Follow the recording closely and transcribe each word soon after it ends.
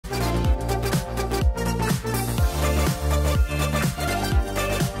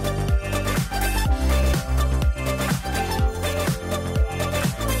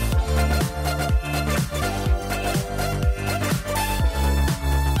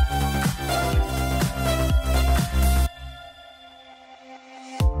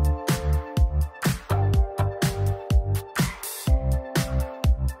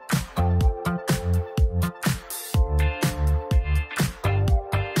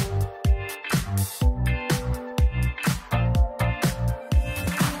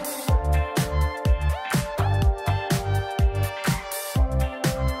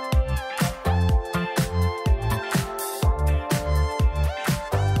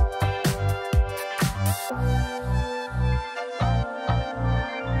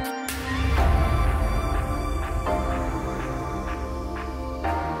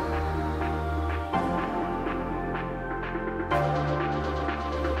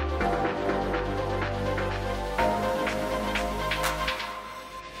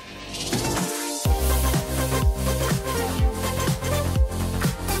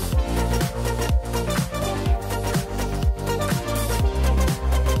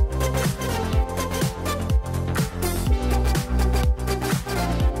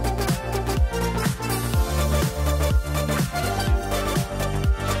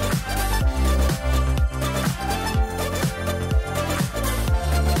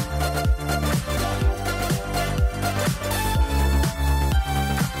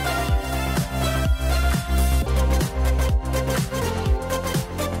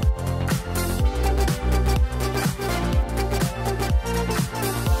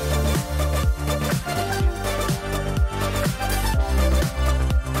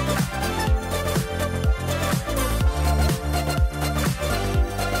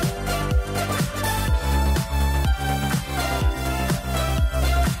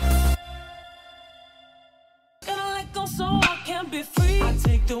be free. I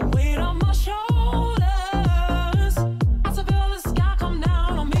take the weight on my shoulders. I feel the sky come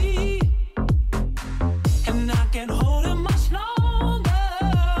down on me. And I can't hold it much longer.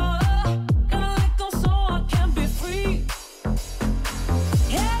 Gonna let go so I can be free.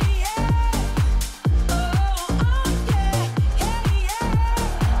 Yeah, yeah. Oh, yeah. Yeah, yeah.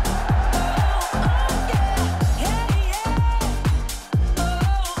 Oh, yeah. Yeah,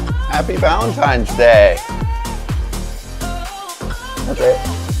 yeah. Happy Valentine's Day. That's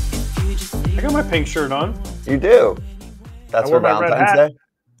it. I got my pink shirt on. You do. That's for Valentine's Day?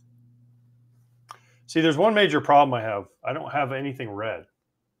 See, there's one major problem I have. I don't have anything red.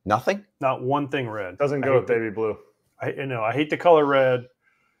 Nothing? Not one thing red. Doesn't go with baby blue. I hate the color red.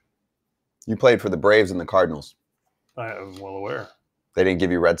 You played for the Braves and the Cardinals. I am well aware. They didn't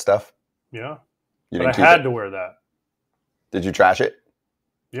give you red stuff? Yeah. You But didn't I had to wear that. Did you trash it?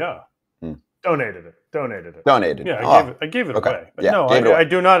 Yeah. Donated it. Yeah, I gave it away. But yeah, no, I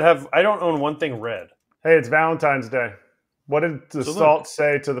do not have. I don't own one thing red. Hey, it's Valentine's Day. What did the salt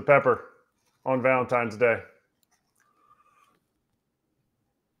say to the pepper on Valentine's Day?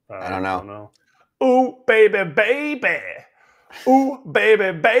 I don't know. Ooh, baby, baby. Ooh,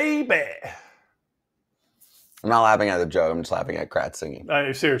 baby, baby. I'm not laughing at the joke. I'm just laughing at Kratz singing.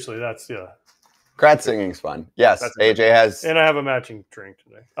 Seriously, that's Kratz singing's fun. Yes, AJ has. And I have a matching drink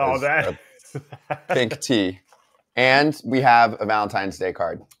today. Oh, that pink tea, and we have a Valentine's Day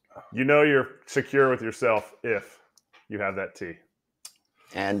card. You know you're secure with yourself if you have that tea.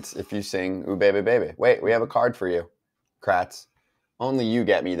 And if you sing "Ooh Baby Baby." Wait, we have a card for you, Kratz. Only you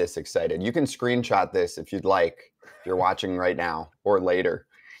get me this excited. You can screenshot this if you'd like. If you're watching right now or later,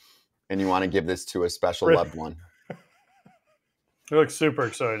 and you want to give this to a special loved one. You look super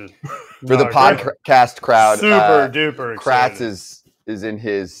excited. For the podcast crowd, super duper excited. Kratz is in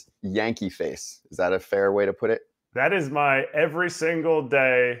his Yankee face. Is that a fair way to put it? That is my every single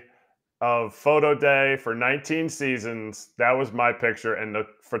day of photo day for 19 seasons. That was my picture. And the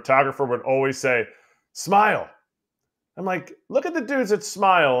photographer would always say, smile. I'm like, look at the dudes that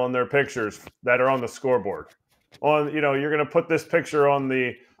smile on their pictures that are on the scoreboard. You're going to put this picture on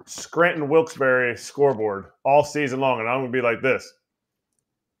the Scranton Wilkes-Barre scoreboard all season long. And I'm going to be like this.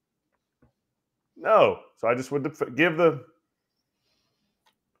 No. So I just would give the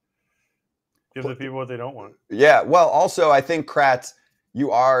people what they don't want. Yeah. Well, also, I think, Kratz,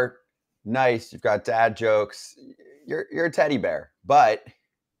 you are nice. You've got dad jokes. You're a teddy bear. But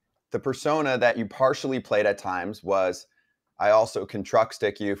the persona that you partially played at times was, I also can truck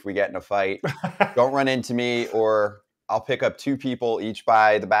stick you if we get in a fight. Don't run into me, or I'll pick up two people each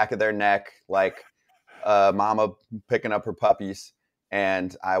by the back of their neck, like mama picking up her puppies,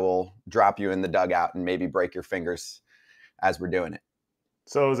 and I will drop you in the dugout and maybe break your fingers as we're doing it.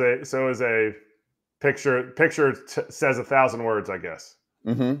 So is a picture says 1,000 words, I guess.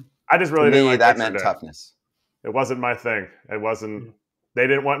 Mm-hmm. I just really didn't like that meant toughness. It wasn't my thing. It wasn't. They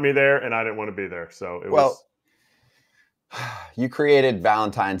didn't want me there, and I didn't want to be there. So it was. You created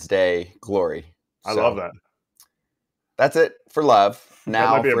Valentine's Day glory. I love that. That's it for love.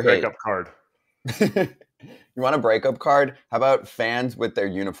 Now that might be for a breakup card. You want a breakup card? How about fans with their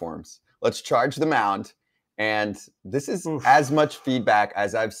uniforms? Let's charge the mound. And this is as much feedback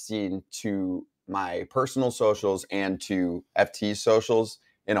as I've seen to my personal socials and to FT's socials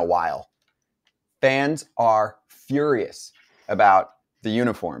in a while. Fans are furious about the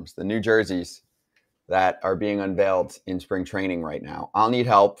uniforms, the new jerseys that are being unveiled in spring training right now. I'll need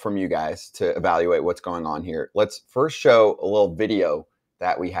help from you guys to evaluate what's going on here. Let's first show a little video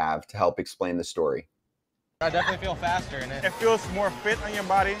that we have to help explain the story. I definitely feel faster in it. It feels more fit on your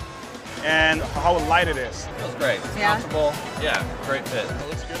body and how light it is. It feels great. It's comfortable. Yeah, great fit. It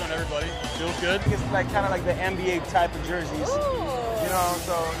looks good on everybody. It feels good. It's like kind of like the NBA type of jerseys. Ooh. You know,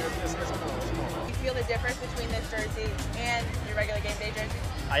 so it's cool. You feel the difference between this jersey and your regular game day jersey?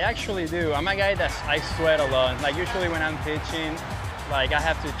 I actually do. I'm a guy that I sweat a lot. Like usually when I'm pitching, like I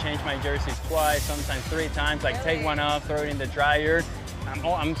have to change my jerseys twice, sometimes 3 times. Like take one off, throw it in the dryer.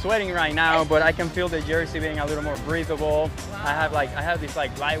 I'm sweating right now, but I can feel the jersey being a little more breathable. Wow. I have this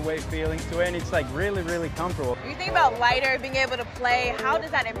like lightweight feeling to it, and it's like really, really comfortable. When you think about lighter, being able to play, how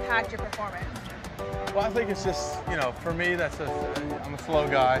does that impact your performance? Well, I think it's just, for me, I'm a slow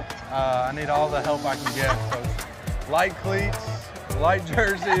guy. I need all the help I can get. So light cleats, light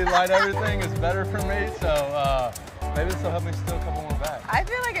jersey, light everything is better for me. So maybe this will help me steal a couple more bags. I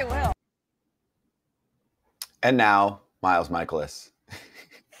feel like it will. And now, Miles Michaelis.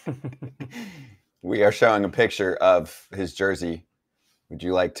 We are showing a picture of his jersey. Would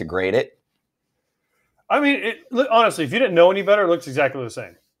you like to grade it? I mean, honestly, if you didn't know any better, it looks exactly the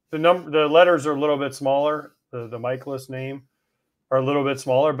same. The letters are a little bit smaller, the Michaelis name. are a little bit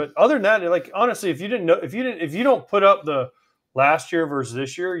smaller. But other than that, like honestly, if you don't put up the last year versus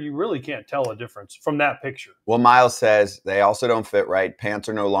this year, you really can't tell a difference from that picture. Well, Miles says they also don't fit right. Pants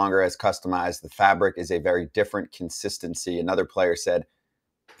are no longer as customized. The fabric is a very different consistency. Another player said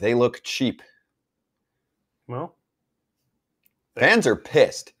they look cheap. Well, fans are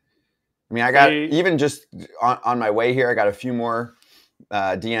pissed. I mean, I got even just on my way here, I got a few more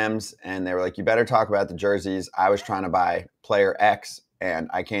DMs, and they were like, you better talk about the jerseys. I was trying to buy player X, and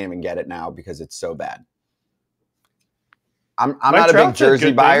I can't even get it now because it's so bad. I'm not a big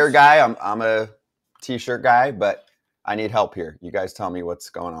jersey buyer guy. I'm a T-shirt guy, but I need help here. You guys tell me what's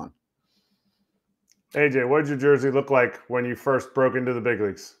going on. AJ, what did your jersey look like when you first broke into the big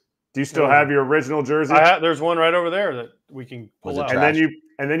leagues? Do you still have your original jersey? There's one right over there that we can pull out.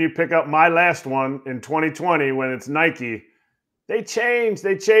 And then you pick up my last one in 2020 when it's Nike. They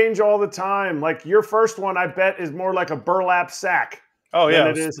change all the time. Like your first one, I bet, is more like a burlap sack. Oh yeah,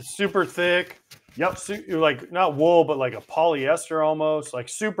 it is super thick. Yep, like not wool, but like a polyester almost, like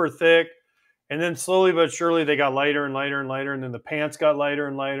super thick. And then slowly but surely they got lighter and lighter and lighter, and then the pants got lighter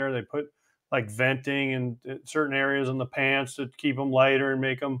and lighter. They put like venting in certain areas on the pants to keep them lighter and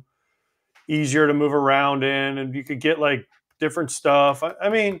make them easier to move around in, and you could get like different stuff. I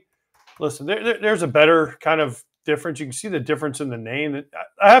mean, listen, there's a better kind of difference. You can see the difference in the name.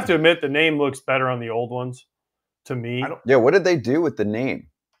 I have to admit, the name looks better on the old ones to me. Yeah, what did they do with the name?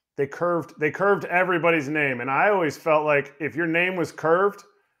 They curved everybody's name, and I always felt like if your name was curved,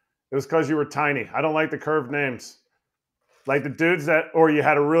 it was because you were tiny. I don't like the curved names. Like the dudes or you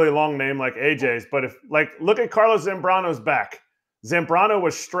had a really long name like AJ's, but look at Carlos Zambrano's back. Zambrano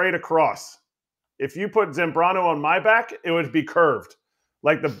was straight across. If you put Zambrano on my back, it would be curved.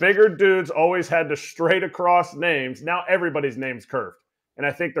 Like the bigger dudes always had the straight across names. Now everybody's name's curved. And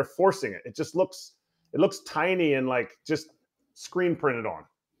I think they're forcing it. It looks tiny and like just screen printed on.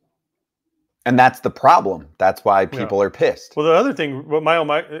 And that's the problem. That's why people are pissed. Well, the other thing,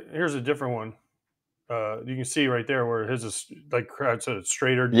 here's a different one. You can see right there where his is like it's a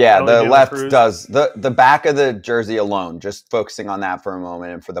straighter. Yeah, the left does the back of the jersey alone. Just focusing on that for a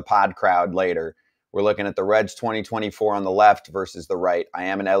moment, and for the pod crowd later, we're looking at the Reds 2024 on the left versus the right. I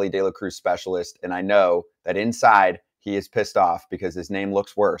am an Ellie De La Cruz specialist, and I know that inside he is pissed off because his name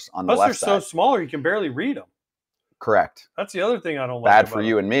looks worse on the left side. They're so smaller you can barely read them. Correct. That's the other thing I don't like. Bad for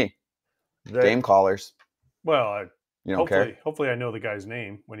you and me. Game callers. Well, you don't care. Hopefully, I know the guy's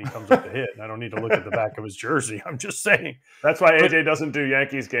name when he comes up to hit, and I don't need to look at the back of his jersey. I'm just saying. That's why AJ doesn't do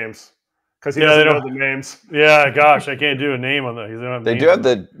Yankees games because he doesn't know the names. Yeah, gosh, I can't do a name on the. They do have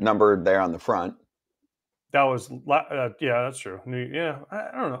the number there on the front. That was yeah, that's true. Yeah,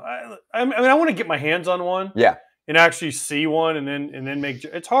 I don't know. I mean, I want to get my hands on one. Yeah, and actually see one, and then make.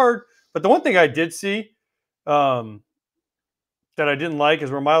 It's hard, but the one thing I did see, that I didn't like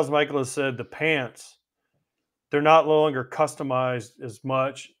is where Miles Michaelis said the pants, they're no longer customized as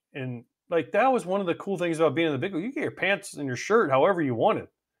much. And like that was one of the cool things about being in the big league. You get your pants and your shirt however you wanted.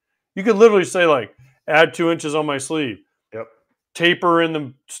 You could literally say like, add 2 inches on my sleeve. Yep. Taper in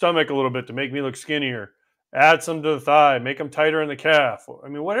the stomach a little bit to make me look skinnier. Add some to the thigh, make them tighter in the calf. I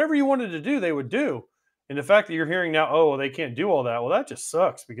mean, whatever you wanted to do, they would do. And the fact that you're hearing now, oh, well, they can't do all that. Well, that just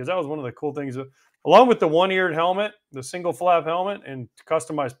sucks because that was one of the cool things. Along with the one-eared helmet, the single flap helmet, and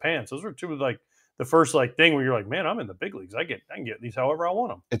customized pants. Those were two of like the first like thing where you're like, man, I'm in the big leagues. I can get these however I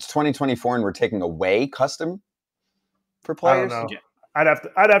want them. It's 2024 and we're taking away custom for players. I don't know.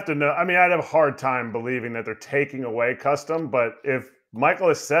 I'd have to know. I mean, I'd have a hard time believing that they're taking away custom. But if Michael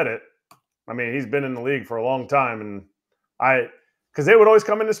has said it, I mean, he's been in the league for a long time, and because they would always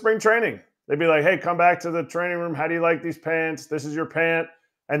come into spring training. They'd be like, hey, come back to the training room. How do you like these pants? This is your pant.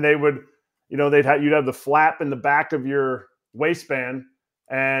 And they would, you'd have the flap in the back of your waistband,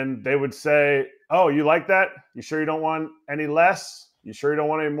 and they would say, oh, you like that? You sure you don't want any less? You sure you don't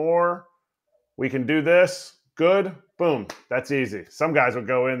want any more? We can do this. Good. Boom. That's easy. Some guys would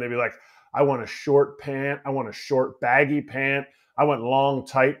go in, they'd be like, I want a short pant. I want a short baggy pant. I want long,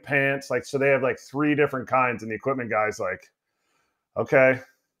 tight pants. Like, so they have like 3 different kinds, and the equipment guy's like, okay,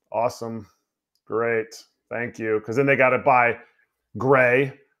 awesome. Great. Thank you. Because then they got to buy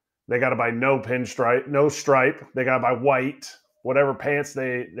gray. They got to buy no pinstripe, no stripe. They got to buy white, whatever pants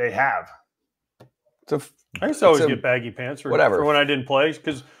they have. I used to always get baggy pants for when I didn't play,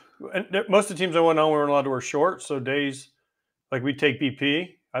 because most of the teams I went on, we weren't allowed to wear shorts. So days like we'd take BP,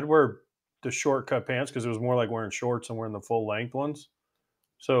 I'd wear the short cut pants because it was more like wearing shorts and wearing the full length ones.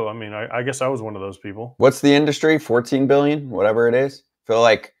 So, I mean, I guess I was one of those people. What's the industry? 14 billion, whatever it is. Feel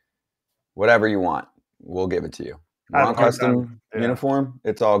like whatever you want, we'll give it to you. You want custom uniform?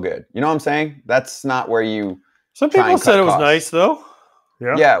 It's all good. You know what I'm saying? That's not where you Some try people and said cut it was costs. nice, though.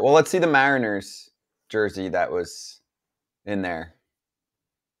 Yeah. Yeah, well, let's see the Mariners jersey that was in there.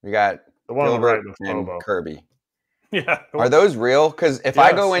 We got The one on the Gilbert right was and Bobo. Kirby. Yeah. Are those real? Because if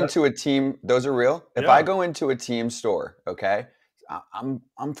I go Yes, into a team, those are real. If Yeah. I go into a team store, okay,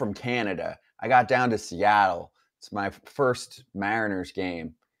 I'm from Canada. I got down to Seattle. It's my first Mariners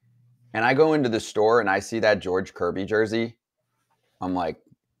game, and I go into the store and I see that George Kirby jersey. I'm like,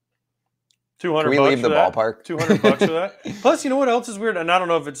 $200 can we leave the ballpark? $200 for that. Plus, you know what else is weird? And I don't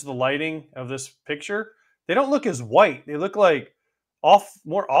know if it's the lighting of this picture. They don't look as white. They look like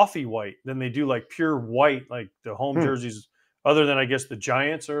more offy white than they do like pure white, like the home jerseys. Other than I guess the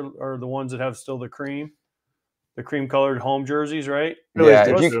Giants are the ones that have still the cream colored home jerseys, right?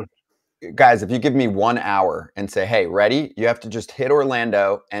 Yeah, guys, if you give me 1 hour and say, hey, ready, you have to just hit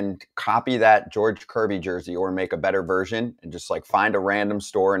Orlando and copy that George Kirby jersey or make a better version and just like find a random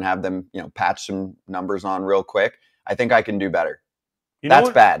store and have them, patch some numbers on real quick. I think I can do better. That's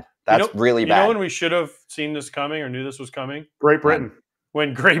bad. That's really bad. You know when we should have seen this coming or knew this was coming? Great Britain.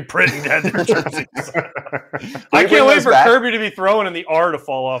 When Great Britain had their jerseys. I can't wait for Kirby to be throwing and the R to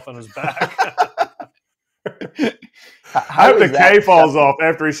fall off on his back. How the K falls off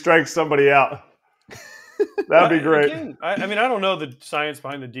after he strikes somebody out. That'd be great. Again, I don't know the science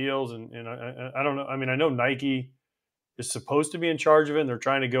behind the deals, and I don't know. I mean, I know Nike is supposed to be in charge of it, and they're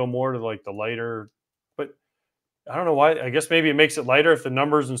trying to go more to like the lighter. But I don't know why. I guess maybe it makes it lighter if the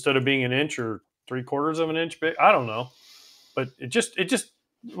numbers instead of being an inch or 3/4 of an inch big. I don't know, but it just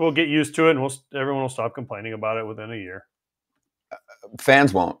we'll get used to it, and everyone will stop complaining about it within a year.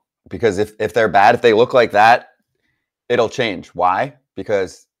 Fans won't, because if they're bad, if they look like that, it'll change. Why?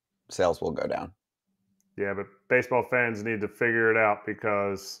 Because sales will go down. Yeah, but baseball fans need to figure it out,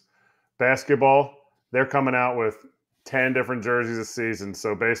 because basketball, they're coming out with 10 different jerseys a season.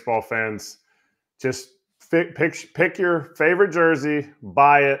 So baseball fans, just pick your favorite jersey,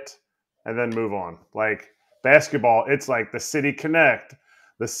 buy it, and then move on. Like basketball, it's like the City Connect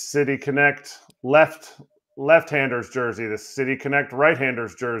left-handers jersey, the City Connect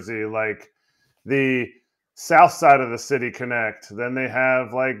right-handers jersey, like the south side of the City Connect. Then they have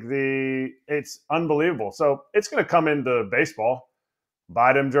it's unbelievable. So it's going to come into baseball.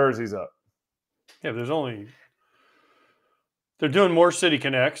 Buy them jerseys up. Yeah, they're doing more City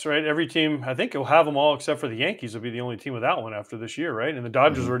Connects, right? Every team, I think, will have them all except for the Yankees will be the only team without one after this year, right? And the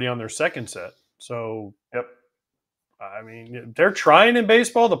Dodgers are already on their second set. So, yep. I mean, they're trying in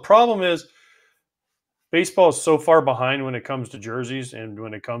baseball. The problem is baseball is so far behind when it comes to jerseys and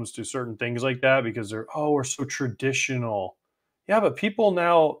when it comes to certain things like that, because we're so traditional. Yeah, but people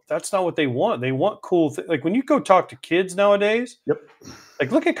now, that's not what they want. They want cool things. Like when you go talk to kids nowadays,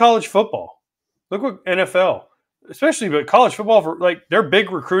 like look at college football. Look what NFL, especially but college football, for like their big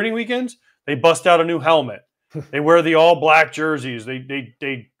recruiting weekends, they bust out a new helmet. They wear the all black jerseys.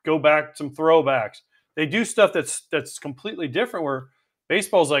 They go back some throwbacks. They do stuff that's completely different, where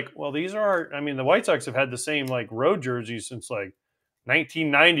baseball's like, well, these are the White Sox have had the same like road jerseys since like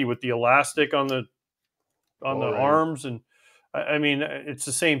 1990 with the elastic on the arms, and I mean it's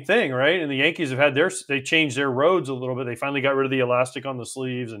the same thing, right? And the Yankees have had they changed their roads a little bit. They finally got rid of the elastic on the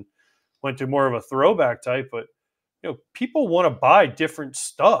sleeves and went to more of a throwback type. But people want to buy different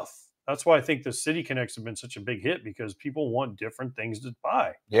stuff. That's why I think the City Connects have been such a big hit, because people want different things to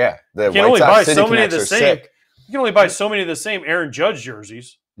buy. Yeah, you can only buy so many of the same. You can only buy so many of the same Aaron Judge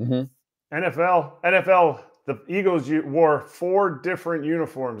jerseys. Mm-hmm. NFL, the Eagles wore 4 different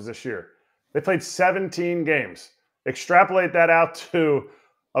uniforms this year. They played 17 games. Extrapolate that out to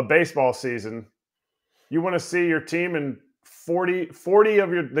a baseball season. You want to see your team in 40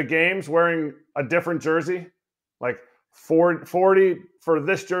 of the games wearing a different jersey? Like 40 for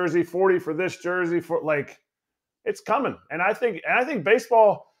this jersey, 40 for this jersey, it's coming. And I think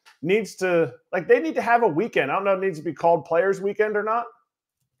baseball needs to, they need to have a weekend. I don't know if it needs to be called Players Weekend or not,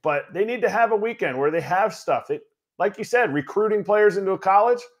 but they need to have a weekend where they have stuff. Like you said, recruiting players into a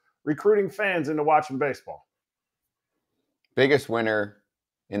college, recruiting fans into watching baseball. Biggest winner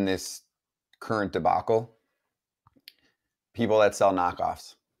in this current debacle, people that sell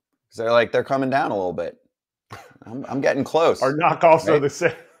knockoffs. Because they're coming down a little bit. I'm getting close. Our knockoffs are the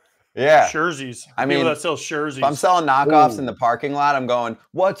same. Yeah. Jerseys. People that sell jerseys. If I'm selling knockoffs in the parking lot, I'm going,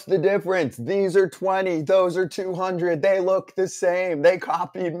 what's the difference? These are 20. Those are 200. They look the same. They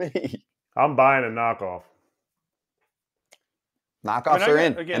copied me. I'm buying a knockoff. Knockoffs are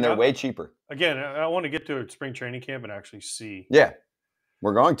in, and they're way cheaper. Again, I want to get to a spring training camp and actually see. Yeah.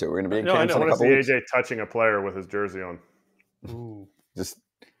 We're going to. We're going to be in camp in a couple weeks. AJ touching a player with his jersey on. Ooh. Just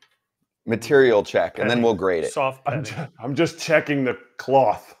material check, and then we'll grade it. Soft I'm just checking the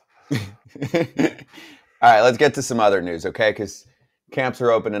cloth. All right, let's get to some other news, okay? Because camps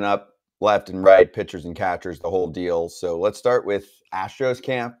are opening up left and right, pitchers and catchers, the whole deal. So let's start with Astros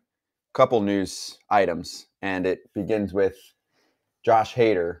camp. Couple news items, and it begins with Josh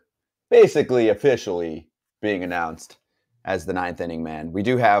Hader basically officially being announced as the ninth inning man. We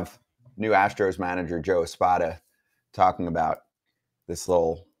do have new Astros manager Joe Espada talking about this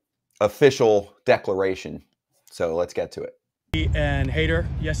little official declaration. So let's get to it. And Hader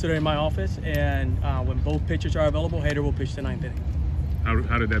yesterday in my office, and when both pitchers are available, Hader will pitch the ninth inning.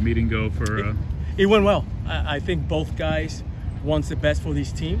 How did that meeting go for? It went well. I think both guys want the best for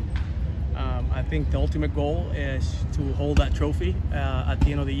this team. I think the ultimate goal is to hold that trophy at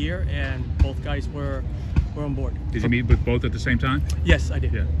the end of the year, and both guys were on board. Did you meet with both at the same time? Yes, I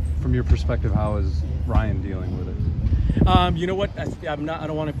did. Yeah. From your perspective, how is Ryan dealing with it? You know what? I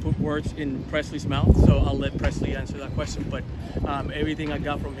don't want to put words in Presley's mouth, so I'll let Presley answer that question. But everything I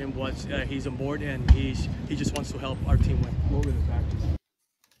got from him was he's on board, and he just wants to help our team win. What were the factors?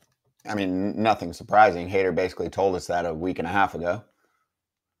 I mean, nothing surprising. Hader basically told us that a week and a half ago.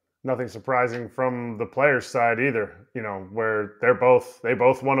 Nothing surprising from the players' side either. You know, where they both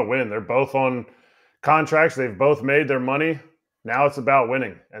want to win. They're both on contracts. They've both made their money. Now it's about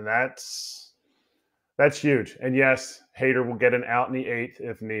winning, and that's huge. And yes, Hader will get an out in the eighth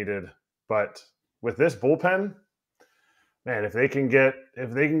if needed. But with this bullpen, man, if they can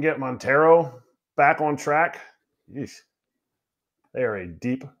get Montero back on track, geez, they are a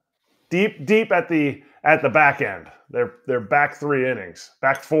deep at the back end. They're back 4 innings.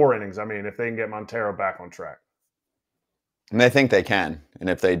 I mean, if they can get Montero back on track. And they think they can. And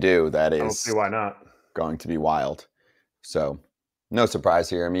if they do, that I don't is see why not. going to be wild. So no surprise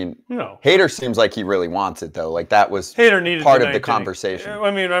here. I mean, No. Hader seems like he really wants it, though. Like that was Hader needed part the of the ninth inning. conversation.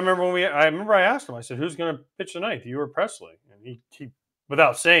 I mean, I remember I asked him. I said, "Who's going to pitch the ninth? You or Presley?" And he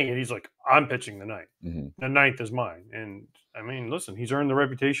without saying it, he's like, "I'm pitching the ninth. Mm-hmm. The ninth is mine." And I mean, listen, he's earned the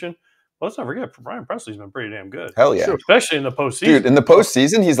reputation. Let's not forget, Brian Presley's been pretty damn good. Hell yeah. Sure, especially in the postseason. Dude, in the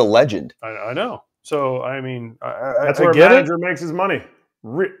postseason, he's a legend. I know. So, I mean, That's I where a get manager makes his money.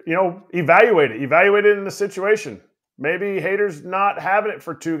 Evaluate it in the situation. Maybe Hader's not having it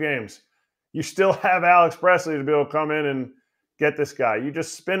for 2 games. You still have Alex Presley to be able to come in and get this guy. You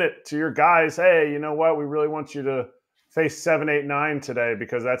just spin it to your guys. Hey, you know what? We really want you to face 7, 8, 9 today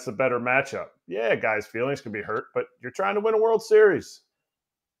because that's a better matchup. Yeah, guys' feelings could be hurt, but you're trying to win a World Series.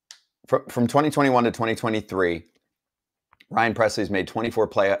 From 2021 to 2023, Ryan Presley's made 24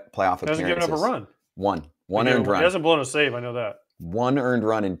 playoff appearances. Hasn't given up a run. One earned run. He hasn't blown a save. I know that. 1 earned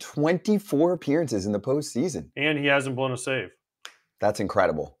run in 24 appearances in the postseason. And he hasn't blown a save. That's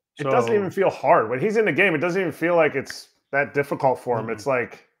incredible. It doesn't even feel hard. When he's in the game, it doesn't even feel like it's that difficult for him. Mm-hmm. It's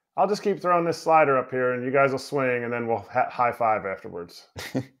like, I'll just keep throwing this slider up here and you guys will swing and then we'll high five afterwards.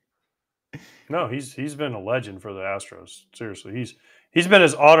 No, he's been a legend for the Astros. Seriously. He's been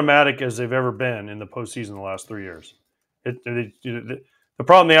as automatic as they've ever been in the postseason the last 3 years. The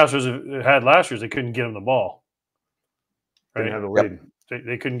problem the Astros had last year is they couldn't get him the ball. Right? Didn't have the lead. Yep.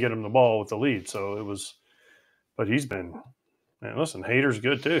 They couldn't get him the ball with the lead. So it was – but he's been – man, listen, Hader's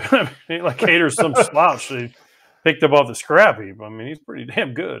good too. I mean, like Hader's some slouch they picked up off the scrap heap. I mean, he's pretty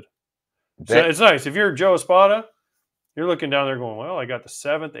damn good. So it's nice. If you're Joe Espada, you're looking down there going, well, I got the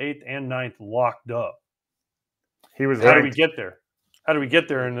 7th, 8th, and 9th locked up. How do we get there? How do we get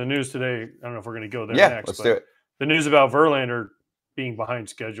there in the news today? I don't know if we're going to go there next. Let's do it. The news about Verlander being behind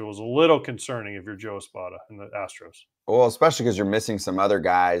schedule is a little concerning if you're Joe Espada and the Astros. Well, especially because you're missing some other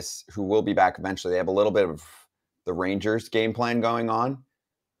guys who will be back eventually. They have a little bit of the Rangers game plan going on.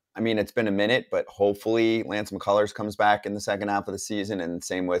 I mean, it's been a minute, but hopefully Lance McCullers comes back in the second half of the season, and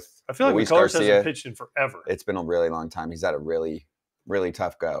same with I feel like Luis McCullers Garcia. hasn't pitched in forever. It's been a really long time. He's had a really, really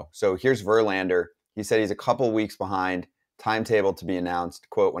tough go. So here's Verlander. He said he's a couple weeks behind. Timetable to be announced.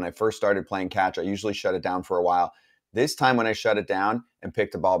 Quote, when I first started playing catch, I usually shut it down for a while. This time when I shut it down and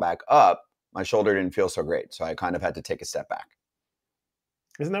picked the ball back up, my shoulder didn't feel so great. So I kind of had to take a step back.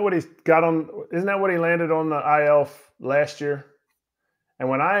 Isn't that what he landed on the IL last year? And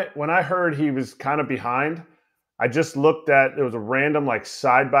when I heard he was kind of behind, I just looked at, there was a random like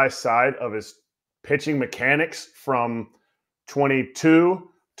side by side of his pitching mechanics from 22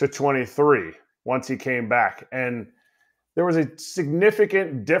 to 23 once he came back. And there was a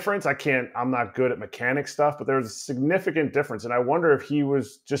significant difference. I'm not good at mechanic stuff, but there was a significant difference. And I wonder if he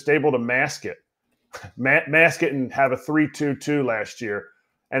was just able to mask it and have a 3.22 last year.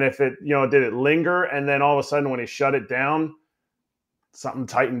 And if it, did it linger? And then all of a sudden when he shut it down, something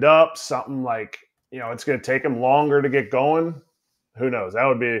tightened up, something like, it's going to take him longer to get going. Who knows? That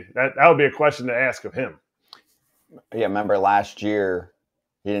would be a question to ask of him. Yeah. Remember last year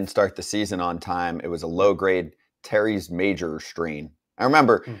he didn't start the season on time. It was a low-grade teres major strain. I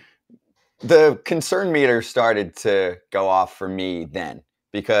remember the concern meter started to go off for me then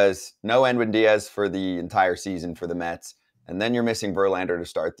because no Edwin Diaz for the entire season for the Mets. And then you're missing Verlander to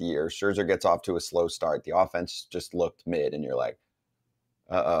start the year. Scherzer gets off to a slow start. The offense just looked mid, and you're like,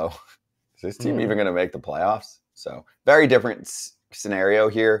 uh-oh, is this team even going to make the playoffs? So very different scenario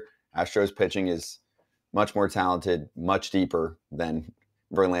here. Astros pitching is much more talented, much deeper than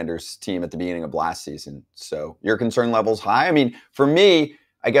Verlander's team at the beginning of last season. So your concern level's high. I mean, for me,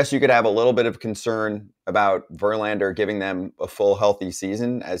 I guess you could have a little bit of concern about Verlander giving them a full healthy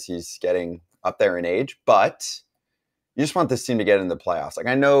season as he's getting up there in age, but you just want this team to get in the playoffs. Like,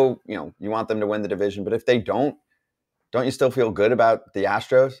 I know, you want them to win the division, but if they don't you still feel good about the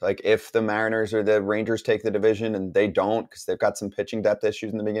Astros? Like, if the Mariners or the Rangers take the division and they don't because they've got some pitching depth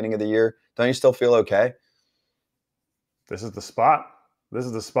issues in the beginning of the year, don't you still feel okay? This is the spot. This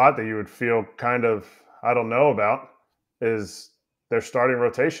is the spot that you would feel kind of, I don't know about, is their starting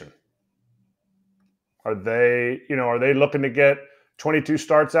rotation. Are they looking to get 22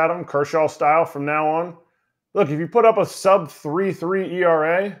 starts out of them, Kershaw style from now on? Look, if you put up a sub 3.3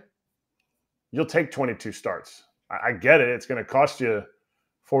 ERA, you'll take 22 starts. I get it. It's going to cost you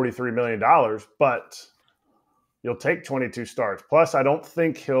 $43 million, but you'll take 22 starts. Plus, I don't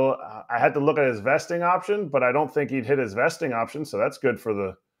think I had to look at his vesting option, but I don't think he'd hit his vesting option. So that's good for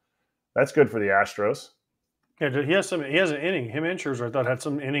the Astros. Yeah, he has an inning. Him and Scherzer, I thought, had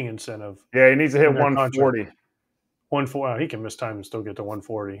some inning incentive. Yeah, he needs to hit 140. 140. He can miss time and still get to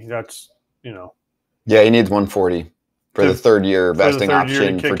 140. That's, Yeah, he needs 140 for the third year vesting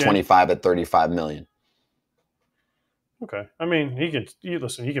option for 25 at $35 million. Okay. I mean, he can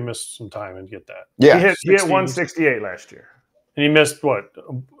miss some time and get that. Yeah. He hit 168 last year. And he missed, what,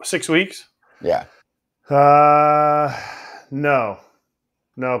 6 weeks? Yeah.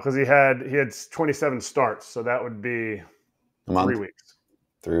 No, because he had 27 starts, so that would be a month? 3 weeks.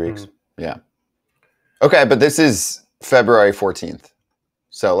 3 weeks. Yeah. Okay, but this is February 14th.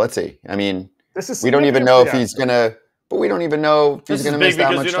 So let's see. I mean, we don't even know if he's gonna, but we don't even know if he's gonna miss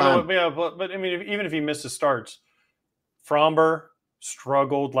that much time. But I mean, even if he misses starts, Fromber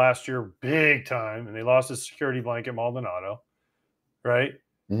struggled last year big time, and they lost his security blanket, Maldonado, right?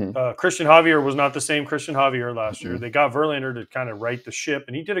 Mm-hmm. Christian Javier was not the same Christian Javier last year. They got Verlander to kind of right the ship,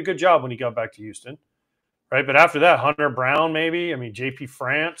 and he did a good job when he got back to Houston, right? But after that, Hunter Brown maybe. I mean, JP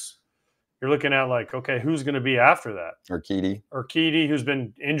France. You're looking at like, okay, who's going to be after that? Urquidy, who's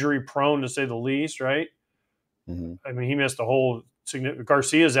been injury prone to say the least, right? Mm-hmm. I mean, he missed a whole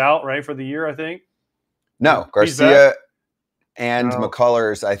Garcia's out, right, for the year, I think. No, Garcia and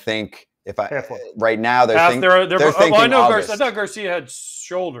McCullers, I think. Right now they're thinking August. I thought Garcia had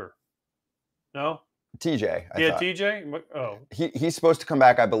shoulder. No. TJ. TJ. Oh, he's supposed to come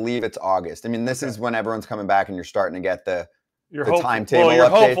back. I believe it's August. I mean, this is when everyone's coming back, and you're starting to get the timetable. Well, you're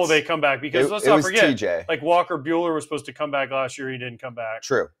updates. hopeful they come back because let's not forget. TJ. Like Walker Buehler was supposed to come back last year. He didn't come back.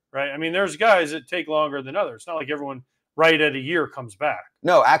 True. Right. I mean, there's guys that take longer than others. It's not like everyone right at a year comes back.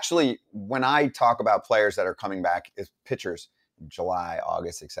 No, actually, when I talk about players that are coming back as pitchers, July,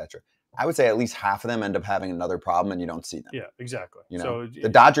 August, etc., I would say at least half of them end up having another problem, and you don't see them. Yeah, exactly. So the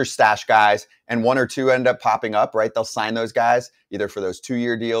Dodgers stash guys, and one or two end up popping up. Right, they'll sign those guys either for those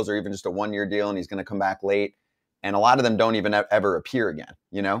 2-year deals or even just a 1-year deal, and he's going to come back late. And a lot of them don't even ever appear again.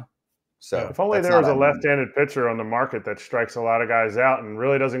 So if only there was a left-handed pitcher on the market that strikes a lot of guys out and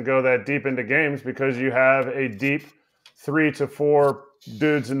really doesn't go that deep into games, because you have a deep 3 to 4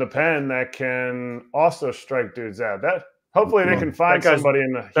 dudes in the pen that can also strike dudes out. Hopefully they can find somebody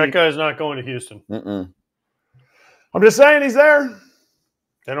in the heat. That guy's not going to Houston. I'm just saying he's there.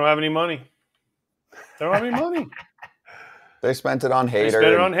 They don't have any money. They spent it on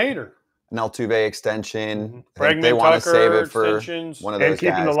Hader. An Altuve extension. They want to save it for one of those and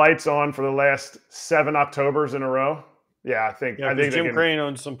keeping guys. the lights on for the last 7 Octobers in a row. Yeah, I think Jim Crane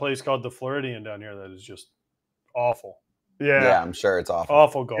owns some place called the Floridian down here that is just awful. Yeah, I'm sure it's awful.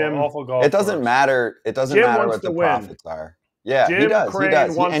 Awful golf. It doesn't matter. It doesn't matter what the profits are. Yeah, he does.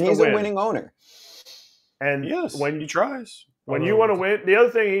 And he's a winning owner. And when he tries. When you want to win, the other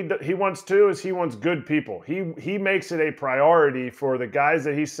thing he wants too is he wants good people. He makes it a priority for the guys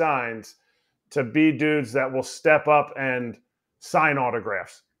that he signs to be dudes that will step up and sign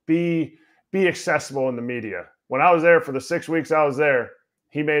autographs, be accessible in the media. When I was there for the 6 weeks I was there,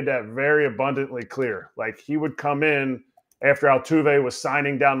 he made that very abundantly clear. Like, he would come in after Altuve was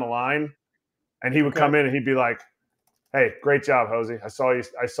signing down the line, and he would come in and he'd be like, "Hey, great job, Hosey. I saw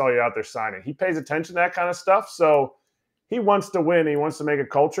you out there signing." He pays attention to that kind of stuff. So he wants to win. He wants to make a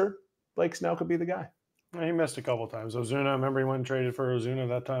culture. Blake Snell could be the guy. He missed a couple times. Ozuna, remember he went and traded for Ozuna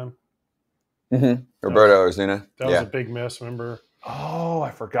that time? Roberto Ozuna. That was a big miss, remember? Oh,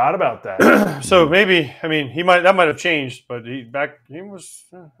 I forgot about that. So maybe, I mean, that might have changed, but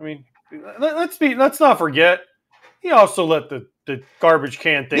let's not forget, he also let the garbage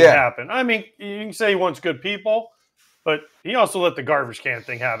can thing happen. I mean, you can say he wants good people, but he also let the garbage can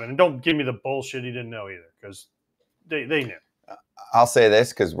thing happen. And don't give me the bullshit he didn't know either, because they knew. I'll say this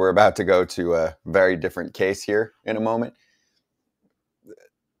because we're about to go to a very different case here in a moment.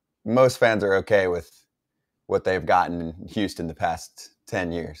 Most fans are okay with what they've gotten in Houston the past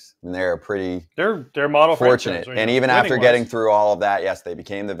 10 years. And they're they're model fortunate. Right, and even after getting through all of that, yes, they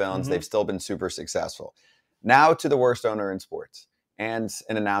became the villains. They've still been super successful. Now to the worst owner in sports and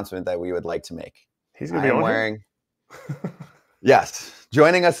an announcement that we would like to make. He's going to be wearing. Yes.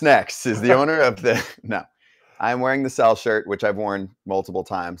 Joining us next is the owner of the. No. I'm wearing the Cell shirt, which I've worn multiple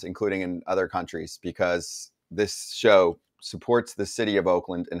times, including in other countries, because this show supports the city of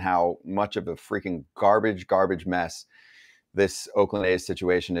Oakland and how much of a freaking garbage mess this Oakland A's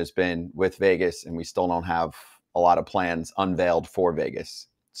situation has been with Vegas, and we still don't have a lot of plans unveiled for Vegas.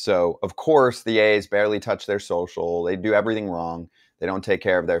 So, of course, the A's barely touch their social. They do everything wrong. They don't take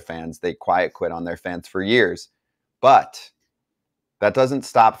care of their fans. They quiet quit on their fans for years. But that doesn't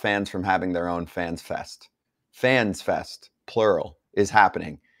stop fans from having their own Fans Fest. Fans Fest, plural, is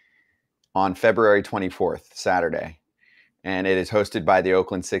happening on February 24th, Saturday. And it is hosted by the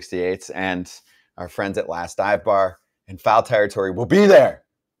Oakland 68s, and our friends at Last Dive Bar and Foul Territory will be there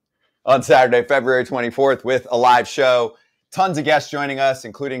on Saturday, February 24th with a live show. Tons of guests joining us,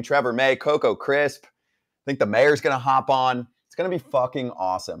 including Trevor May, Coco Crisp. I think the mayor's going to hop on. It's going to be fucking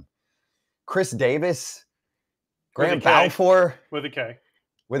awesome. Chris Davis, Graham Balfour. With a K.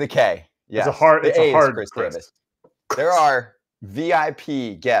 With a K. Yes. It's a hard Chris Davis. There are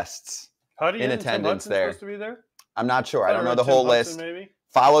VIP guests in attendance there. Supposed to be there? I'm not sure. I don't know the whole list. Maybe?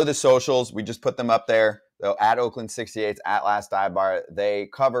 Follow the socials. We just put them up there. So at Oakland 68s, at Last Dive Bar. They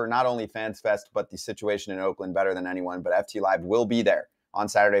cover not only Fans Fest, but the situation in Oakland better than anyone. But FT Live will be there on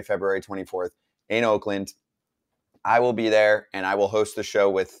Saturday, February 24th in Oakland. I will be there, and I will host the show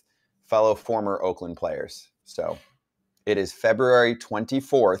with fellow former Oakland players. So it is February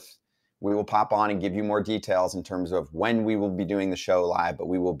 24th. We will pop on and give you more details in terms of when we will be doing the show live, but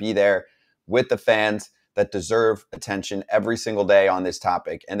we will be there with the fans that deserve attention every single day on this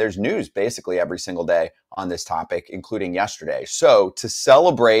topic. And there's news basically every single day on this topic, including yesterday. So to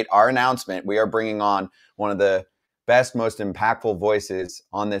celebrate our announcement, we are bringing on one of the best, most impactful voices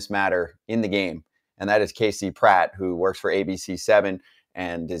on this matter in the game. And that is Casey Pratt, who works for ABC7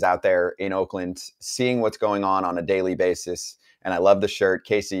 and is out there in Oakland seeing what's going on a daily basis. And I love the shirt.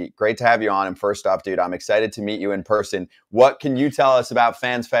 Casey, great to have you on. And first off, dude, I'm excited to meet you in person. What can you tell us about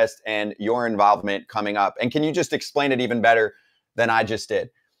Fans Fest and your involvement coming up? And can you just explain it even better than I just did?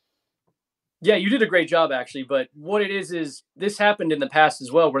 Yeah, you did a great job, actually. But what it is this happened in the past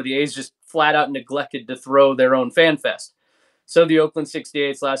as well, where the A's just flat out neglected to throw their own Fan Fest. So the Oakland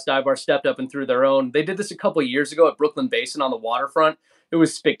 68s, Last Dive Bar, stepped up and threw their own. They did this a couple of years ago at Brooklyn Basin on the waterfront. It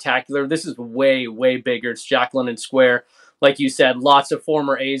was spectacular. This is way, way bigger. It's Jack London Square. Like you said, lots of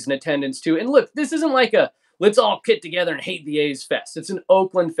former A's in attendance too. And look, this isn't like a let's all get together and hate the A's fest. It's an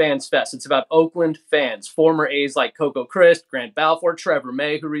Oakland Fans Fest. It's about Oakland fans. Former A's like Coco Crisp, Grant Balfour, Trevor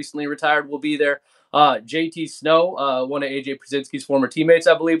May, who recently retired, will be there. JT Snow, one of AJ Pierzynski's former teammates,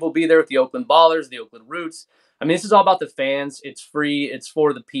 I believe, will be there with the Oakland Ballers, the Oakland Roots. I mean, this is all about the fans. It's free. It's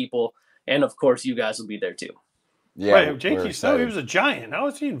for the people. And, of course, you guys will be there too. Yeah, wait, JT Snow, he was a Giant. How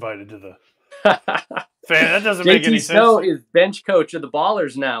was he invited to the fan? That doesn't make any sense. JT Snow is bench coach of the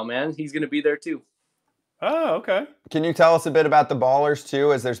Ballers now, man. He's going to be there too. Oh, okay. Can you tell us a bit about the Ballers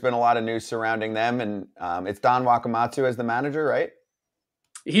too, as there's been a lot of news surrounding them, and it's Don Wakamatsu as the manager, right?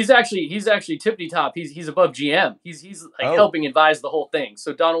 He's actually tippity top. He's above GM. He's like helping advise the whole thing.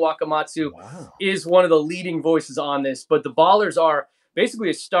 So Don Wakamatsu is one of the leading voices on this. But the Ballers are basically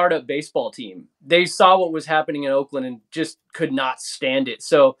a startup baseball team. They saw what was happening in Oakland and just could not stand it.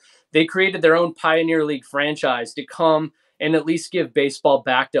 So they created their own Pioneer League franchise to come and at least give baseball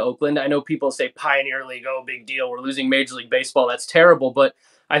back to Oakland. I know people say Pioneer League, oh, big deal, we're losing Major League Baseball. That's terrible. But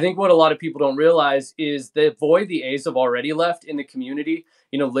I think what a lot of people don't realize is the void the A's have already left in the community,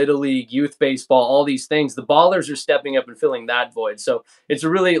 Little League, youth baseball, all these things. The Ballers are stepping up and filling that void. So it's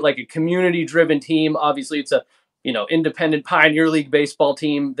really like a community-driven team. Obviously, it's a independent Pioneer League baseball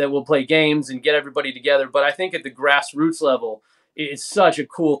team that will play games and get everybody together. But I think at the grassroots level, it's such a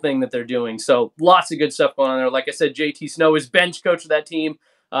cool thing that they're doing. So lots of good stuff going on there. Like I said, JT Snow is bench coach of that team.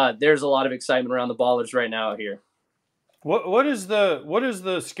 There's a lot of excitement around the Ballers right now out here. What is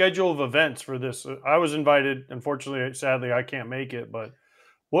the schedule of events for this? I was invited. Unfortunately, sadly, I can't make it. But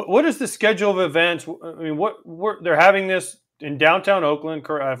what is the schedule of events? I mean, they're having this in downtown Oakland,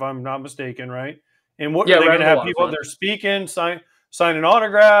 if I'm not mistaken, right? And what are they going to have people? They're speaking, signing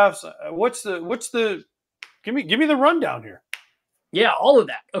autographs. What's the? Give me the rundown here. Yeah, all of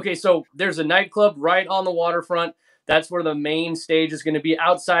that. Okay, so there's a nightclub right on the waterfront. That's where the main stage is going to be.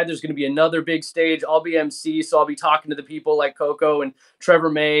 Outside, there's going to be another big stage. I'll be MC, so I'll be talking to the people like Coco and Trevor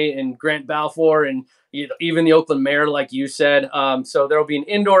May and Grant Balfour and even the Oakland mayor, like you said. So there'll be an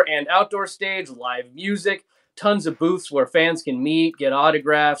indoor and outdoor stage, live music, tons of booths where fans can meet, get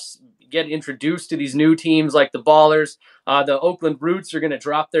autographs, get introduced to these new teams like the Ballers. The Oakland Roots are going to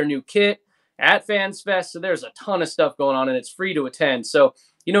drop their new kit at Fans Fest. So there's a ton of stuff going on, and it's free to attend. So,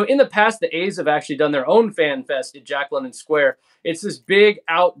 in the past, the A's have actually done their own Fan Fest at Jack London Square. It's this big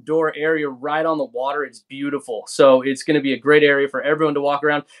outdoor area right on the water. It's beautiful. So it's going to be a great area for everyone to walk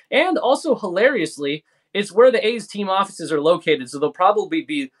around. And also, hilariously, it's where the A's team offices are located. So they'll probably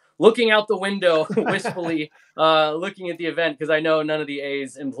be looking out the window wistfully, looking at the event, because I know none of the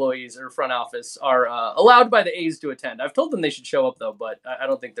A's employees or front office are allowed by the A's to attend. I've told them they should show up, though, but I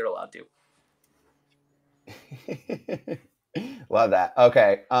don't think they're allowed to. Love that.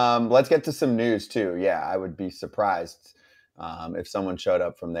 Okay, let's get to some news too. Yeah, I would be surprised if someone showed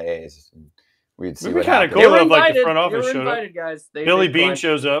up from the A's. We'd see what happened. Cool if like the front office showed up. Guys. Billy Bean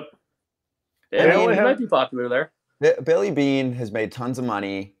shows up. Yeah, he might be popular there. Billy Bean has made tons of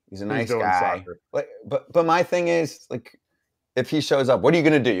money. He's a nice guy. But my thing is, like, if he shows up, what are you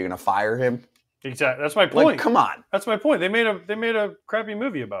going to do? You're going to fire him? Exactly. That's my point. Like, come on. That's my point. They made a crappy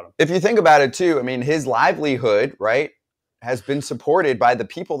movie about him. If you think about it too, I mean, his livelihood, right, has been supported by the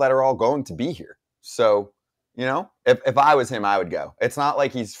people that are all going to be here. So, if I was him, I would go. It's not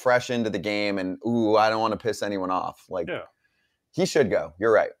like he's fresh into the game and, I don't want to piss anyone off. Like, he should go.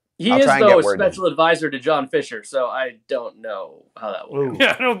 You're right. He is, though, a special advisor to John Fisher, so I don't know how that will go.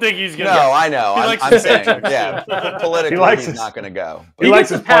 Yeah, I don't think he's going to go. I know. I'm saying, politically, he's not going to go. He likes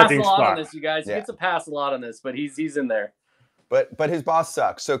his parking spot. On this, you guys. He gets a pass a lot on this, but he's in there. But his boss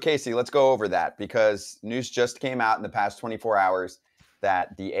sucks. So, Casey, let's go over that, because news just came out in the past 24 hours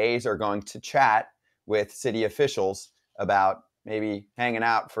that the A's are going to chat with city officials about maybe hanging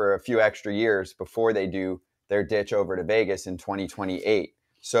out for a few extra years before they do their ditch over to Vegas in 2028.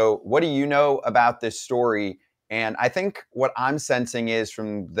 So what do you know about this story? And I think what I'm sensing is,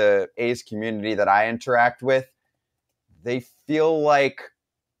 from the A's community that I interact with, they feel like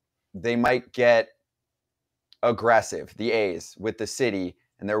they might get aggressive, the A's, with the city.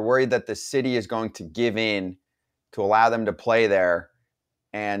 And they're worried that the city is going to give in to allow them to play there.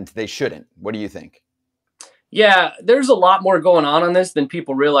 And they shouldn't. What do you think? Yeah, there's a lot more going on this than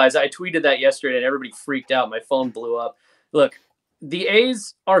people realize. I tweeted that yesterday and everybody freaked out. My phone blew up. Look, the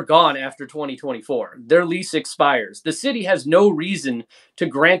A's are gone after 2024. Their lease expires. The city has no reason to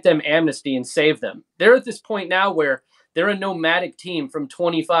grant them amnesty and save them. They're at this point now where they're a nomadic team from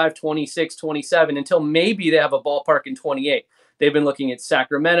 25, 26, 27 until maybe they have a ballpark in 28. They've been looking at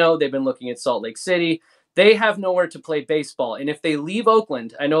Sacramento. They've been looking at Salt Lake City. They have nowhere to play baseball. And if they leave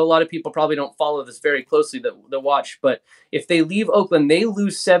Oakland, I know a lot of people probably don't follow this very closely that watch, but if they leave Oakland, they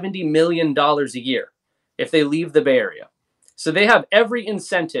lose $70 million a year if they leave the Bay Area. So they have every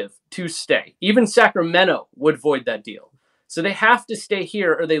incentive to stay. Even Sacramento would void that deal. So they have to stay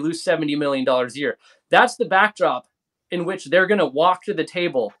here or they lose $70 million a year. That's the backdrop in which they're going to walk to the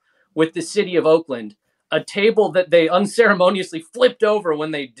table with the city of Oakland, a table that they unceremoniously flipped over when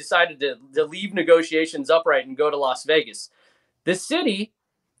they decided to leave negotiations upright and go to Las Vegas. The city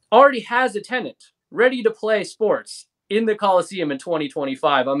already has a tenant ready to play sports in the Coliseum in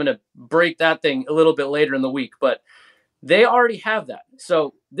 2025. I'm going to break that thing a little bit later in the week, but they already have that.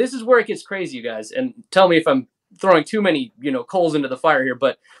 So this is where it gets crazy, you guys. And tell me if I'm throwing too many, coals into the fire here,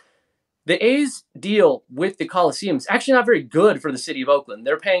 but the A's deal with the Coliseum is actually not very good for the city of Oakland.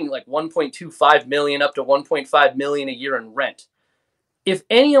 They're paying like $1.25 million up to $1.5 million a year in rent. If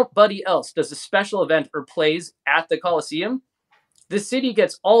anybody else does a special event or plays at the Coliseum, the city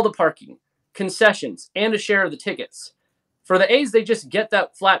gets all the parking, concessions, and a share of the tickets. For the A's, they just get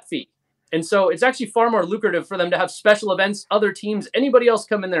that flat fee. And so it's actually far more lucrative for them to have special events, other teams, anybody else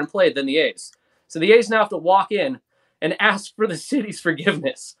come in there and play than the A's. So the A's now have to walk in and ask for the city's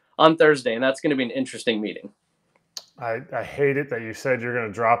forgiveness on Thursday, and that's going to be an interesting meeting. I hate it that you said you're going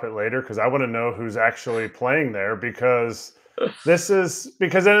to drop it later, because I want to know who's actually playing there, because then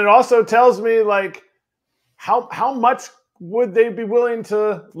it also tells me, like, how much would they be willing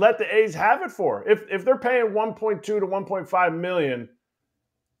to let the A's have it for? If they're paying 1.2 to 1.5 million,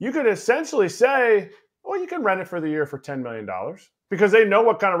 you could essentially say well, you can rent it for the year for $10 million because they know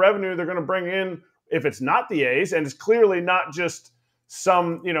what kind of revenue they're going to bring in if it's not the A's, and it's clearly not just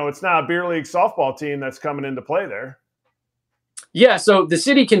some, it's not a beer league softball team that's coming into play there. Yeah, so the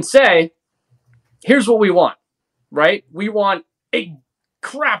city can say, here's what we want, right? We want a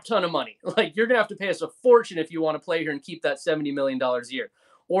crap ton of money. Like, you're going to have to pay us a fortune if you want to play here and keep that $70 million a year.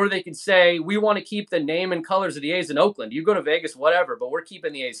 Or they could say, we want to keep the name and colors of the A's in Oakland. You go to Vegas, whatever, but we're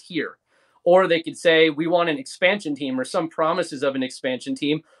keeping the A's here. Or they could say, we want an expansion team or some promises of an expansion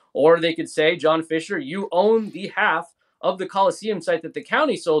team. Or they could say, John Fisher, you own the half of the Coliseum site that the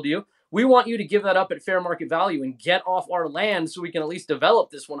county sold you. We want you to give that up at fair market value and get off our land so we can at least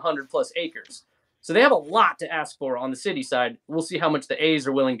develop this 100+ acres. So they have a lot to ask for on the city side. We'll see how much the A's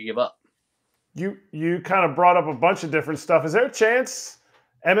are willing to give up. You kind of brought up a bunch of different stuff. Is there a chance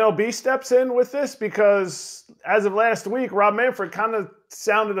MLB steps in with this? Because as of last week, Rob Manfred kind of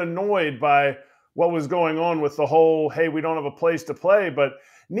sounded annoyed by what was going on with the whole, hey, we don't have a place to play, but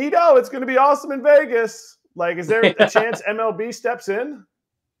Nito, it's going to be awesome in Vegas. Like, is there a chance MLB steps in?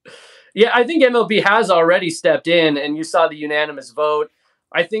 Yeah, I think MLB has already stepped in, and you saw the unanimous vote.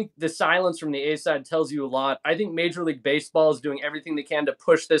 I think the silence from the A side tells you a lot. I think Major League Baseball is doing everything they can to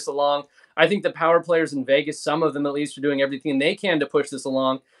push this along. I think the power players in Vegas, some of them at least, are doing everything they can to push this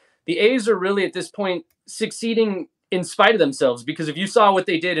along. The A's are really at this point succeeding in spite of themselves, because if you saw what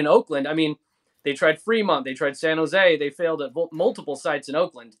they did in Oakland, I mean, they tried Fremont, they tried San Jose, they failed at multiple sites in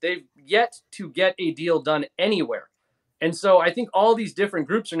Oakland. They've yet to get a deal done anywhere. And so I think all these different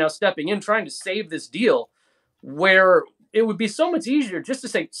groups are now stepping in, trying to save this deal, where it would be so much easier just to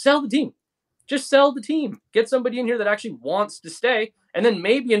say, sell the team. Just sell the team. Get somebody in here that actually wants to stay. And then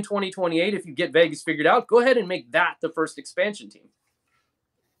maybe in 2028, if you get Vegas figured out, go ahead and make that the first expansion team.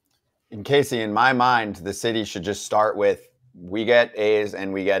 And Casey, in my mind, the city should just start with, we get A's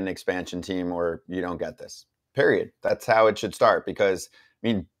and we get an expansion team, or you don't get this. Period. That's how it should start. Because, I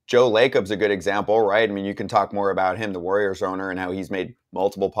mean, Joe Lacob's a good example, right? I mean, you can talk more about him, the Warriors owner, and how he's made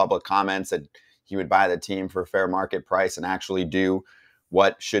multiple public comments that he would buy the team for a fair market price and actually do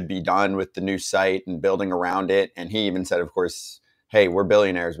what should be done with the new site and building around it. And he even said, of course, hey, we're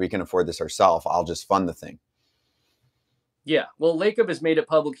billionaires. We can afford this ourselves. I'll just fund the thing. Yeah, well, Lacob has made it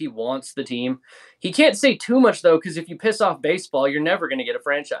public he wants the team. He can't say too much, though, because if you piss off baseball, you're never going to get a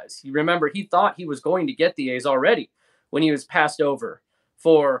franchise. You remember, he thought he was going to get the A's already when he was passed over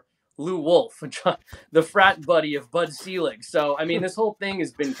for Lou Wolf, the frat buddy of Bud Selig. So, I mean, this whole thing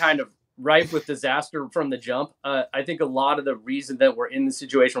has been kind of ripe with disaster from the jump. I think a lot of the reason that we're in the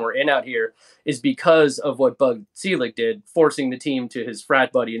situation we're in out here is because of what Bud Selig did, forcing the team to his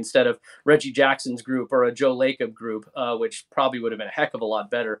frat buddy instead of Reggie Jackson's group or a Joe Lacob group, which probably would have been a heck of a lot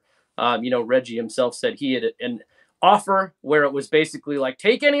better. Reggie himself said he had an offer where it was basically like,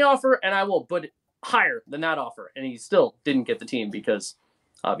 take any offer and I will put it higher than that offer. And he still didn't get the team because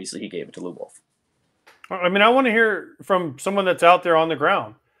obviously he gave it to Lou Wolf. I mean, I want to hear from someone that's out there on the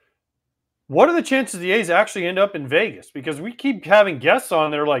ground. What are the chances the A's actually end up in Vegas? Because we keep having guests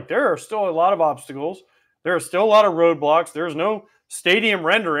on there like, there are still a lot of obstacles. There are still a lot of roadblocks. There's no stadium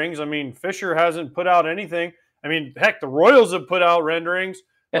renderings. I mean, Fisher hasn't put out anything. I mean, heck, the Royals have put out renderings.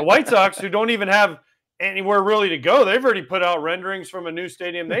 The White Sox, who don't even have anywhere really to go, they've already put out renderings from a new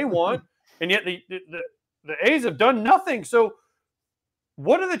stadium they want. And yet the A's have done nothing. So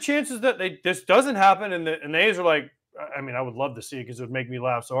what are the chances that this doesn't happen? And the A's are like, I mean, I would love to see it because it would make me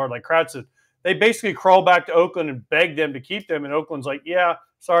laugh so hard. Like Kratz said, they basically crawl back to Oakland and beg them to keep them. And Oakland's like, yeah,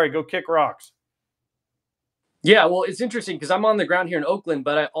 sorry, go kick rocks. Yeah, well, it's interesting because I'm on the ground here in Oakland,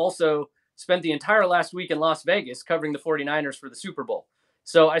 but I also spent the entire last week in Las Vegas covering the 49ers for the Super Bowl.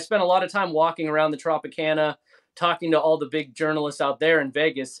 So I spent a lot of time walking around the Tropicana, talking to all the big journalists out there in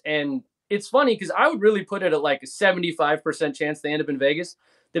Vegas. And it's funny because I would really put it at like a 75% chance they end up in Vegas.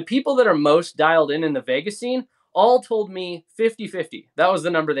 The people that are most dialed in the Vegas scene all told me 50-50. That was the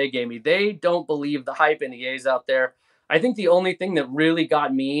number they gave me. They don't believe the hype in the A's out there. I think the only thing that really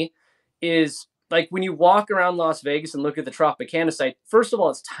got me is like when you walk around Las Vegas and look at the Tropicana site, first of all,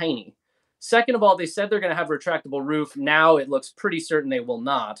 it's tiny. Second of all, they said they're going to have a retractable roof. Now it looks pretty certain they will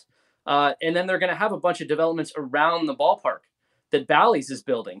not. And then they're going to have a bunch of developments around the ballpark that Bally's is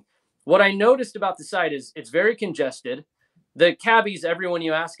building. What I noticed about the site is it's very congested. The cabbies, everyone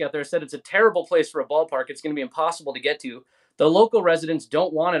you ask out there, said it's a terrible place for a ballpark. It's going to be impossible to get to. The local residents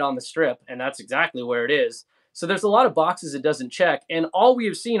don't want it on the Strip, and that's exactly where it is. So there's a lot of boxes it doesn't check, and all we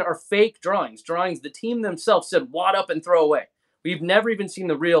have seen are fake drawings the team themselves said wad up and throw away. We've never even seen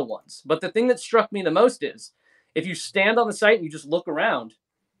the real ones. But the thing that struck me the most is if you stand on the site and you just look around,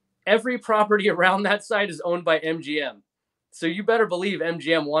 every property around that site is owned by MGM. So you better believe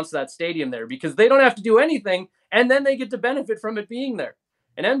MGM wants that stadium there because they don't have to do anything, and then they get to benefit from it being there.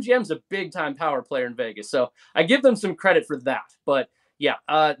 And MGM's a big-time power player in Vegas, so I give them some credit for that. But yeah,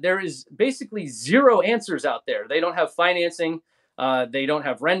 there is basically zero answers out there. They don't have financing. They don't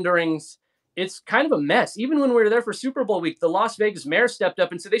have renderings. It's kind of a mess. Even when we were there for Super Bowl week, the Las Vegas mayor stepped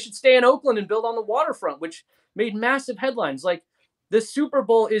up and said they should stay in Oakland and build on the waterfront, which made massive headlines. Like, the Super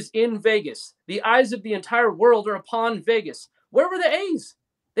Bowl is in Vegas. The eyes of the entire world are upon Vegas. Where were the A's?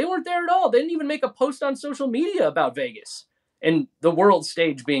 They weren't there at all. They didn't even make a post on social media about Vegas and the world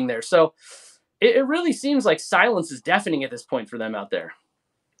stage being there. So it really seems like silence is deafening at this point for them out there.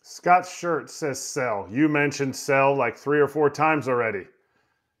 Scott's shirt says sell. You mentioned sell like 3 or 4 times already.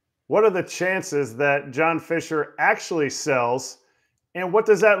 What are the chances that John Fisher actually sells, and what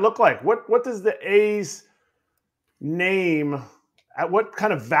does that look like? What does the A's name, at what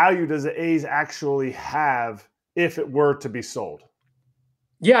kind of value does the A's actually have if it were to be sold?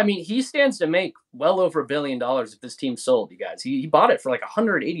 Yeah, I mean, he stands to make well over $1 billion if this team sold, you guys. He bought it for like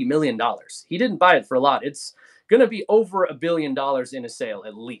 $180 million. He didn't buy it for a lot. It's going to be over $1 billion in a sale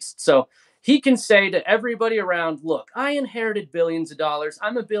at least. So he can say to everybody around, look, I inherited billions of dollars.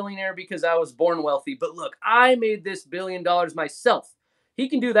 I'm a billionaire because I was born wealthy. But look, I made this $1 billion myself. He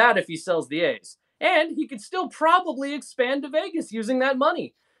can do that if he sells the A's. And he could still probably expand to Vegas using that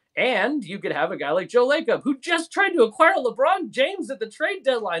money. And you could have a guy like Joe Lacob, who just tried to acquire LeBron James at the trade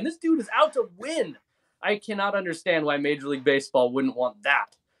deadline. This dude is out to win. I cannot understand why Major League Baseball wouldn't want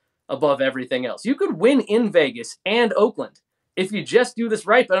that above everything else. You could win in Vegas and Oakland if you just do this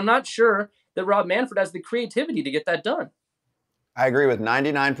right, but I'm not sure that Rob Manfred has the creativity to get that done. I agree with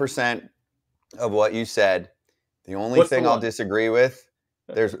 99% of what you said. The only thing I'll disagree with,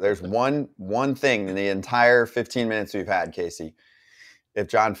 there's one thing in the entire 15 minutes we've had, Casey. If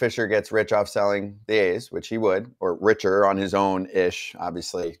John Fisher gets rich off selling the A's, which he would, or richer on his own-ish,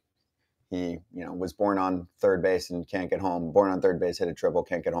 obviously, he was born on third base and can't get home. Born on third base, hit a triple,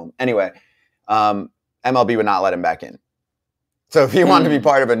 can't get home. Anyway, MLB would not let him back in. So if he wanted to be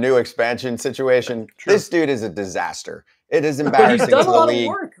part of a new expansion situation, this dude is a disaster. It is embarrassing But he's done to a the lot league. of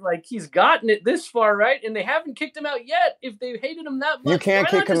work. Like, he's gotten it this far, right? And they haven't kicked him out yet. If they hated him that much, You can't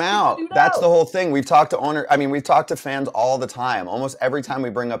kick him out. That's the whole thing. We've talked to we've talked to fans all the time. Almost every time we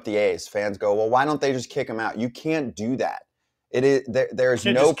bring up the A's, fans go, well, why don't they just kick him out? You can't do that. There's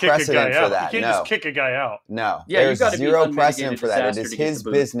no precedent for that. You can't just kick a guy out. No. Yeah, there's zero precedent for that. It is his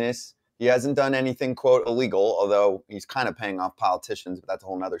business. He hasn't done anything, quote, illegal, although he's kind of paying off politicians, but that's a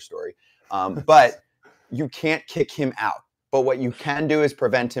whole nother story. But you can't kick him out. But what you can do is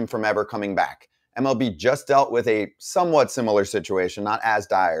prevent him from ever coming back. MLB just dealt with a somewhat similar situation, not as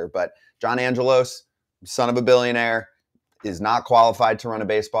dire, but John Angelos, son of a billionaire, is not qualified to run a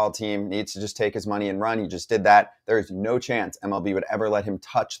baseball team, needs to just take his money and run. He just did that. There is no chance MLB would ever let him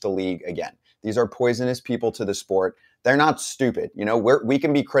touch the league again. These are poisonous people to the sport. They're not stupid. We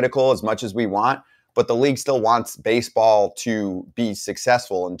can be critical as much as we want, but the league still wants baseball to be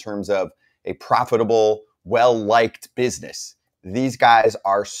successful in terms of a profitable, well-liked business. These guys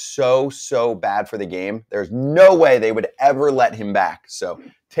are so bad for the game. There's no way they would ever let him back. So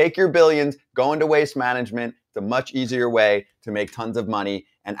take your billions, go into waste management. It's a much easier way to make tons of money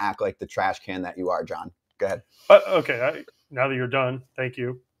and act like the trash can that you are, John. Go ahead. Okay, now that you're done, thank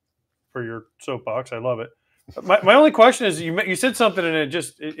you for your soapbox. I love it. My only question is, you said something and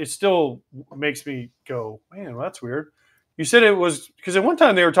it still makes me go, man, well, that's weird. You said it was because at one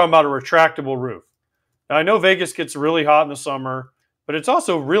time they were talking about a retractable roof. Now, I know Vegas gets really hot in the summer, but it's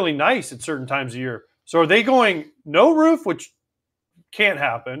also really nice at certain times of year. So are they going no roof, which can't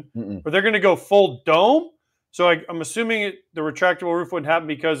happen, or they're going to go full dome? So I'm assuming the retractable roof wouldn't happen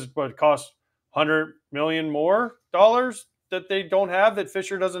because it costs $100 million more that they don't have, that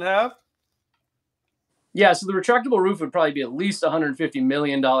Fisher doesn't have? Yeah, so the retractable roof would probably be at least $150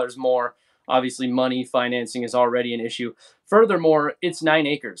 million more. Obviously, money, financing is already an issue. Furthermore, it's 9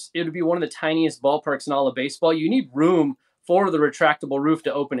 acres. It would be one of the tiniest ballparks in all of baseball. You need room for the retractable roof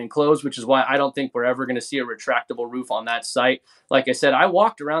to open and close, which is why I don't think we're ever going to see a retractable roof on that site. Like I said, I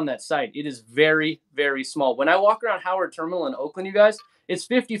walked around that site. It is very, very small. When I walk around Howard Terminal in Oakland, you guys, it's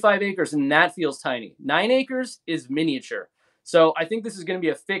 55 acres, and that feels tiny. 9 acres is miniature. So I think this is going to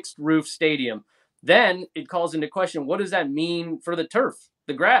be a fixed roof stadium. Then it calls into question, what does that mean for the turf,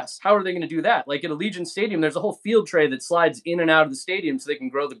 the grass? How are they going to do that? Like at Allegiant Stadium, there's a whole field tray that slides in and out of the stadium so they can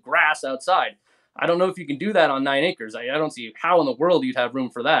grow the grass outside. I don't know if you can do that on 9 acres. I don't see how in the world you'd have room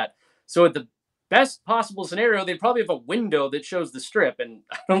for that. So at the best possible scenario, they'd probably have a window that shows the strip, and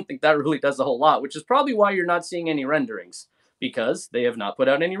I don't think that really does a whole lot, which is probably why you're not seeing any renderings, because they have not put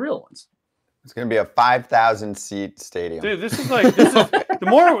out any real ones. It's going to be a 5,000 seat stadium. Dude, this is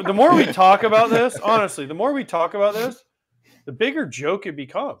the more we talk about this, honestly, the more we talk about this, the bigger joke it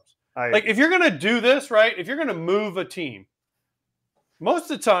becomes. Like if you're going to do this, right? If you're going to move a team, most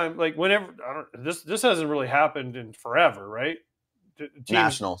of the time, like whenever this hasn't really happened in forever, right?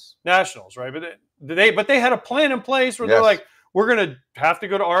 Nationals, right? But they had a plan in place where they're like, we're going to have to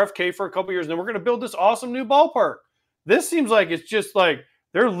go to RFK for a couple years, and then we're going to build this awesome new ballpark. This seems like it's just like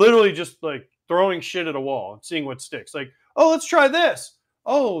they're literally just like throwing shit at a wall and seeing what sticks. Like, oh, let's try this.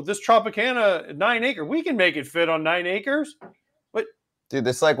 Oh, this Tropicana 9 acre, we can make it fit on 9 acres. But dude,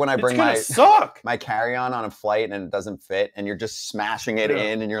 this is like when I bring my carry-on on a flight and it doesn't fit, and you're just smashing it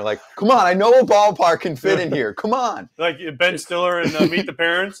in, and you're like, come on, I know a ballpark can fit in here. Come on. Like Ben Stiller and Meet the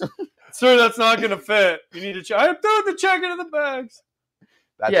Parents. Sir, that's not going to fit. You need to check. I'm throwing the check into the bags.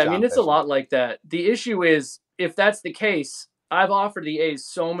 I mean, it's a lot like that. The issue is, if that's the case, I've offered the A's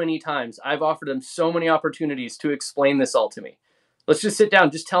so many times. I've offered them so many opportunities to explain this all to me. Let's just sit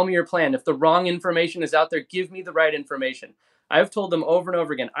down. Just tell me your plan. If the wrong information is out there, give me the right information. I've told them over and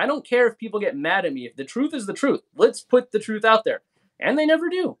over again, I don't care if people get mad at me. If the truth is the truth, let's put the truth out there. And they never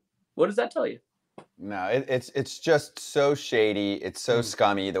do. What does that tell you? No, it's just so shady. It's so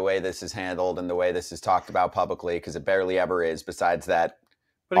scummy the way this is handled and the way this is talked about publicly, because it barely ever is, besides that.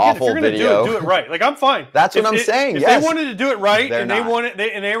 But again, awful if you're going to do it right. Like, I'm fine. That's what I'm saying. If they wanted to do it right, and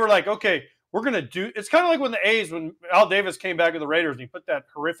they were like, okay, we're going to do. It's kind of like when the A's, when Al Davis came back with the Raiders, and he put that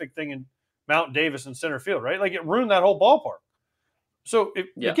horrific thing in Mount Davis in center field, right? Like, it ruined that whole ballpark. So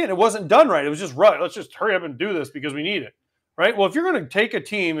again, it wasn't done right. It was just right. Let's just hurry up and do this because we need it, right? Well, if you're going to take a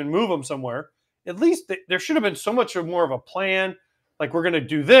team and move them somewhere, at least there should have been so much more of a plan. Like, we're going to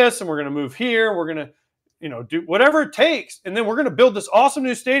do this, and we're going to move here. We're going to, do whatever it takes. And then we're going to build this awesome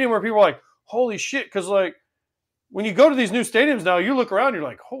new stadium where people are like, holy shit. Because, like, when you go to these new stadiums now, you look around, you're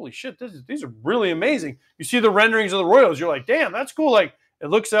like, holy shit, these are really amazing. You see the renderings of the Royals. You're like, damn, that's cool. Like, it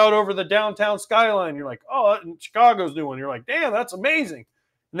looks out over the downtown skyline. You're like, oh, and Chicago's new one. You're like, damn, that's amazing.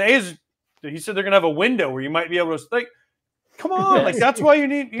 And the A's, he said they're going to have a window where you might be able to, like, come on. Like, that's why you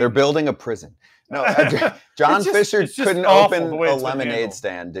need. They're building a prison. No, John Fisher couldn't open a lemonade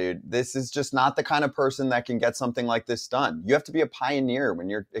stand, dude. This is just not the kind of person that can get something like this done. You have to be a pioneer when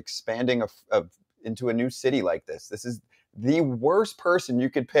you're expanding into a new city like this. This is the worst person you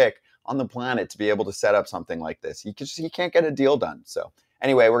could pick on the planet to be able to set up something like this. He can't get a deal done. So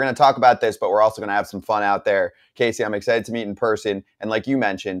anyway, we're going to talk about this, but we're also going to have some fun out there. Casey, I'm excited to meet in person. And like you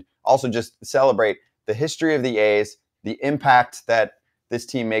mentioned, also just celebrate the history of the A's, the impact that this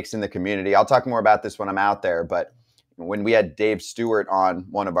team makes in the community. I'll talk more about this when I'm out there, but when we had Dave Stewart on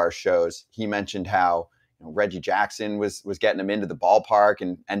one of our shows, he mentioned how Reggie Jackson was getting him into the ballpark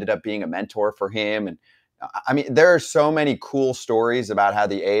and ended up being a mentor for him. And I mean, there are so many cool stories about how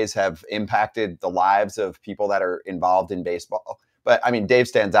the A's have impacted the lives of people that are involved in baseball. But I mean, Dave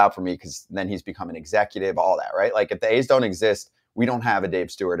stands out for me because then he's become an executive, all that, right? Like, if the A's don't exist, we don't have a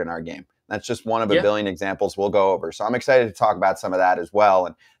Dave Stewart in our game. That's just one of a billion examples we'll go over. So I'm excited to talk about some of that as well.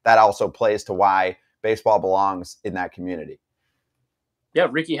 And that also plays to why baseball belongs in that community. Yeah,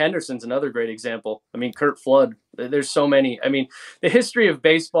 Ricky Henderson's another great example. I mean, Kurt Flood, there's so many. I mean, the history of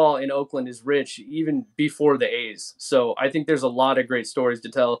baseball in Oakland is rich even before the A's. So I think there's a lot of great stories to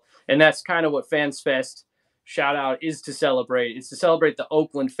tell. And that's kind of what Fans Fest shout out is to celebrate. It's to celebrate the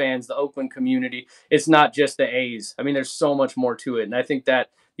Oakland fans, the Oakland community. It's not just the A's. I mean, there's so much more to it. And I think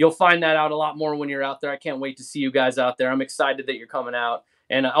that you'll find that out a lot more when you're out there. I can't wait to see you guys out there. I'm excited that you're coming out.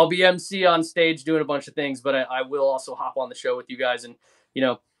 And I'll be MC on stage doing a bunch of things, but I will also hop on the show with you guys. And,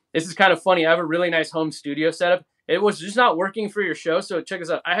 this is kind of funny. I have a really nice home studio setup. It was just not working for your show. So check us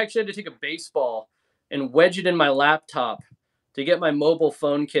out. I actually had to take a baseball and wedge it in my laptop to get my mobile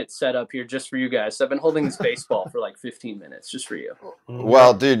phone kit set up here just for you guys. So I've been holding this baseball for like 15 minutes just for you.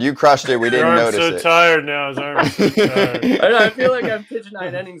 Well, dude, you crushed it. We didn't notice it. I'm so tired now. His arm is so tired. I feel like I've pitched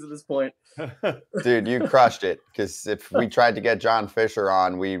 9 innings at this point. Dude, you crushed it. Because if we tried to get John Fisher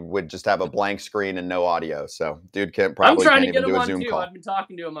on, we would just have a blank screen and no audio. So dude can't even do a Zoom call. I'm trying to get him on too. I've been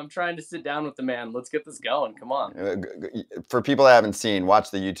talking to him. I'm trying to sit down with the man. Let's get this going. Come on. For people that haven't seen,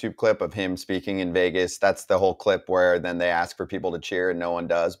 watch the YouTube clip of him speaking in Vegas. That's the whole clip where then they ask for people to cheer and no one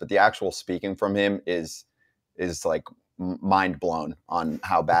does. But the actual speaking from him is like mind blown on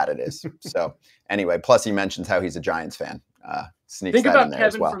how bad it is. So anyway, plus he mentions how he's a Giants fan. Think about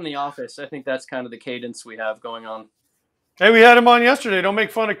Kevin from The Office. I think that's kind of the cadence we have going on. Hey, we had him on yesterday. Don't make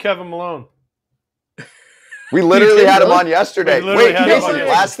fun of Kevin Malone. We literally had him on yesterday. Wait, Casey,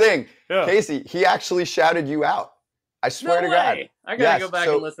 last thing. Yeah. Casey, he actually shouted you out. I swear No to God. way. I gotta go back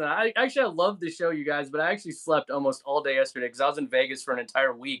and listen. I love the show, you guys, but I actually slept almost all day yesterday because I was in Vegas for an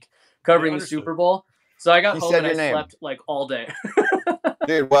entire week covering the Super Bowl. So I got home and I slept like all day.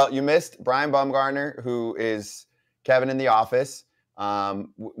 Dude, well, you missed Brian Baumgartner, who is Kevin in The Office.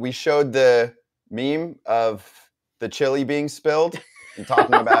 We showed the meme of the chili being spilled and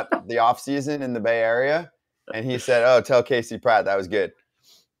talking about the off season in the Bay Area, and he said, "Oh, tell Casey Pratt that was good."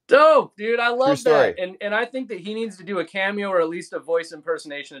 Dope, dude. I love story. that. And I think that he needs to do a cameo or at least a voice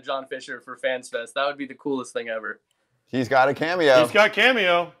impersonation of John Fisher for Fans Fest. That would be the coolest thing ever. He's got a cameo. He's got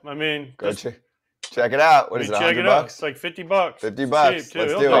cameo. I mean, go check it out. What is it? Check it out. It's like $50. $50. Let's do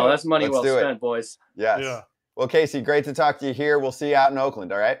it. Oh, that's money well spent, boys. Yes. Yeah. Well, Casey, great to talk to you here. We'll see you out in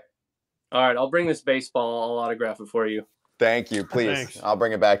Oakland. All right. All right. I'll bring this baseball. I'll autograph it for you. Thank you. Please. Thanks. I'll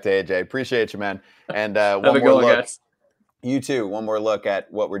bring it back to AJ. Appreciate you, man. And Have one a more good one, look. guys. You too. One more look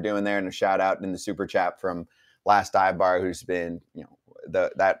at what we're doing there, and a shout out in the super chat from Last Dive Bar, who's been,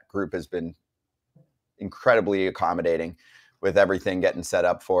 that group has been incredibly accommodating with everything getting set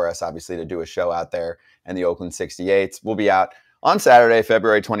up for us, obviously, to do a show out there. And the Oakland 68s will be out on Saturday,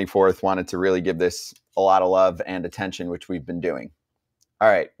 February 24th. Wanted to really give this a lot of love and attention, which we've been doing. All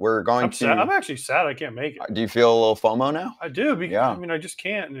right, we're going I'm actually sad I can't make it. Do you feel a little FOMO now? I do. Because, I mean, I just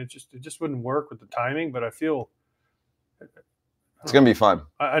can't, and it just wouldn't work with the timing. But I feel it's gonna be fun.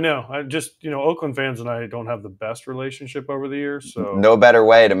 I know. I just Oakland fans and I don't have the best relationship over the years, so no better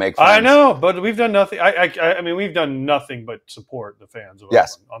way to make friends. I know, but we've done nothing. I mean, we've done nothing but support the fans of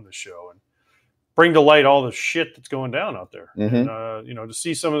Oakland on the show and bring to light all the shit that's going down out there. Mm-hmm. And, to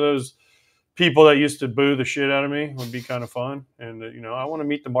see some of those people that used to boo the shit out of me would be kind of fun. And, I want to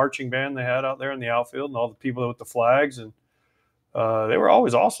meet the marching band they had out there in the outfield and all the people with the flags. And they were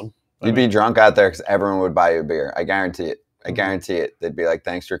always awesome. You'd be drunk out there because everyone would buy you a beer. I guarantee it. I guarantee it. They'd be like,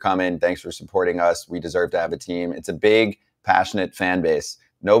 thanks for coming. Thanks for supporting us. We deserve to have a team. It's a big, passionate fan base.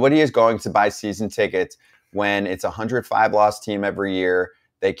 Nobody is going to buy season tickets when it's a 105-loss team every year.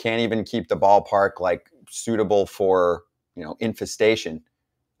 They can't even keep the ballpark suitable for, infestation.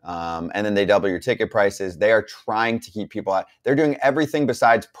 And then they double your ticket prices. They are trying to keep people out. They're doing everything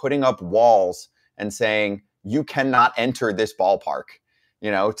besides putting up walls and saying, you cannot enter this ballpark,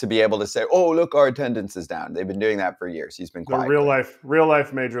 to be able to say, oh, look, our attendance is down. They've been doing that for years. He's been quiet. Real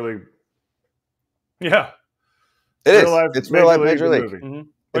life Major League. Yeah. It is. It's real life Major League. Mm-hmm.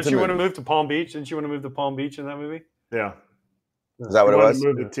 But you want to move to Palm Beach? Didn't you want to move to Palm Beach in that movie? Yeah. Is that what it was?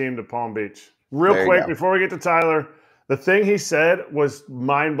 Move the team to Palm Beach. Real quick, before we get to Tyler, the thing he said was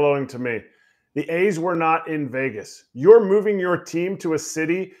mind-blowing to me. The A's were not in Vegas. You're moving your team to a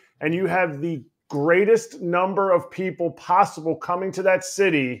city, and you have the greatest number of people possible coming to that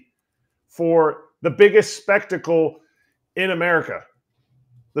city for the biggest spectacle in America,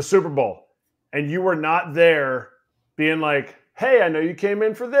 the Super Bowl. And you were not there being like, hey, I know you came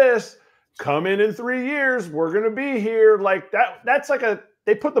in for this. Come in 3 years. We're going to be here. Like that's like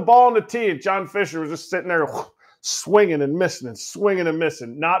they put the ball on the tee and John Fisher was just sitting there swinging and missing and swinging and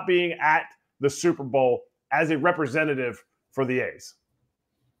missing, not being at the Super Bowl as a representative for the A's.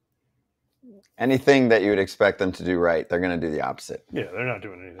 Anything that you would expect them to do right, they're going to do the opposite. Yeah, they're not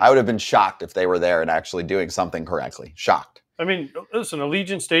doing anything. I would have been shocked if they were there and actually doing something correctly. Shocked. I mean, listen,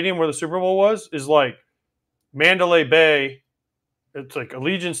 Allegiant Stadium where the Super Bowl was is like Mandalay Bay. It's like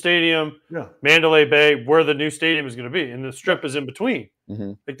Allegiant Stadium, Mandalay Bay, where the new stadium is going to be. And the strip is in between.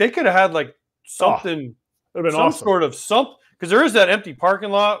 Mm-hmm. Like they could have had like something, sort of because there is that empty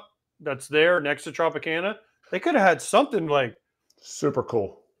parking lot that's there next to Tropicana. They could have had something like super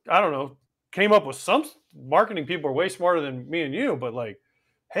cool. I don't know. Came up with some marketing people are way smarter than me and you, but like,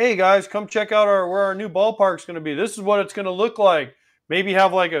 hey guys, come check out where our new ballpark's going to be. This is what it's going to look like. Maybe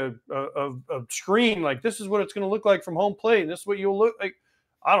have like a screen, like this is what it's going to look like from home plate, and this is what you'll look like.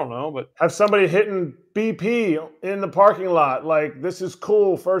 I don't know, but have somebody hitting BP in the parking lot. Like this is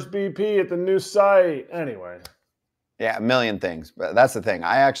cool. First BP at the new site. Anyway. Yeah, a million things. But that's the thing.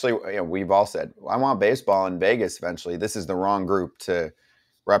 I actually, we've all said, I want baseball in Vegas eventually. This is the wrong group to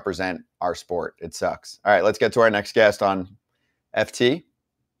represent our sport. It sucks. All right, let's get to our next guest on FT.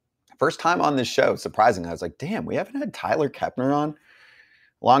 First time on this show, surprisingly. I was like, damn, we haven't had Tyler Kepner on.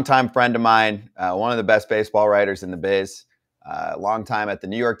 Longtime friend of mine, one of the best baseball writers in the biz. Long time at the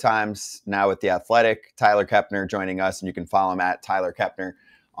New York Times, now with The Athletic. Tyler Kepner joining us, and you can follow him at Tyler Kepner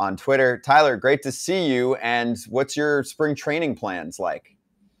on Twitter. Tyler, great to see you. And what's your spring training plans like?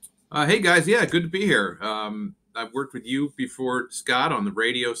 Hey, guys. Yeah, good to be here. I've worked with you before, Scott, on the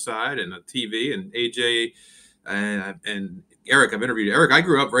radio side and the TV, and AJ and Eric. I've interviewed Eric. I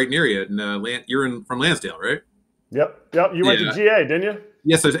grew up right near you. And you're from Lansdale, right? Yep. You went to GA, didn't you?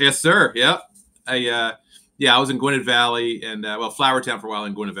 Yes, sir. Yep. Yeah, I was in Gwinnett Valley and Flowertown for a while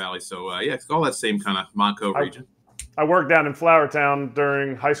in Gwinnett Valley. So yeah, it's all that same kind of Montco region. I worked down in Flowertown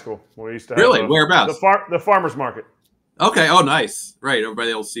during high school. We used to have really whereabouts the farmers market. Okay. Oh, nice. Right over by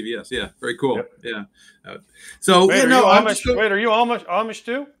the old CVS. Yeah, very cool. Yep. Yeah. So wait, yeah, no, I'm just wait, are you Amish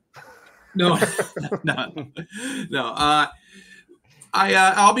too? No, no.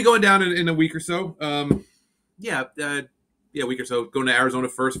 I'll be going down in a week or so. Yeah, a week or so. Going to Arizona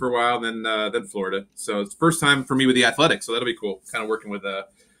first for a while, then Florida. So it's the first time for me with the Athletics. So that'll be cool. Kind of working with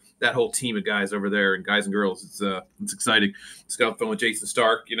that whole team of guys over there, and guys and girls. It's exciting. Just got off the phone with Jason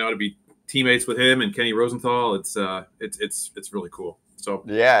Stark. To be teammates with him and Kenny Rosenthal. It's really cool. So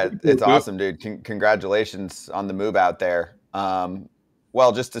yeah, it's awesome, dude. Congratulations on the move out there.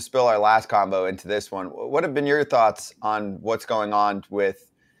 Well, just to spill our last combo into this one, what have been your thoughts on what's going on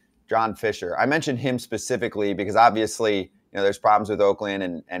with John Fisher? I mentioned him specifically because obviously, there's problems with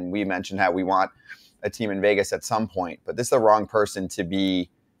Oakland, and we mentioned how we want a team in Vegas at some point. But this is the wrong person to be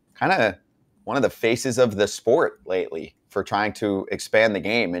kind of one of the faces of the sport lately for trying to expand the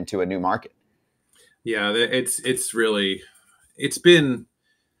game into a new market. Yeah, it's been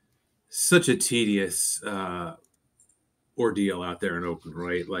such a tedious ordeal out there in Oakland,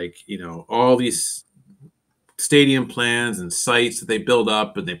 right? Like, all these stadium plans and sites that they build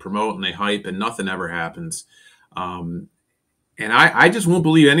up and they promote and they hype, and nothing ever happens. And I just won't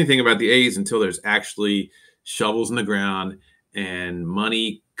believe anything about the A's until there's actually shovels in the ground and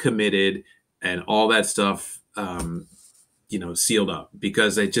money committed and all that stuff, sealed up,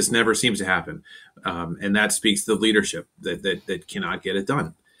 because it just never seems to happen. And that speaks to the leadership that cannot get it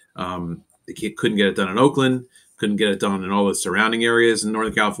done. They couldn't get it done in Oakland, couldn't get it done in all the surrounding areas in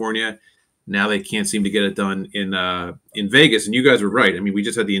Northern California. Now they can't seem to get it done in Vegas. And you guys were right. I mean, we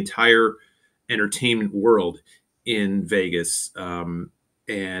just had the entire entertainment world in Vegas. And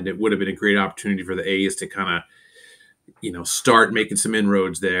it would have been a great opportunity for the A's to kind of, start making some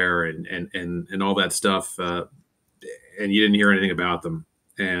inroads there and all that stuff. And you didn't hear anything about them.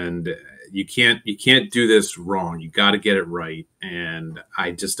 And you can't do this wrong. You got to get it right. And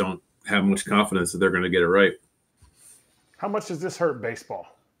I just don't have much confidence that they're going to get it right. How much does this hurt baseball?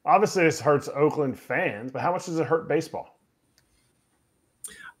 Obviously, this hurts Oakland fans, but how much does it hurt baseball?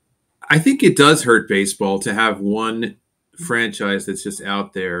 I think it does hurt baseball to have one franchise that's just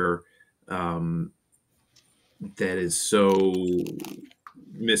out there that is so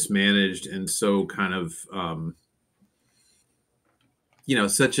mismanaged and so kind of,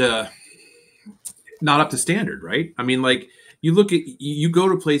 such a not up to standard, right? I mean, like, you go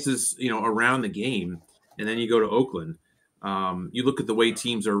to places, around the game, and then you go to Oakland. You look at the way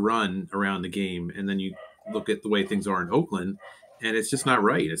teams are run around the game, and then you look at the way things are in Oakland, and it's just not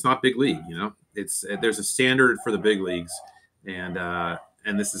right. It's not big league, there's a standard for the big leagues, and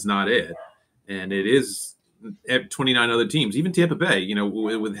this is not it. And it is 29 other teams, even Tampa Bay,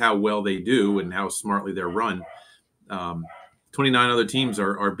 with how well they do and how smartly they're run. 29 other teams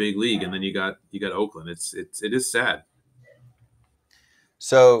are big league, and then you got Oakland. It is sad.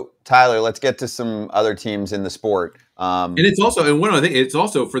 So Tyler, let's get to some other teams in the sport. And it's also, and one other thing, it's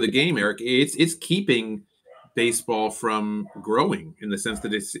also for the game, Eric. It's keeping baseball from growing in the sense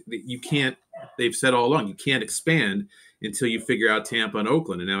that you can't. They've said all along you can't expand until you figure out Tampa and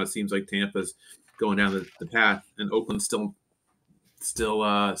Oakland, and now it seems like Tampa's going down the path, and Oakland's still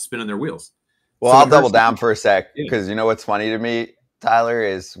spinning their wheels. Well, I'll double down for a sec, because you know what's funny to me, Tyler,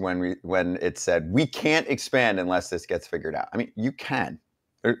 is when it said we can't expand unless this gets figured out. I mean, you can.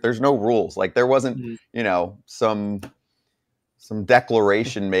 There's no rules. Like, there wasn't, some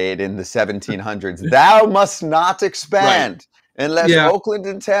declaration made in the 1700s. Thou must not expand unless Oakland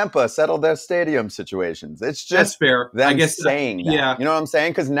and Tampa settle their stadium situations. It's just that's fair. Them I guess saying that. Yeah. You know what I'm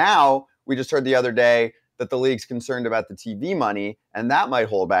saying? Because now we just heard the other day that the league's concerned about the TV money, and that might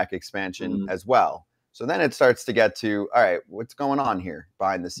hold back expansion as well. So then it starts to get to, all right, what's going on here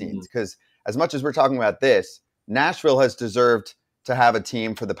behind the scenes? Because as much as we're talking about this, Nashville has deserved to have a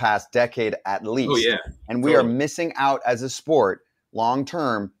team for the past decade at least. Oh, yeah. And we are missing out as a sport long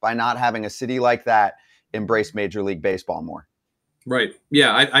term by not having a city like that embrace Major League Baseball more. Right.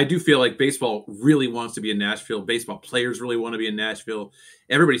 Yeah, I do feel like baseball really wants to be in Nashville. Baseball players really want to be in Nashville.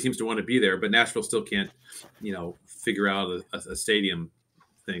 Everybody seems to want to be there, but Nashville still can't, figure out a stadium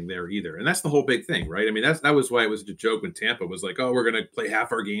thing there either. And that's the whole big thing, right? I mean, that was why it was a joke when Tampa was like, oh, we're going to play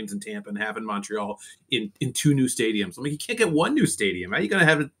half our games in Tampa and half in Montreal in two new stadiums. I mean, you can't get one new stadium. How are you going to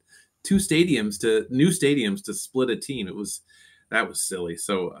have new stadiums to split a team? That was silly.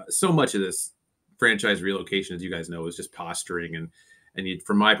 So much of this franchise relocation, as you guys know, is just posturing. And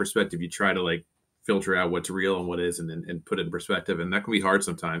from my perspective, you try to filter out what's real and what isn't and put it in perspective. And that can be hard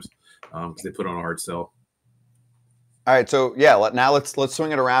sometimes because they put on a hard sell. All right, so yeah, now let's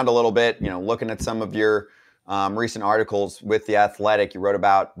swing it around a little bit. Looking at some of your recent articles with The Athletic, you wrote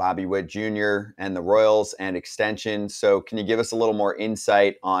about Bobby Witt Jr. and the Royals and extension. So can you give us a little more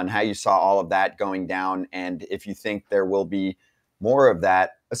insight on how you saw all of that going down, and if you think there will be more of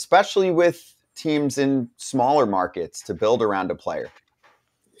that, especially with teams in smaller markets to build around a player?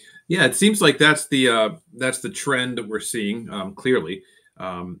 Yeah, it seems like that's the trend that we're seeing clearly.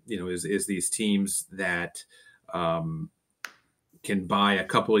 Is these teams that can buy a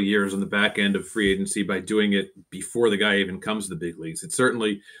couple of years on the back end of free agency by doing it before the guy even comes to the big leagues. It's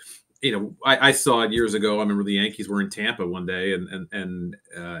certainly, I saw it years ago. I remember the Yankees were in Tampa one day, and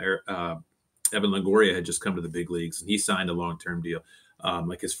Evan Longoria had just come to the big leagues, and he signed a long-term deal,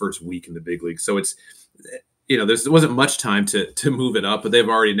 like his first week in the big leagues. So it's, there wasn't much time to move it up, but they've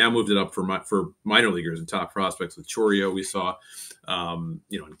already now moved it up for minor leaguers and top prospects with Chourio. We saw, and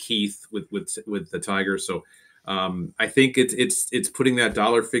Keith with the Tigers. So I think it's putting that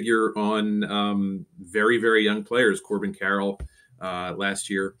dollar figure on very, very young players. Corbin Carroll last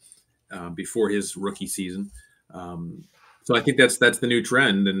year before his rookie season. So I think that's the new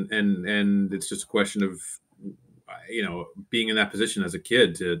trend, and it's just a question of being in that position as a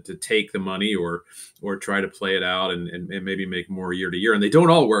kid to take the money or try to play it out and maybe make more year to year. And they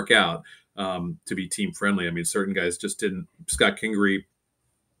don't all work out to be team friendly. I mean, certain guys just didn't. Scott Kingery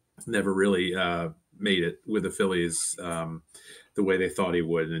never really made it with the Phillies the way they thought he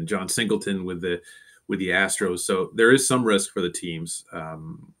would, and John Singleton with the Astros. So there is some risk for the teams,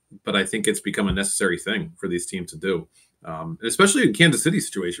 but I think it's become a necessary thing for these teams to do. Especially in Kansas City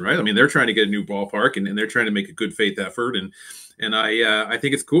situation, right? I mean, they're trying to get a new ballpark and they're trying to make a good faith effort. And I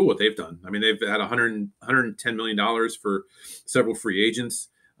think it's cool what they've done. I mean, they've had $110 million for several free agents,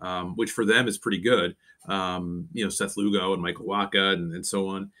 which for them is pretty good. Seth Lugo and Michael Wacha and so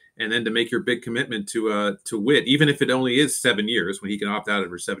on. And then to make your big commitment to Witt, even if it only is 7 years, when he can opt out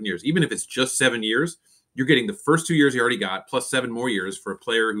for 7 years, even if it's just 7 years, you're getting the first 2 years he already got, plus 7 more years for a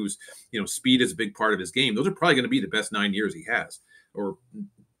player who's, speed is a big part of his game. Those are probably going to be the best 9 years he has, or,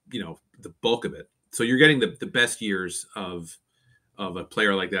 the bulk of it. So you're getting the best years of a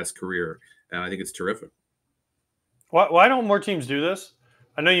player like that's career. And I think it's terrific. Why don't more teams do this?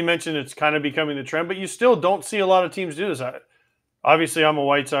 I know you mentioned it's kind of becoming the trend, but you still don't see a lot of teams do this. Obviously, I'm a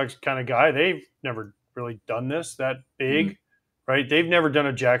White Sox kind of guy. They've never really done this that big. Mm-hmm. Right, they've never done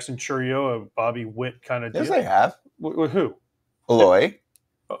a Jackson Chourio, a Bobby Witt kind of deal. Yes, they have. With who? Eloy.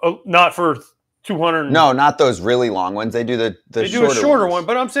 Not for 200. No, not those really long ones. They do they do a shorter one.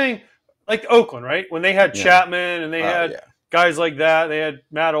 But I'm saying, like Oakland, right? When they had Chapman and they had guys like that, they had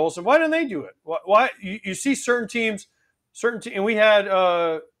Matt Olson. Why didn't they do it? Why you see certain teams, and we had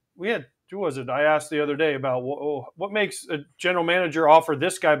who was it? I asked the other day about what makes a general manager offer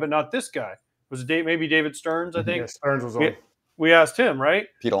this guy but not this guy. Was it maybe David Stearns? I think yeah, Stearns was on. We asked him, right?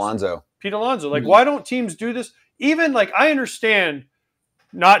 Pete Alonso. Like, why don't teams do this? Even, like, I understand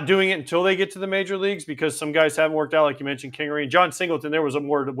not doing it until they get to the major leagues because some guys haven't worked out, like you mentioned, Kingery and John Singleton. There was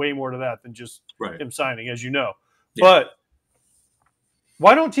way more to that than just him signing, as you know. Yeah. But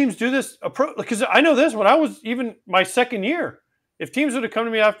why don't teams do this? Because I know this, when I was even my second year, if teams would have come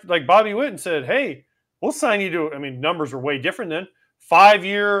to me after, like Bobby Witt, and said, hey, we'll sign you to, numbers were way different then,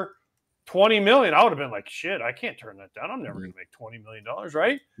 5-year, $20 million, I would have been like, shit, I can't turn that down. I'm never going to make $20 million,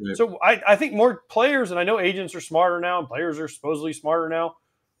 right? Yeah. So I think more players, and I know agents are smarter now, and players are supposedly smarter now,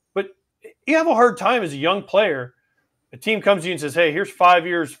 but you have a hard time as a young player. A team comes to you and says, hey, here's 5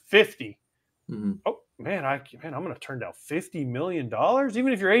 years, 50. Mm-hmm. Oh, man, I'm going to turn down $50 million,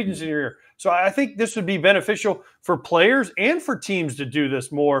 even if your agent's in your ear. So I think this would be beneficial for players and for teams to do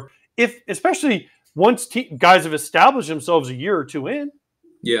this more, especially once guys have established themselves a year or two in.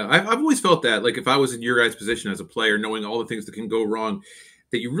 Yeah, I've always felt that, like, if I was in your guys' position as a player, knowing all the things that can go wrong,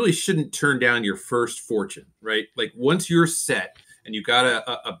 that you really shouldn't turn down your first fortune, right? Like, once you're set and you got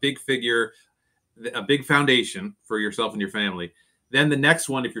a big figure, a big foundation for yourself and your family, then the next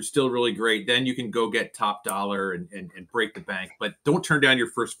one, if you're still really great, then you can go get top dollar and break the bank. But don't turn down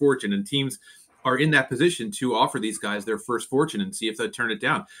your first fortune. And teams are in that position to offer these guys their first fortune and see if they turn it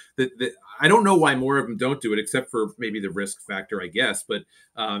down. I don't know why more of them don't do it, except for maybe the risk factor, I guess. But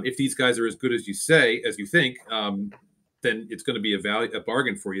if these guys are as good as you think, then it's going to be a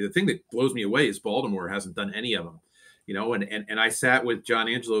bargain for you. The thing that blows me away is Baltimore hasn't done any of them, and I sat with John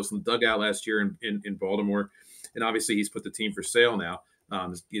Angelos in the dugout last year in Baltimore, and obviously he's put the team for sale now.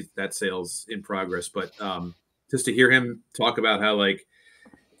 That sale's in progress, but just to hear him talk about how, like,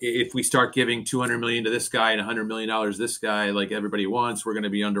 if we start giving $200 million to this guy and $100 million to this guy, like everybody wants, we're going to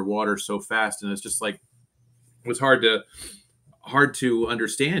be underwater so fast. And it's just like, it was hard to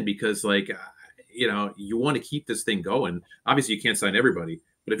understand because, like, you want to keep this thing going. Obviously, you can't sign everybody,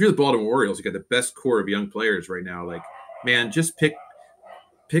 but if you're the Baltimore Orioles, you got the best core of young players right now. Like, man, just pick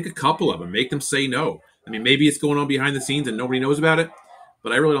a couple of them, make them say no. I mean, maybe it's going on behind the scenes and nobody knows about it,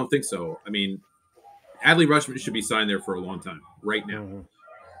 but I really don't think so. I mean, Adley Rutschman should be signed there for a long time right now.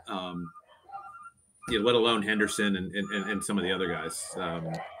 Let alone Henderson and some of the other guys.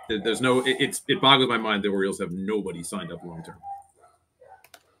 There's no. It boggles my mind the Orioles have nobody signed up long term.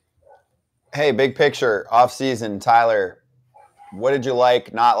 Hey, big picture, off season, Tyler. What did you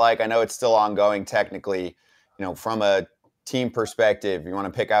like, not like? I know it's still ongoing technically. From a team perspective, you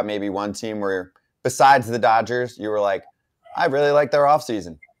want to pick out maybe one team where, besides the Dodgers, you were like, I really like their off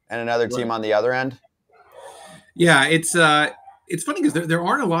season, and another team on the other end. Yeah, it's funny because there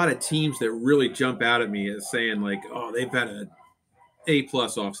aren't a lot of teams that really jump out at me as saying like, oh, they've had a A+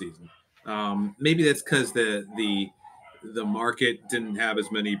 offseason. Maybe that's because the market didn't have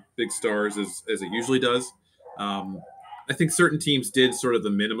as many big stars as it usually does. I think certain teams did sort of the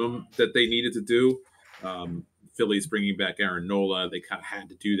minimum that they needed to do. Philly's bringing back Aaron Nola. They kind of had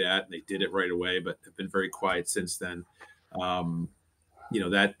to do that, and they did it right away, but have been very quiet since then.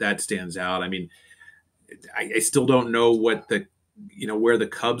 That stands out. I mean, I still don't know what where the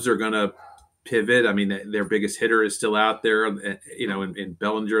Cubs are going to pivot. I mean, their biggest hitter is still out there, in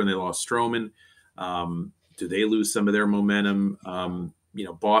Bellinger, and they lost Stroman. Do they lose some of their momentum?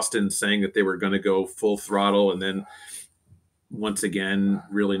 Boston saying that they were going to go full throttle, and then once again,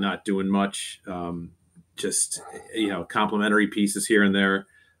 really not doing much. Just complimentary pieces here and there.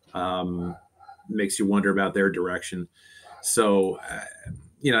 Makes you wonder about their direction. So,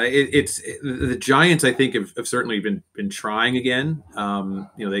 the Giants, I think, have certainly been trying again.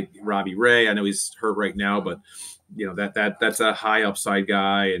 Robbie Ray, I know he's hurt right now, but that's a high upside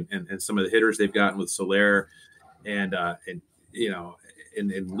guy, and some of the hitters they've gotten with Soler and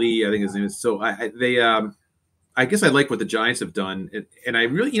Lee, I think his name is. So I guess I like what the Giants have done, and I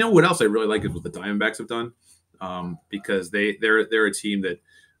really, what else I really like is what the Diamondbacks have done, because they're a team that,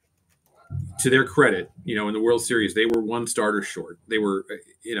 to their credit, in the World Series, they were one starter short. They were,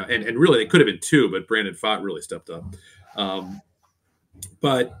 and really they could have been two, but Brandon Pfaadt really stepped up.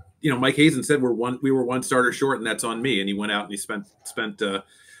 But Mike Hazen said we were one starter short, and that's on me. And he went out and he spent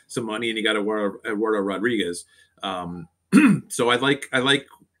some money, and he got Eduardo Rodriguez. So I like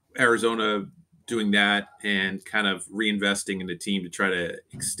Arizona doing that and kind of reinvesting in the team to try to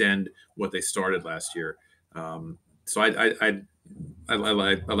extend what they started last year. So I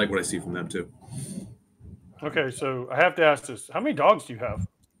like what I see from them too. Okay, so I have to ask this: how many dogs do you have,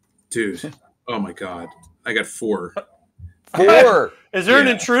 dude? Oh my God, I got 4. 4. Is there an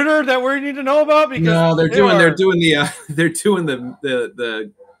intruder that we need to know about? Because no, they're doing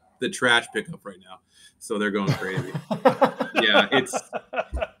the trash pickup right now, so they're going crazy. Yeah,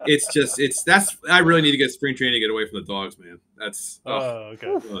 I really need to get spring training to get away from the dogs, man. That's okay.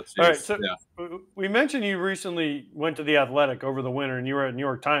 All right, so we mentioned you recently went to the Athletic over the winter, and you were at New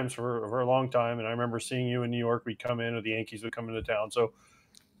York Times for a long time. And I remember seeing you in New York. We'd come in, or the Yankees would come into town. So,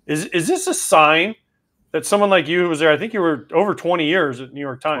 is this a sign that someone like you was there? I think you were over 20 years at New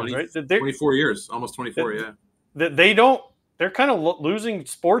York Times, right? 24 years, almost 24. Yeah. That they're kind of losing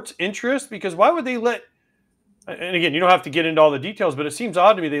sports interest, because why would they let? And again, you don't have to get into all the details, but it seems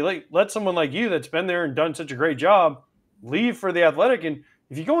odd to me they let someone like you that's been there and done such a great job leave for the Athletic. And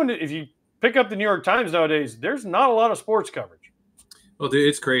if you pick up the New York Times nowadays, there's not a lot of sports coverage. Well, dude,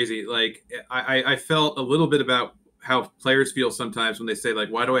 it's crazy. Like I felt a little bit about how players feel sometimes when they say, like,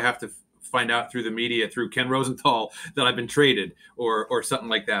 why do I have to find out through the media, through Ken Rosenthal, that I've been traded or something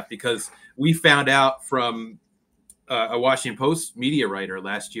like that? Because we found out from a Washington Post media writer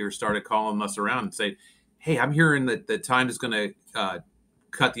last year started calling us around and say, hey, I'm hearing that the Times is going to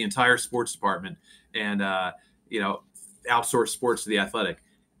cut the entire sports department and outsource sports to the Athletic.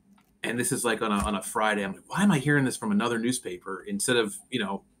 And this is like on a Friday. I'm like, why am I hearing this from another newspaper instead of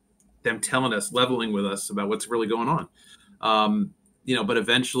them telling us, leveling with us about what's really going on? But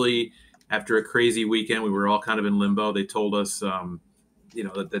eventually, after a crazy weekend, we were all kind of in limbo. They told us, that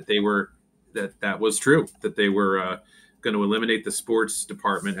was true, that they were going to eliminate the sports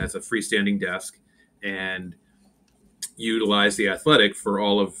department as a freestanding desk and utilize the Athletic for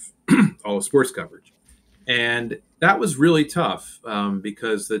all of sports coverage. And that was really tough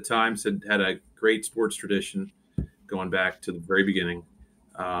because the Times had a great sports tradition going back to the very beginning.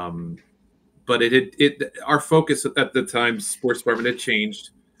 But our focus at the Times sports department had changed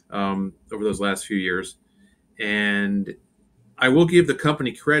over those last few years. And I will give the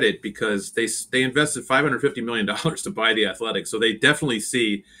company credit because they invested $550 million to buy the Athletic. So they definitely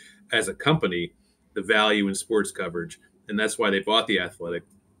see, as a company, the value in sports coverage, and that's why they bought the Athletic.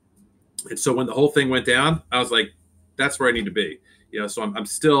 And so when the whole thing went down, I was like, that's where I need to be. So I'm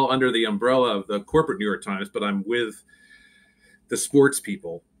still under the umbrella of the corporate New York Times, but I'm with the sports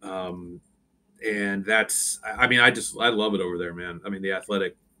people. And that's, I love it over there, man. I mean, The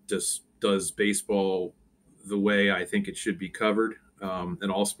Athletic just does baseball the way I think it should be covered,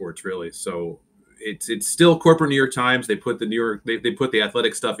 in all sports, really. So it's still corporate New York Times. They put they put the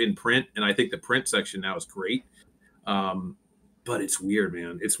Athletic stuff in print, and I think the print section now is great. But it's weird,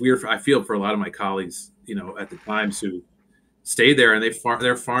 man. It's weird. I feel for a lot of my colleagues, at the Times who stay there and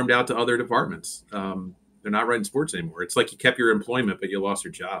they're farmed out to other departments. They're not writing sports anymore. It's like you kept your employment, but you lost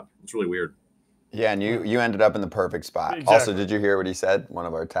your job. It's really weird. Yeah, and you ended up in the perfect spot. Exactly. Also, did you hear what he said? One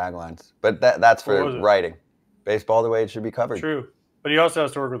of our taglines. But that's for writing. Baseball the way it should be covered. True. But he also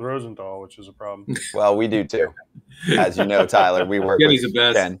has to work with Rosenthal, which is a problem. Well, we do too. As you know, Tyler, we work with he's the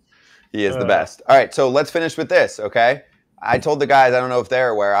best. Ken. He is the best. All right, so let's finish with this, okay? I told the guys, I don't know if they're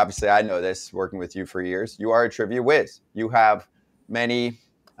aware, obviously I know this, working with you for years. You are a trivia whiz. You have many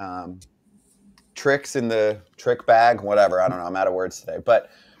tricks in the trick bag, whatever. I don't know. I'm out of words today. But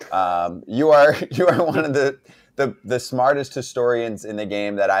you are one of the smartest historians in the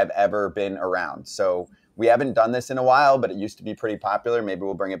game that I've ever been around. So we haven't done this in a while, but it used to be pretty popular. Maybe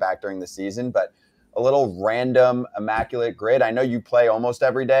we'll bring it back during the season. But a little random immaculate grid. I know you play almost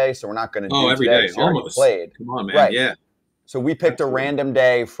every day, so we're not going to do every today. day. You already Almost. played. Come on, man. Right. Yeah. So we picked a random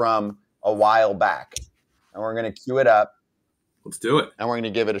day from a while back, and we're going to cue it up. Let's do it. And we're going to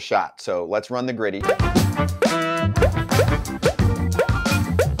give it a shot. So let's run the gritty.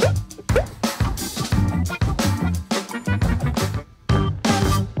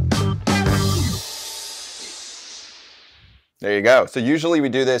 There you go. So usually we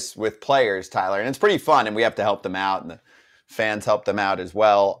do this with players, Tyler, and it's pretty fun, and we have to help them out, and the fans help them out as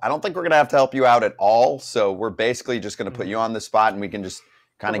well. I don't think we're going to have to help you out at all, so we're basically just going to put you on the spot, and we can just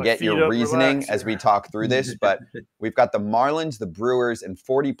kind of get your reasoning as we talk through this. But we've got the Marlins, the Brewers, and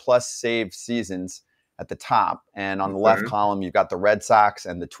 40-plus save seasons at the top. And on the left column, you've got the Red Sox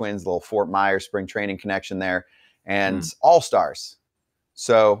and the Twins, little Fort Myers spring training connection there, and All-Stars.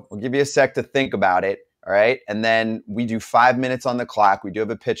 So we'll give you a sec to think about it. All right. And then we do 5 minutes on the clock. We do have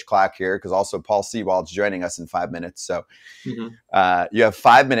a pitch clock here because also Paul Sewald's joining us in 5 minutes. So you have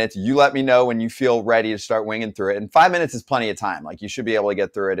 5 minutes. You let me know when you feel ready to start winging through it. And 5 minutes is plenty of time. Like you should be able to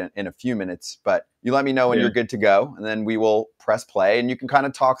get through it in a few minutes. But you let me know when you're good to go. And then we will press play and you can kind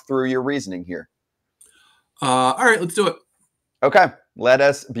of talk through your reasoning here. All right. Let's do it. Okay. Let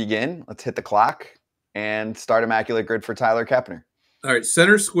us begin. Let's hit the clock and start Immaculate Grid for Tyler Kepner. All right,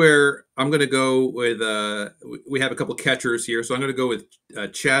 center square, I'm going to go with, we have a couple catchers here, so I'm going to go with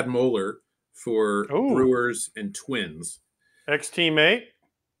Chad Moeller for Brewers and Twins. Ex-teammate?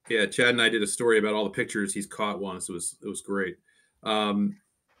 Yeah, Chad and I did a story about all the pictures he's caught once. It was great.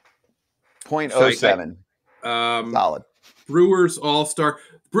 0.07. Solid. Brewers All-Star.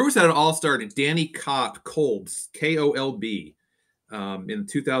 Brewers had an All-Star named Danny Kolb, K-O-L-B, in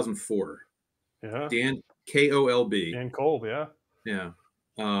 2004. Yeah. Dan, K-O-L-B. Dan Kolb, yeah. Yeah.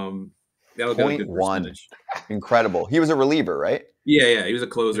 That'll get a good percentage. Incredible. He was a reliever, right? Yeah. He was a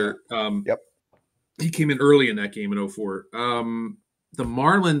closer. Yep. He came in early in that game in 2004. The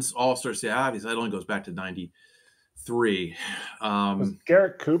Marlins All-Star, obviously, that only goes back to 93. Was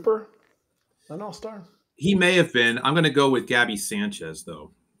Garrett Cooper an All-Star? He may have been. I'm going to go with Gabby Sanchez,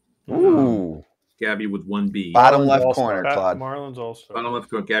 though. Ooh. Gabby with 1B. Bottom left corner, Claude. Marlins All-Star. Bottom left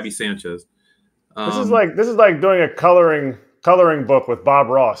corner, Gabby Sanchez. This is like doing a coloring book with Bob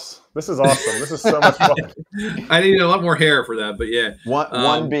Ross. This is awesome. This is so much fun. I need a lot more hair for that, but yeah.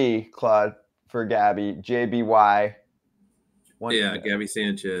 1B, Claude, for Gabby. JBY. Yeah, Gabby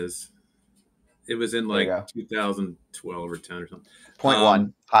Sanchez. It was in like 2012 or 10 or something.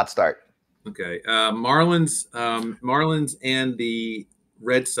 0.1. Hot start. Okay. Marlins and the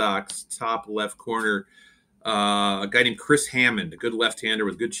Red Sox, top left corner. A guy named Chris Hammond, a good left-hander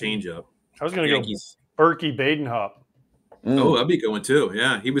with good changeup. I was going to go Berkey Badenhop. Oh, that'd be going too.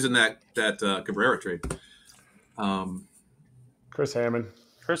 Yeah, he was in that Cabrera trade. Chris Hammond.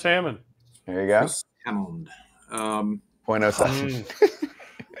 There you go. Chris Hammond.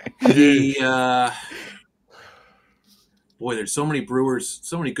 0.07. Boy, there's so many Brewers,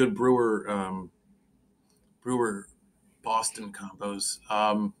 so many good Brewer Boston combos.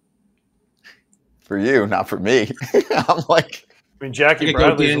 For you, not for me. I'm like. I mean, Jackie I could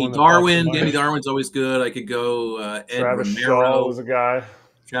Bradley's go Danny Darwin. Danny Darwin's always good. I could go Ed Travis Romero. Shaw was a guy.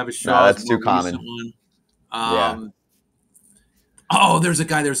 Travis Shaw. No, that's too common. Oh, there's a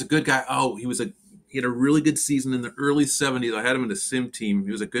guy. There's a good guy. Oh, he had a really good season in the early 70s. I had him in the sim team.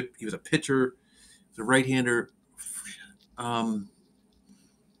 He was a pitcher. He was a right-hander.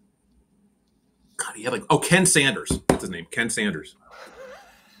 God, he had like Ken Sanders. What's his name? Ken Sanders.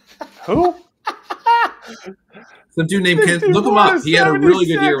 Who? Some dude named Ken. Look him up. He had a really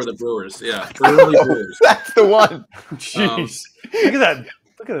good year with the Brewers. Yeah, early Brewers. That's the one. Jeez. Look at that.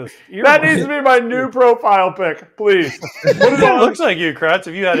 Look at this. That needs to be my new profile pic, please. It looks like you, Kratz,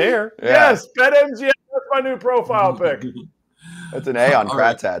 if you had hair. Yeah. Yes, BetMGM. That's my new profile pic. That's an A on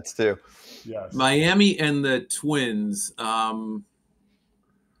Kratz hats too. Yes. Miami and the Twins. Well,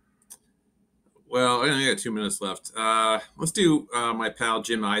 I only got 2 minutes left. Let's do my pal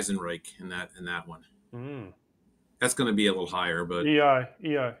Jim Eisenreich in that one. Mm. That's going to be a little higher, but EI.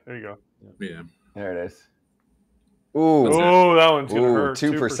 There you go. Yeah, there it is. Ooh, that one's gonna hurt.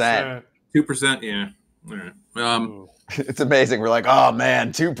 2%. 2%. Yeah. All right. It's amazing. We're like, oh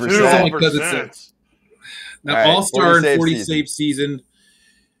man, 2%. 2%. Now, All right, all-star 40 season. save season.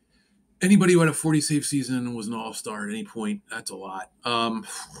 Anybody who had a 40 save season and was an all-star at any point, that's a lot.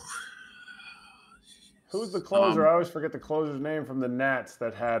 Who's the closer? I always forget the closer's name from the Nats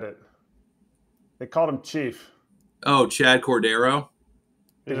that had it. They called him Chief. Oh, Chad Cordero.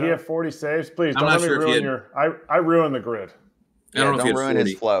 Did he have 40 saves? Please I'm don't not let me sure if he ruin had- I ruined the grid. I don't know if he Don't had ruin 40.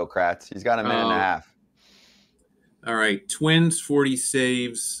 his flow, Kratz. He's got a minute and a half. All right, Twins 40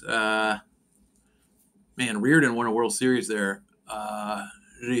 saves. Man, Reardon won a World Series there.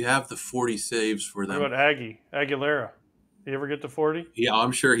 Did he have the 40 saves for them? What about Aguilera? Did you ever get to 40? Yeah,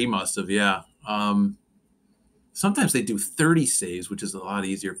 I'm sure he must have. Yeah. Sometimes they do 30 saves, which is a lot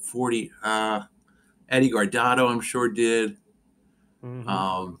easier. 40. Eddie Guardado, I'm sure did.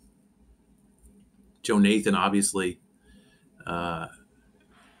 Mm-hmm. Joe Nathan, obviously. All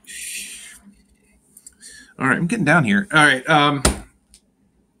right, I'm getting down here. All right,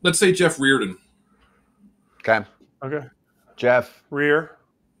 let's say Jeff Reardon. Okay. Jeff. Rear.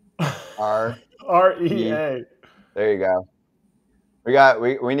 R-E-A. There you go.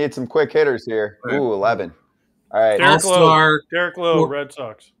 We need some quick hitters here. Ooh, 11. All right. Derek Lowe, Red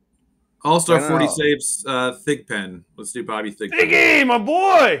Sox. All-star No. 40 saves, Thigpen. Let's do Bobby Thigpen. Thiggy, my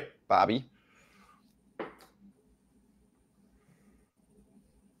boy. Bobby.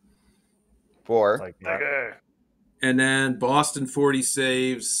 Four. And then Boston 40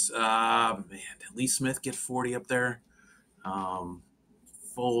 saves. Man, did Lee Smith get 40 up there?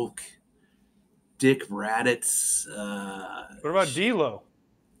 Folk. Dick Raditz. What about D'Lo?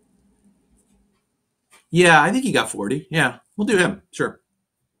 Yeah, I think he got 40. Yeah, we'll do him. Sure.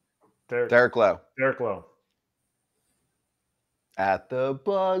 Derek Lowe. Derek Lowe. At the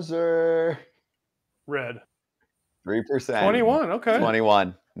buzzer. Red. 3%. 21. Okay.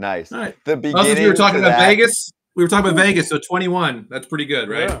 21. Nice. All right. The Also, beginning. we were talking to about that- Vegas. We were talking about Vegas, so 21. That's pretty good,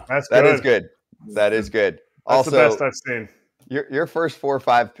 right? Yeah. That's That good. is good. That is good. That's Also, the best I've seen. your first 4 or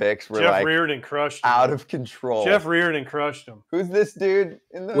 5 picks were Jeff like Reardon crushed him. out of control. Jeff Reardon crushed him. Who's this dude?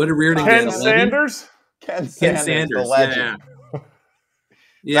 In the What did Reardon Ken get? Sanders? Ken Ken Sanders, Sanders. the legend.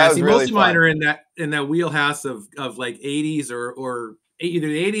 Yeah, was see, really most of mine fun. are in that wheelhouse of like 80s or either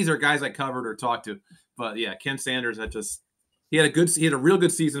the 80s or guys I covered or talked to. But yeah, Ken Sanders, he had a real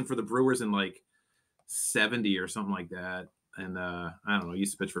good season for the Brewers in like 70 or something like that. And I don't know, he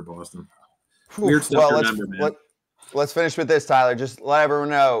used to pitch for Boston. Weird stuff to remember, man. Let's finish with this, Tyler. Just let everyone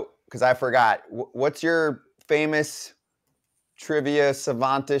know, because I forgot. What's your famous trivia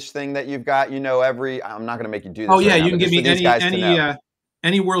savantish thing that you've got? I'm not going to make you do this. Oh yeah, right now, you can but give me just for these guys to know.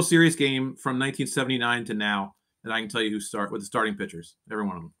 any World Series game from 1979 to now, and I can tell you with the starting pitchers, every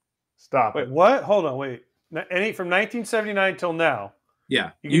one of them. Stop Wait, it. what? Hold on, wait. Any from 1979 till now?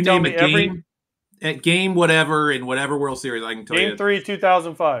 Yeah, You tell name me a game, whatever in whatever World Series, I can tell you. Game 3,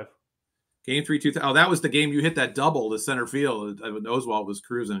 2005. Game 3, 2000. Oh, that was the game you hit that double to center field when Oswald was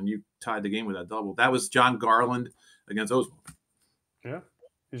cruising, and you tied the game with that double. That was John Garland against Oswald. Yeah,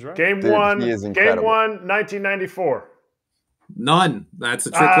 he's right. Game Dude, one, he is incredible. 1994. None. That's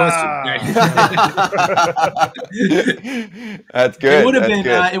a trick question. That's good. It would have That's been.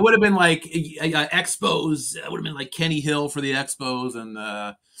 good. It would have been like Expos. It would have been like Kenny Hill for the Expos, and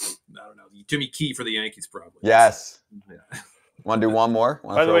I don't know, Jimmy Key for the Yankees, probably. Yes. Yeah. Want to do one more?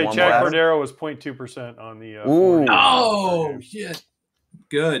 By the way, Chad Cordero was 0.2% on the. Ooh. Oh shit!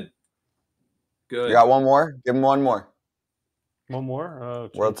 Good. You got one more? Give him one more. One more. Oh,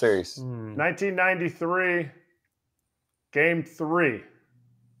 World Series. 1993. Game 3.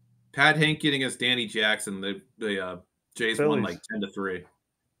 Pat Hinkie against Danny Jackson. The Jays won like 10-3.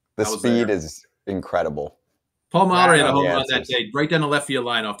 The speed is incredible. Paul Mahler had a home Yeah, run it's that just- day, right down the left field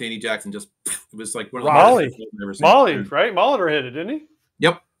line off Danny Jackson. Just it was like one of the Molly. best I've ever seen. Molly, right? Molitor hit it, didn't he?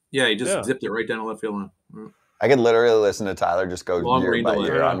 Yep. Yeah, he just zipped it right down the left field line. I could literally listen to Tyler just go Long year range by delay.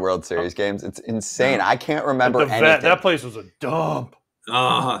 year on World Series games. It's insane. I can't remember anything. That place was a dump.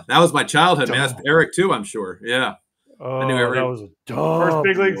 That was my childhood, man. That's Eric too, I'm sure. Yeah. I knew that was a first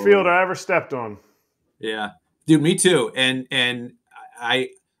big league field I ever stepped on. Yeah, dude, me too. And I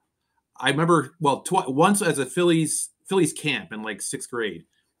remember once as a Phillies camp in like 6th grade,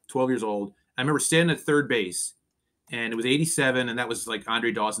 12 years old. I remember standing at third base, and it was '87, and that was like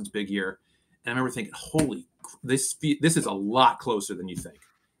Andre Dawson's big year. And I remember thinking, "Holy, this is a lot closer than you think."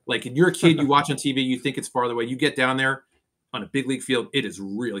 Like, you're a kid, you watch on TV, you think it's farther away. You get down there on a big league field, it is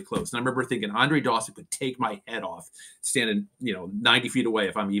really close. And I remember thinking Andre Dawson could take my head off standing, 90 feet away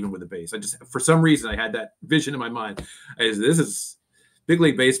if I'm even with the base. For some reason, I had that vision in my mind. Big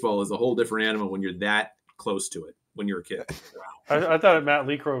league baseball is a whole different animal when you're that close to it when you're a kid. Wow. I thought Matt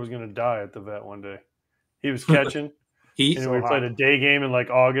Lecrow was going to die at the vet one day. He was catching. We played a day game in like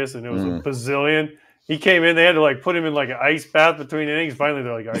August, and it was a bazillion. He came in. They had to like put him in like an ice bath between innings. Finally,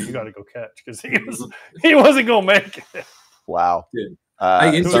 they're like, "All right, you got to go catch," because he wasn't going to make it. Wow.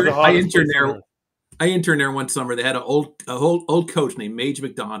 I interned there one summer. They had an old coach named Mage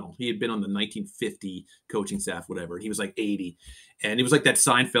McDonald. He had been on the 1950 coaching staff, whatever. He was like 80. And it was like that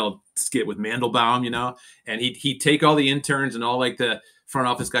Seinfeld skit with Mandelbaum, and he'd take all the interns and all like the front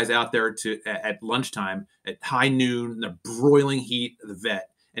office guys out there at lunchtime at high noon in the broiling heat of the vet.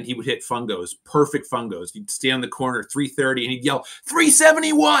 And he would hit fungos, perfect fungos. He'd stand in the corner at 3:30 and he'd yell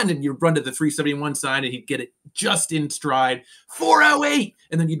 371, and you'd run to the 371 sign and he'd get it just in stride, 408,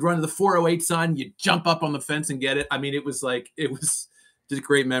 and then you'd run to the 408 sign and you'd jump up on the fence and get it. I mean, it was just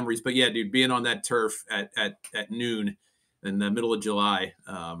great memories. But yeah, dude, being on that turf at noon in the middle of July,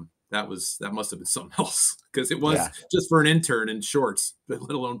 that must have been something else, because it was just for an intern in shorts, but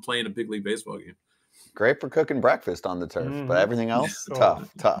let alone playing a big league baseball game. Great for cooking breakfast on the turf, but everything else, tough.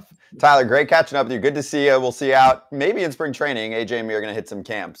 Tyler, great catching up with you. Good to see you. We'll see you out maybe in spring training. AJ and me are going to hit some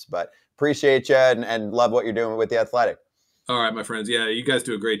camps, but appreciate you and love what you're doing with the Athletic. All right, my friends. Yeah, you guys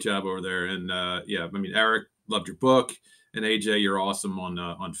do a great job over there. And Eric, loved your book. And AJ, you're awesome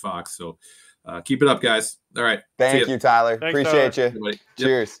on Fox. So keep it up, guys. All right. Thank you, Tyler. Thanks, appreciate Tyler. you.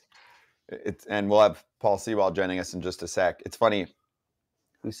 Cheers. And we'll have Paul Sewald joining us in just a sec. It's funny.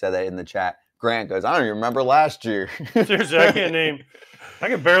 Who said that in the chat? Grant goes, I don't even remember last year. Seriously, I can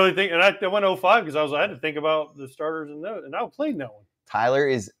barely think. And I went 05 because I had to think about the starters and I played that one. Tyler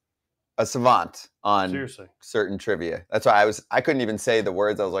is a savant on certain trivia. That's why I couldn't even say the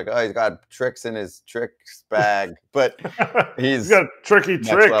words. I was like, oh, he's got tricks in his tricks bag, but he's got tricky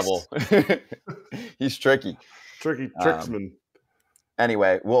tricks. Level. He's tricky. Tricky tricksman.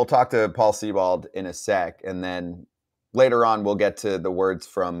 Anyway, we'll talk to Paul Sewald in a sec, and then later on we'll get to the words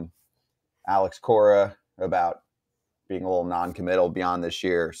from Alex Cora about being a little non-committal beyond this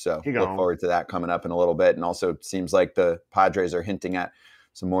year. So look forward to that coming up in a little bit. And also it seems like the Padres are hinting at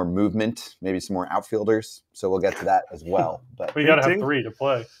some more movement, maybe some more outfielders. So we'll get to that as well. But we got to have 3 to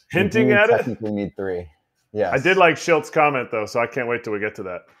play. Hinting at it? Technically need 3. Yes. I did like Schilt's comment, though, so I can't wait till we get to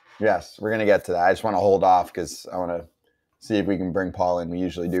that. Yes, we're going to get to that. I just want to hold off because I want to see if we can bring Paul in. We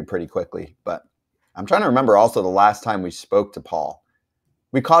usually do pretty quickly. But I'm trying to remember also the last time we spoke to Paul.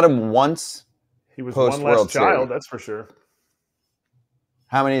 We caught him once. He was one less child, that's for sure.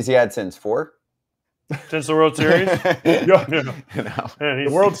 How many has he had since? 4? Since the World Series? The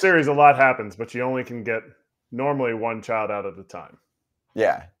World Series, a lot happens, but you only can get normally 1 child out at a time.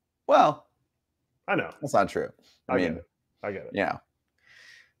 Yeah. Well, I know. That's not true. I get it. Yeah.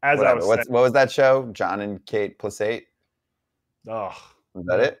 As I was saying, what was that show? John and Kate plus 8? Oh. Was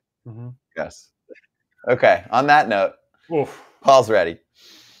that it? Mm-hmm. Yes. Okay. On that note, oof. Paul's ready.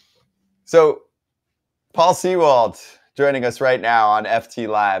 So, Paul Sewald joining us right now on FT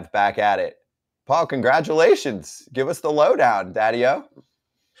Live, back at it. Paul, congratulations. Give us the lowdown, Daddy-O.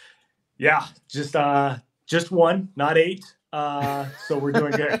 Yeah, just 1, not 8. So we're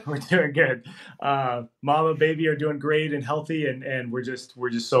doing good. We're doing good. Mama, baby are doing great and healthy, and we're just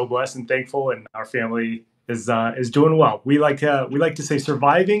so blessed and thankful, and our family is doing well. We like to say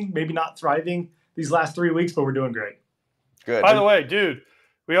surviving, maybe not thriving these last 3 weeks, but we're doing great. Good. By the way, dude,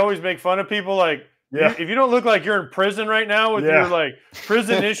 we always make fun of people like, if you don't look like you're in prison right now with your like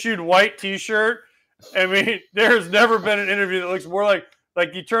prison issued white T-shirt, I mean, there's never been an interview that looks more like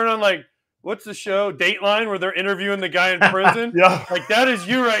you turn on like, what's the show, Dateline, where they're interviewing the guy in prison? Like that is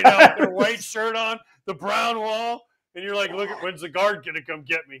you right now with your white shirt on, the brown wall, and you're like, look, when's the guard gonna come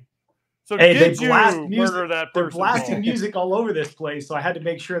get me? So hey, did you murder that person? They're blasting music all over this place, so I had to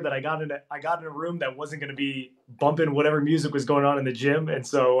make sure that I got in a room that wasn't going to be bumping whatever music was going on in the gym, and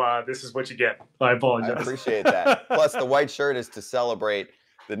so this is what you get. I apologize. I appreciate that. Plus, the white shirt is to celebrate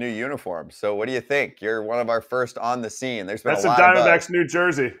the new uniform. So, what do you think? You're one of our first on the scene. There's been that's a lot Diamondbacks, New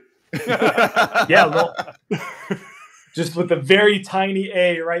Jersey. Yeah, well, just with a very tiny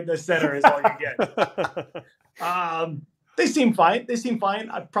A right in the center is all you get. They seem fine. They seem fine.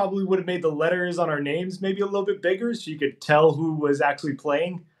 I probably would have made the letters on our names maybe a little bit bigger so you could tell who was actually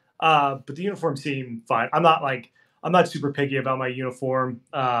playing. But the uniform seemed fine. I'm not super picky about my uniform.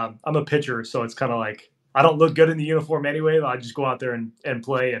 I'm a pitcher, so it's kind of like I don't look good in the uniform anyway. I just go out there and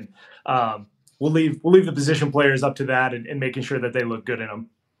play, and we'll leave the position players up to that and making sure that they look good in them.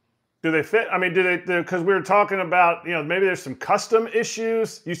 Do they fit? I mean, because we were talking about, maybe there's some custom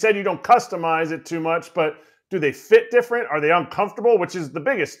issues. You said you don't customize it too much, but do they fit different? Are they uncomfortable? Which is the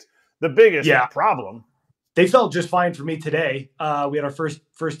biggest problem. They felt just fine for me today. We had our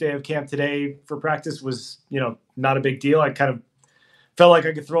first day of camp today for practice was, not a big deal. I kind of felt like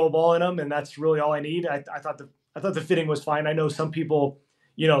I could throw a ball in them, and that's really all I need. I thought the fitting was fine. I know some people,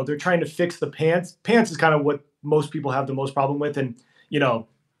 they're trying to fix the pants. Pants is kind of what most people have the most problem with. And,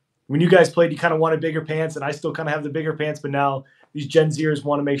 when you guys played, you kind of wanted bigger pants, and I still kind of have the bigger pants. But now these Gen Zers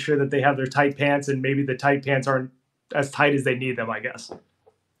want to make sure that they have their tight pants, and maybe the tight pants aren't as tight as they need them, I guess.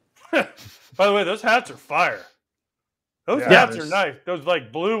 By the way, those hats are fire. Those hats are nice. Those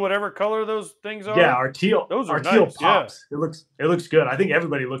like blue, whatever color those things are. Yeah, our teal. Those are teal nice. pops. Yeah. It looks good. I think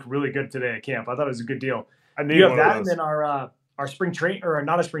everybody looked really good today at camp. I thought it was a good deal. I need you have one that, of those. and then our spring train, or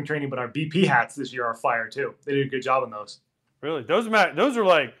not a spring training, but our BP hats this year are fire too. They did a good job on those. Really, those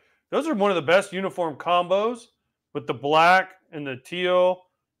are one of the best uniform combos with the black and the teal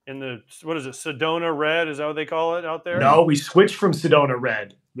and the Sedona red? Is that what they call it out there? No, we switched from Sedona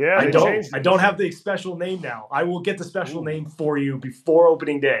red. Yeah, I don't have the special name now. I will get the special name for you before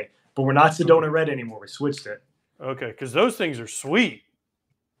opening day, but we're not Sedona red anymore. We switched it. Okay, because those things are sweet.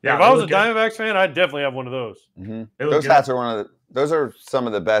 Yeah, if I was a Diamondbacks fan, I'd definitely have one of those. Mm-hmm. Those hats are those are some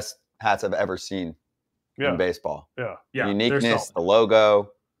of the best hats I've ever seen in baseball. Yeah. Uniqueness, the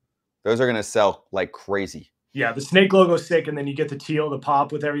logo. Those are going to sell like crazy. Yeah, the snake logo's sick, and then you get the teal, the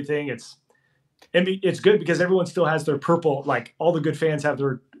pop with everything. It's good because everyone still has their purple. Like all the good fans have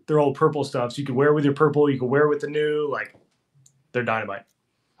their old purple stuff. So you can wear it with your purple. You can wear it with the new. Like they're dynamite.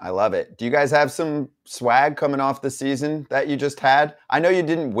 I love it. Do you guys have some swag coming off the season that you just had? I know you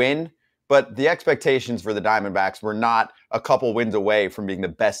didn't win, but the expectations for the Diamondbacks were not a couple wins away from being the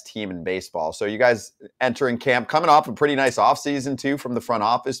best team in baseball. So you guys entering camp, coming off a pretty nice offseason too from the front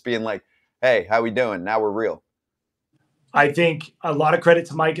office, being like, hey, how we doing? Now we're real. I think a lot of credit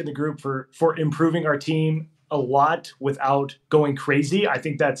to Mike and the group for improving our team a lot without going crazy. I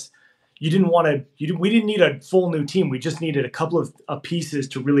think that's we didn't need a full new team. We just needed a couple of pieces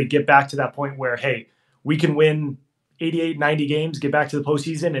to really get back to that point where, hey, we can win 88, 90 games, get back to the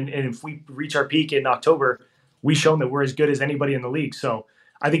postseason. And if we reach our peak in October, we've shown that we're as good as anybody in the league. So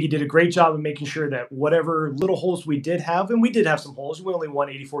I think he did a great job of making sure that whatever little holes we did have, and we did have some holes. We only won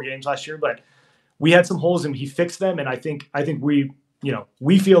 84 games last year, but we had some holes and he fixed them. And I think we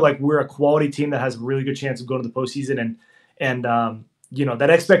feel like we're a quality team that has a really good chance of going to the postseason. And that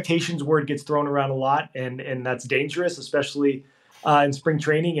expectations word gets thrown around a lot, and that's dangerous, especially in spring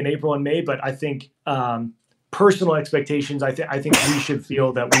training in April and May. But I think personal expectations, I think we should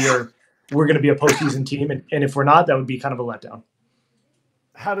feel that we're going to be a postseason team, and if we're not, that would be kind of a letdown.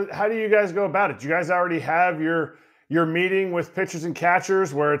 How do you guys go about it? Do you guys already have your meeting with pitchers and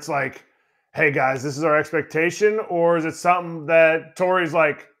catchers where it's like, hey guys, this is our expectation, or is it something that Torey's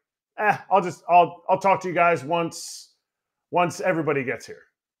like, I'll talk to you guys once everybody gets here?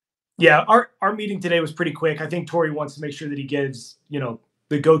 Yeah, our meeting today was pretty quick. I think Torey wants to make sure that he gives,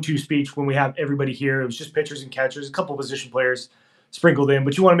 the go-to speech when we have everybody here. It was just pitchers and catchers, a couple of position players sprinkled in,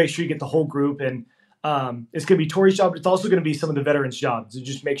 but you want to make sure you get the whole group. And it's going to be Torey's job, but it's also going to be some of the veterans' jobs to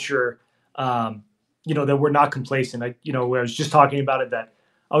just make sure, that we're not complacent. I was just talking about it, that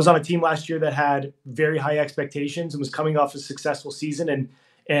I was on a team last year that had very high expectations and was coming off a successful season.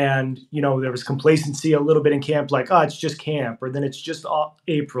 And there was complacency a little bit in camp, like, it's just camp, or then it's just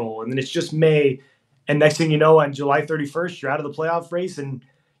April, and then it's just May. And next thing you know, on July 31st, you're out of the playoff race and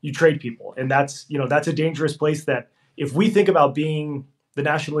you trade people. And that's a dangerous place that if we think about being the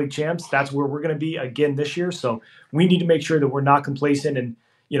National League champs, that's where we're going to be again this year. So we need to make sure that we're not complacent. And,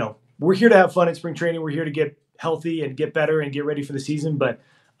 we're here to have fun in spring training. We're here to get healthy and get better and get ready for the season. But,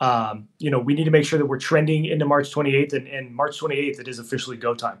 we need to make sure that we're trending into March 28th, and March 28th, it is officially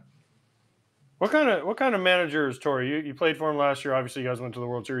go time. What kind of manager is Torey? You played for him last year. Obviously, you guys went to the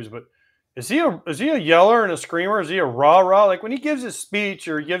World Series, but is he a yeller and a screamer? Is he a rah-rah? Like when he gives his speech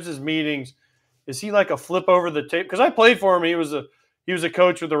or he gives his meetings, is he like a flip over the tape? Because I played for him. He was a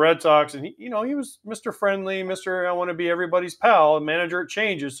coach with the Red Sox, and he was Mr. Friendly, Mr. I want to be everybody's pal. And manager, it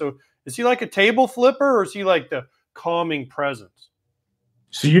changes. So is he like a table flipper, or is he like the calming presence?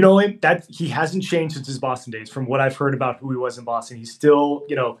 So you know him, that he hasn't changed since his Boston days. From what I've heard about who he was in Boston, he's still,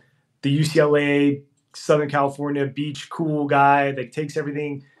 the UCLA, Southern California beach cool guy that takes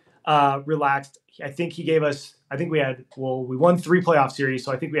everything relaxed. I think he gave us. I think we won 3 playoff series,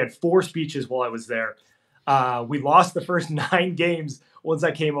 so I think we had 4 speeches while I was there. We lost the first 9 games once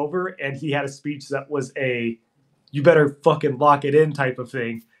I came over, and he had a speech that was a "you better fucking lock it in" type of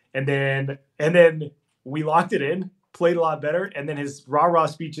thing. And then we locked it in, played a lot better, and then his rah-rah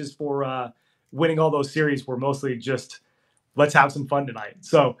speeches for winning all those series were mostly just let's have some fun tonight.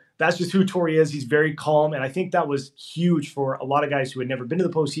 So that's just who Torrey is. He's very calm, and I think that was huge for a lot of guys who had never been to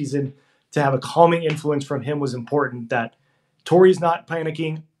the postseason. To have a calming influence from him was important. That Torrey's not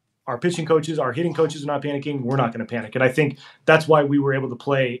panicking. Our pitching coaches, our hitting coaches are not panicking. We're not going to panic. And I think that's why we were able to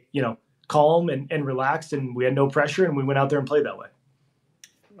play, calm and relaxed, and we had no pressure, and we went out there and played that way.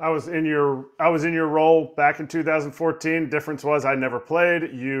 I was in your role back in 2014. Difference was I never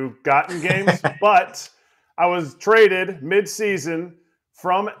played. You got in games, but I was traded mid-season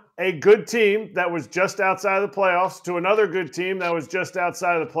from a good team that was just outside of the playoffs to another good team that was just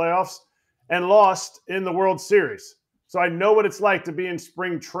outside of the playoffs and lost in the World Series. So I know what it's like to be in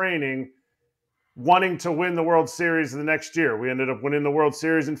spring training wanting to win the World Series the next year. We ended up winning the World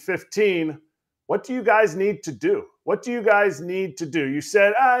Series in 2015. What do you guys need to do? What do you guys need to do? You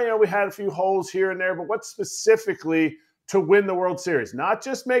said, we had a few holes here and there, but what specifically to win the World Series? Not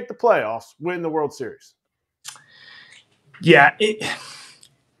just make the playoffs, win the World Series. Yeah,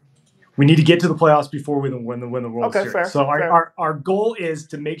 we need to get to the playoffs before we win the World Series. Fair, so fair. Our goal is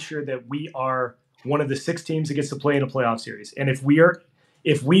to make sure that we are one of the 6 teams that gets to play in a playoff series. And if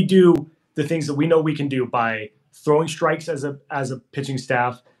we do the things that we know we can do by throwing strikes as a pitching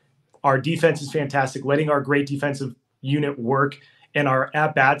staff, our defense is fantastic, letting our great defensive unit work, and our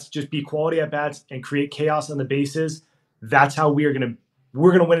at-bats just be quality at-bats and create chaos on the bases, that's how we're going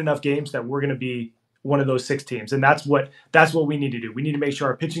to win enough games that we're going to be one of those 6 teams. And that's what we need to do. We need to make sure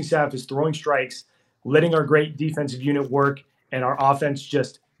our pitching staff is throwing strikes, letting our great defensive unit work, and our offense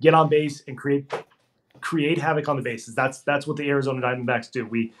just get on base and create havoc on the bases. That's what the Arizona Diamondbacks do.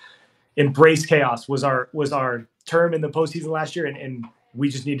 We embrace chaos was our term in the postseason last year, and we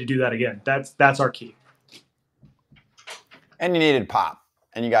just need to do that again. That's our key. And you needed pop,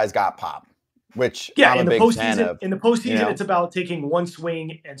 and you guys got pop, which yeah. I'm In a the big fan of. In the postseason, it's about taking one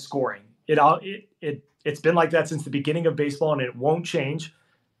swing and scoring. It's been like that since the beginning of baseball, and it won't change.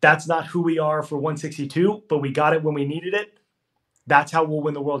 That's not who we are for 162, but we got it when we needed it. That's how we'll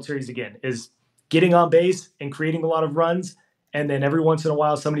win the World Series again, is getting on base and creating a lot of runs, and then every once in a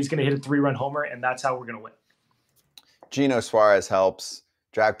while somebody's going to hit a 3-run homer, and that's how we're going to win. Gino Suarez helps.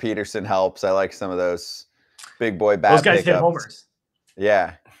 Jack Peterson helps. I like some of those big boy bat Those guys pickups. hit homers.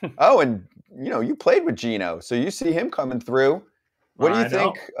 Yeah. Oh, and you played with Gino, so you see him coming through. What do you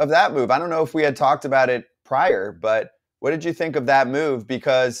think of that move? I don't know if we had talked about it prior, but what did you think of that move?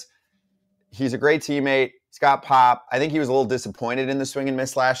 Because he's a great teammate. He's got pop. I think he was a little disappointed in the swing and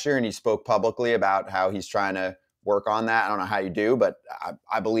miss last year, and he spoke publicly about how he's trying to work on that. I don't know how you do, but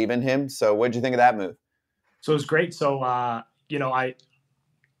I believe in him. So what did you think of that move? So it was great. So, I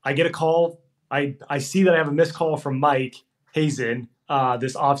get a call. I see that I have a missed call from Mike Hazen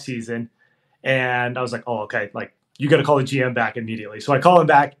this offseason, and I was like, oh, okay, like, you got to call the GM back immediately. So I call him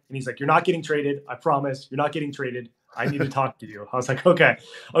back, and he's like, you're not getting traded. I promise. You're not getting traded. I need to talk to you. I was like, okay.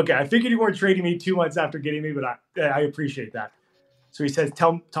 I figured you weren't trading me 2 months after getting me, but I appreciate that. So he says,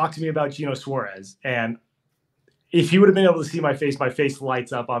 talk to me about Gino Suarez. And if you would have been able to see my face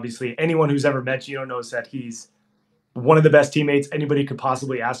lights up, obviously. Anyone who's ever met Gino knows that he's one of the best teammates anybody could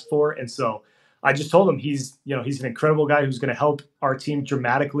possibly ask for. And so I just told him he's an incredible guy who's going to help our team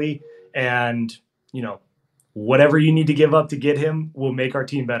dramatically. And, whatever you need to give up to get him will make our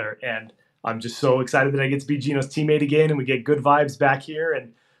team better. And I'm just so excited that I get to be Gino's teammate again, and we get good vibes back here.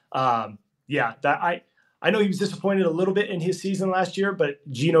 And I know he was disappointed a little bit in his season last year, but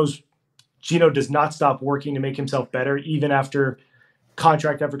Gino does not stop working to make himself better, even after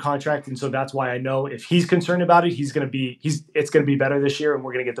contract after contract. And so that's why I know if he's concerned about it, it's going to be better this year, and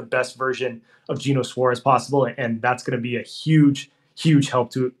we're going to get the best version of Gino Suarez possible. And that's going to be a huge help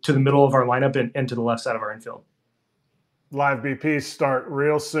to the middle of our lineup and to the left side of our infield. Live BPs start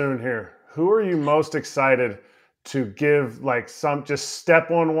real soon here. Who are you most excited to give just step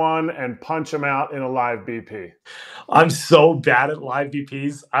on one and punch them out in a live BP? I'm so bad at live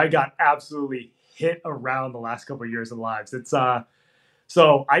BPs. I got absolutely hit around the last couple of years in lives. It's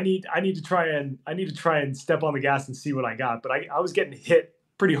so I need to try and step on the gas and see what I got. But I was getting hit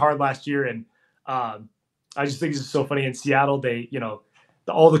pretty hard last year, and I just think this is so funny. In Seattle, they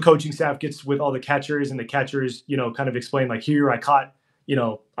all the coaching staff gets with all the catchers, and the catchers kind of explain like, here I caught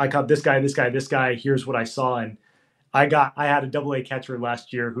I caught this guy, this guy, this guy. Here's what I saw. And I had a double-A catcher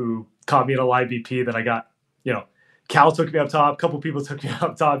last year who caught me at a live BP that I got, Cal took me up top. A couple people took me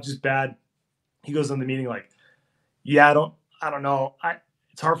up top, just bad. He goes in the meeting like, yeah, I don't know.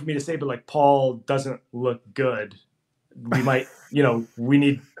 It's hard for me to say, but like Paul doesn't look good. We might, he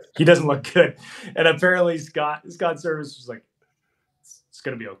doesn't look good. And apparently Scott Service was like, it's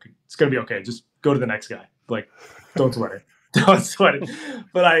going to be okay. It's going to be okay. Just go to the next guy. Like, don't sweat it. Don't sweat it.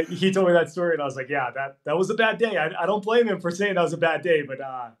 But he told me that story and I was like, yeah, that was a bad day. I don't blame him for saying that was a bad day, but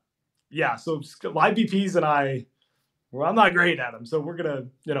yeah. So live BPs and I'm not great at them. So we're going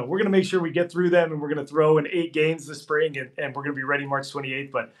to make sure we get through them and we're going to throw in 8 games this spring and we're going to be ready March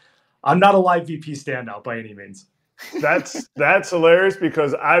 28th. But I'm not a live VP standout by any means. That's hilarious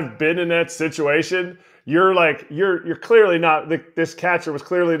because I've been in that situation. You're clearly not, this catcher was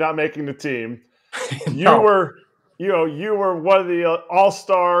clearly not making the team. No. You were one of the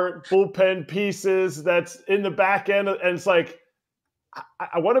all-star bullpen pieces that's in the back end. And it's like,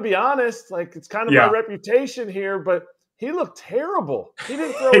 I want to be honest, like it's kind of my reputation here, but he looked terrible. He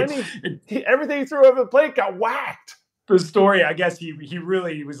didn't throw everything he threw over the plate got whacked. The story, I guess he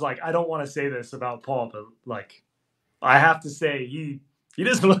really was like, I don't want to say this about Paul, but like, I have to say he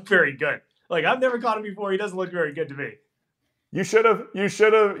doesn't look very good. Like I've never caught him before. He doesn't look very good to me. You should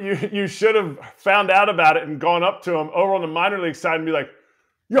have found out about it and gone up to him over on the minor league side and be like,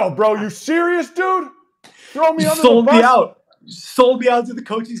 "Yo, bro, you serious, dude? Throw me under the bus." Sold me out to the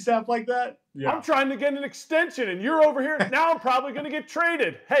coaching staff like that. Yeah. I'm trying to get an extension, and you're over here. Now I'm probably going to get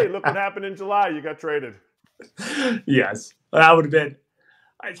traded. Hey, look what happened in July. You got traded. Yes, that would have been.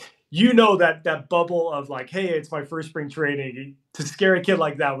 That bubble of like, hey, it's my first spring training. To scare a kid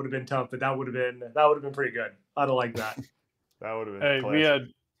like that would have been tough, but that would have been pretty good. I'd have liked that. That would have been. Hey, classic. we had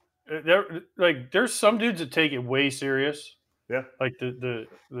there's some dudes that take it way serious. Yeah, like the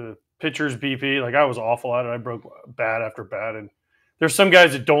pitcher's BP. Like I was awful at it. I broke bat after bat, and there's some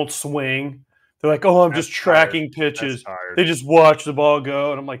guys that don't swing. They're like, oh, I'm just tracking pitches. They just watch the ball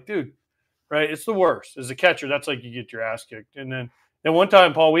go, and I'm like, dude, right? It's the worst. As a catcher, that's like you get your ass kicked. And then one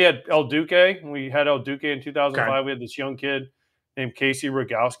time, Paul, we had El Duque. We had El Duque in 2005. Okay. We had this young kid named Casey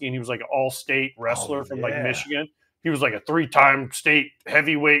Rogowski, and he was like an all-state wrestler from like Michigan. He was like a 3-time state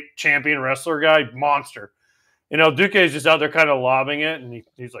heavyweight champion wrestler guy, monster. And El Duque is just out there kind of lobbing it, and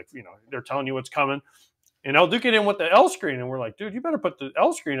he's like, they're telling you what's coming. And El Duque didn't want the L screen, and we're like, dude, you better put the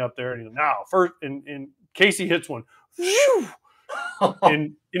L screen up there. And he's like, no, first, and Casey hits one.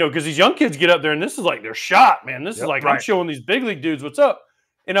 And, because these young kids get up there, and this is like their shot, man. This is like, I'm showing these big league dudes what's up.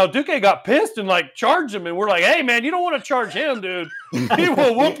 And El Duque got pissed and like charged him, and we're like, "Hey, man, you don't want to charge him, dude. He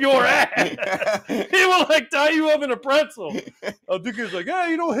will whoop your ass. He will like tie you up in a pretzel." El Duque's like,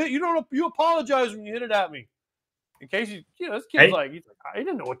 "Hey, you apologize when you hit it at me." In case this kid's like, he's like, I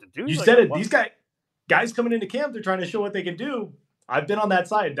didn't know what to do. You said it. These guys coming into camp, they're trying to show what they can do. I've been on that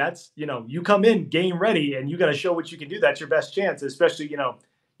side. That's you come in game ready, and you got to show what you can do. That's your best chance, especially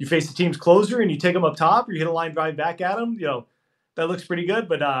you face the team's closer and you take them up top, or you hit a line drive back at them. That looks pretty good,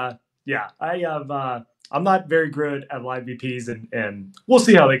 but I'm not very good at live VPs, and we'll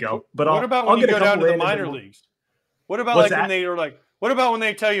see how they go. But what about when you go down to the minor leagues? What about when they are like? What about when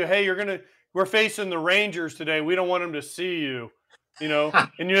they tell you, "Hey, we're facing the Rangers today. We don't want them to see you,"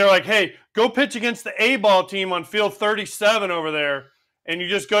 and you're like, "Hey, go pitch against the A-ball team on field 37 over there," and you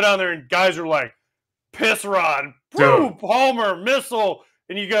just go down there, and guys are like, "Piss rod, woo, Palmer, missile."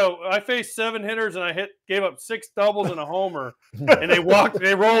 And you go, I faced 7 hitters and I gave up 6 doubles and a homer, and they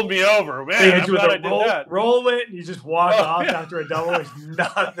rolled me over. Man, I'm glad I did that. Roll it, and you just walk off after a double. There's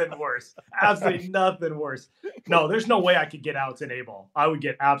nothing worse. Absolutely nothing worse. No, there's no way I could get outs in A-ball. I would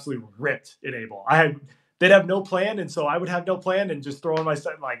get absolutely ripped in A-ball. They'd have no plan, and so I would have no plan and just throw in my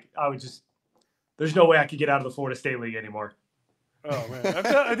set. Like there's no way I could get out of the Florida State League anymore. Oh man,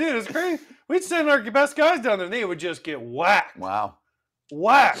 I did. It's crazy. We'd send our best guys down there, and they would just get whacked. Wow.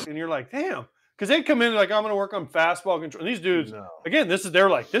 Whack, and you're like, damn, because they'd come in like, I'm going to work on fastball control. And these dudes, again, this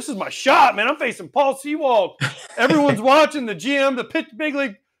is my shot, man. I'm facing Paul Sewald. Everyone's watching the GM, the pitch, big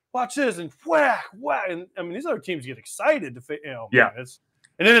league. Watch this, and whack. And I mean, these other teams get excited to, Man,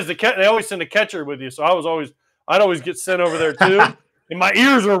 and then they always send a catcher with you, so I'd always get sent over there too, and my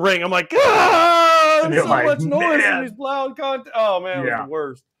ears were ringing. I'm like, there's so much noise in these loud content. Oh man, it was the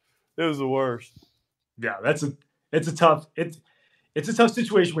worst. It was the worst. Yeah, it's a tough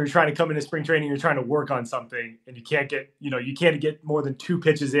situation where you're trying to come into spring training, you're trying to work on something, and you can't get more than 2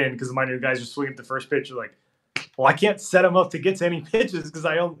 pitches in because the minor guys are swinging at the first pitch. You're like, well, I can't set them up to get to any pitches because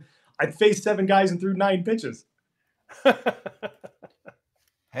I faced 7 guys and threw 9 pitches.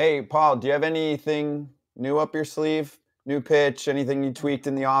 Hey, Paul, do you have anything new up your sleeve? new pitch, anything you tweaked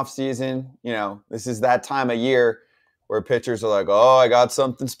in the off season? You know, this is that time of year where pitchers are like, oh, I got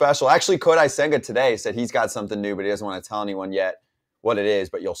something special. Actually, Kodai Senga today said he's got something new, but he doesn't want to tell anyone yet what it is,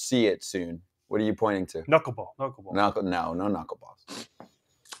 but you'll see it soon. What are you pointing to? Knuckleball. No knuckleballs.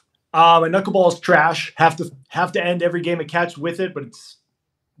 A knuckleball is trash. Have to end every game of catch with it, but it's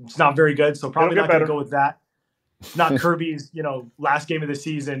not very good. So probably not going to go with that. It's not Kirby's, last game of the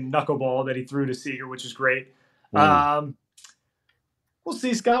season knuckleball that he threw to Seager, which is great. We'll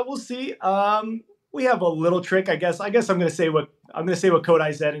see, Scott. We'll see. We have a little trick, I guess. I'm going to say what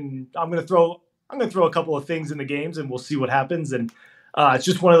Kodai said, and I'm going to throw a couple of things in the games, and we'll see what happens. And it's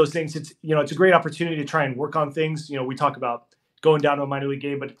just one of those things. It's it's a great opportunity to try and work on things. We talk about going down to a minor league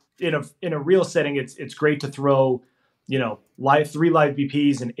game, but in a real setting, it's great to throw 3 live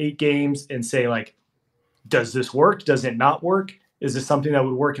BPs in 8 games and say, like, does this work? Does it not work? Is this something that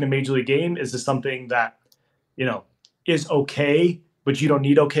would work in a major league game? Is this something that is okay, but you don't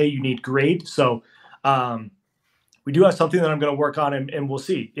need okay, you need great? So we do have something that I'm going to work on, and we'll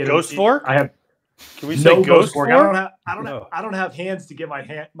see. Ghost fork? I have. Can we say ghost fork? I don't have hands to get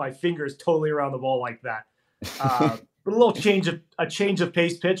my fingers totally around the ball like that. But a little change of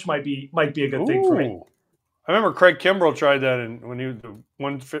pace pitch might be a good thing for me. I remember Craig Kimbrell tried that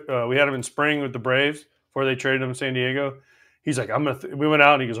we had him in spring with the Braves before they traded him in San Diego. He's like, we went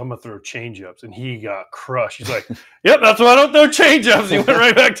out and he goes, I'm gonna throw changeups, and he got crushed. He's like, yep, that's why I don't throw changeups. He went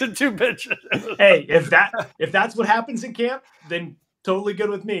right back to 2 pitches. Hey, if that's what happens in camp, then totally good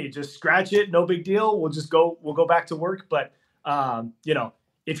with me. Just scratch it, no big deal. We'll go back to work. But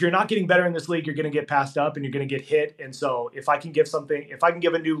if you're not getting better in this league, you're going to get passed up and you're going to get hit. And so if I can give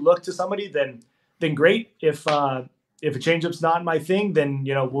a new look to somebody, then great. If a changeup's not my thing, then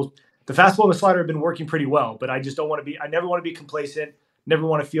the fastball and the slider have been working pretty well. But I just don't want to I never want to be complacent. Never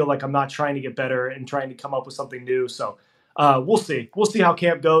want to feel like I'm not trying to get better and trying to come up with something new. So we'll see. We'll see how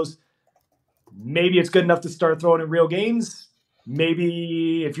camp goes. Maybe it's good enough to start throwing in real games.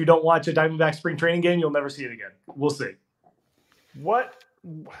 Maybe if you don't watch a Diamondback spring training game, you'll never see it again. We'll see. What?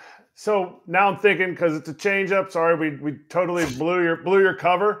 So now I'm thinking, because it's a changeup. Sorry, we totally blew your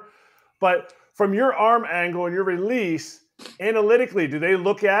cover. But from your arm angle and your release, analytically, do they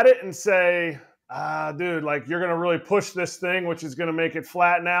look at it and say, dude, like, you're going to really push this thing, which is going to make it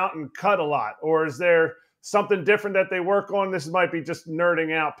flatten out and cut a lot? Or is there something different that they work on? This might be just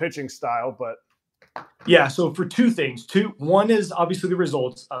nerding out pitching style, but. Yeah, so for 2 things. One is obviously the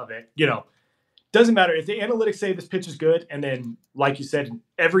results of it. Doesn't matter if the analytics say this pitch is good, and then, like you said,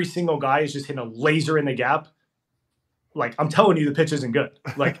 every single guy is just hitting a laser in the gap. Like, I'm telling you, the pitch isn't good.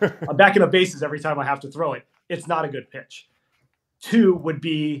 Like, I'm backing up bases every time I have to throw it. It's not a good pitch. 2 would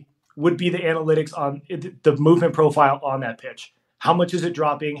be the analytics on the movement profile on that pitch. How much is it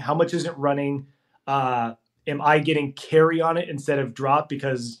dropping? How much is it running? Am I getting carry on it instead of drop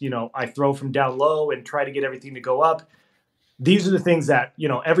because, I throw from down low and try to get everything to go up? These are the things that,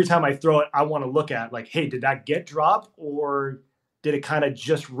 every time I throw it, I want to look at, like, hey, did that get drop or did it kind of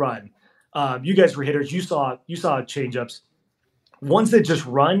just run? You guys were hitters. You saw changeups. Ones that just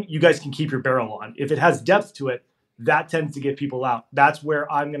run, you guys can keep your barrel on. If it has depth to it, that tends to get people out. That's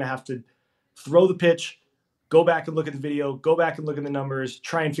where I'm going to have to throw the pitch, go back and look at the video, go back and look at the numbers,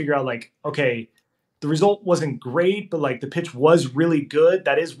 try and figure out, like, okay, the result wasn't great, but, like, the pitch was really good.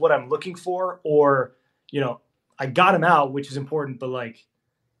 That is what I'm looking for. Or, I got him out, which is important, but, like,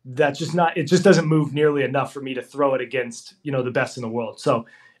 that's just not, it just doesn't move nearly enough for me to throw it against, the best in the world. So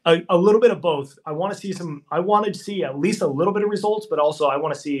a little bit of both. I want to see at least a little bit of results, but also I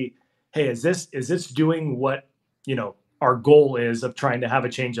want to see, hey, is this doing what, our goal is of trying to have a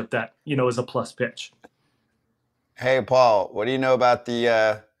changeup that, is a plus pitch. Hey, Paul, what do you know about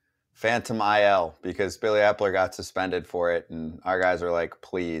the Phantom IL? Because Billy Epler got suspended for it, and our guys are like,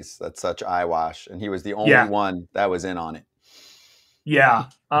 please, that's such eyewash. And he was the only one that was in on it. Yeah.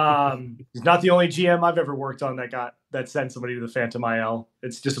 He's not the only GM I've ever worked on that sent somebody to the Phantom IL.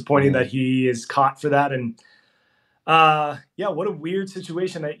 It's disappointing that he is caught for that. And what a weird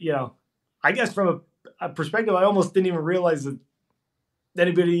situation that, I guess from a perspective, I almost didn't even realize that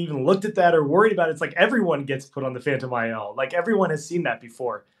anybody even looked at that or worried about it. It's like everyone gets put on the Phantom IL. Like, everyone has seen that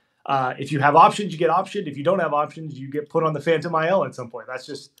before. If you have options, you get optioned. If you don't have options, you get put on the Phantom IL at some point. That's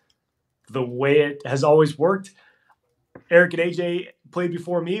just the way it has always worked. Eric and AJ played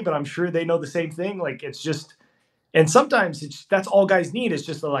before me, but I'm sure they know the same thing. Like, it's just, and sometimes that's all guys need is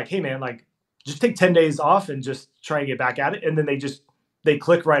just like, hey man, like, just take 10 days off and just try and get back at it. And then they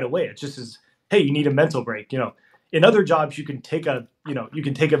click right away. It just is, hey, you need a mental break. In other jobs, you can take a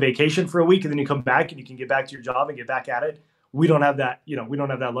vacation for a week and then you come back and you can get back to your job and get back at it. We don't have that, we don't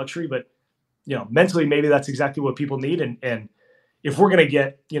have that luxury, but mentally, maybe that's exactly what people need. And if we're going to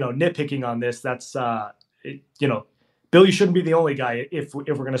get, nitpicking on this, that's, Billy shouldn't be the only guy if we're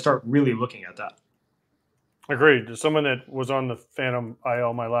going to start really looking at that. Agreed. As someone that was on the Phantom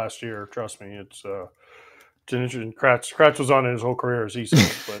IL my last year, trust me, it's an interesting. Kratz was on it his whole career, as he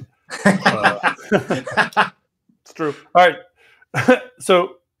says, but it's true. All right.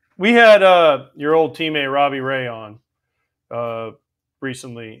 So we had your old teammate Robbie Ray on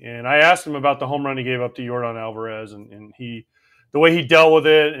recently, and I asked him about the home run he gave up to Yordan Alvarez, and the way he dealt with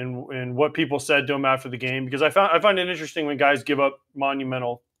it, and what people said to him after the game. Because I find it interesting when guys give up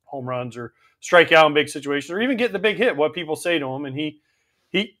monumental home runs or strike out in big situations, or even get the big hit, what people say to him. And he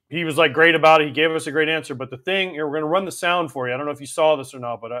was like great about it. He gave us a great answer. But the thing, we're going to run the sound for you. I don't know if you saw this or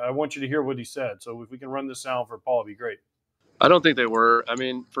not, but I want you to hear what he said. So if we can run the sound for Paul, it'd be great. I don't think they were. I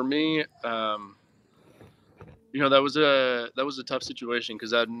mean, for me, that was a tough situation,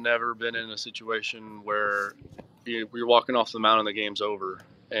 because I'd never been in a situation where you're walking off the mound and the game's over.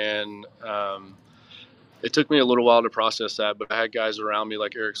 And it took me a little while to process that, but I had guys around me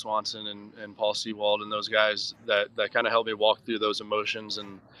like Eric Swanson and Paul Sewald and those guys that kind of helped me walk through those emotions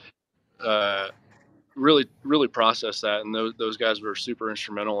and really, really process that. And those guys were super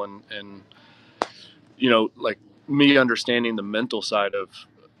instrumental in like me understanding the mental side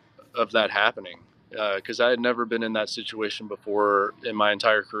of that happening. Because I had never been in that situation before in my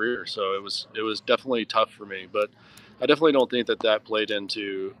entire career. So it was definitely tough for me, but I definitely don't think that played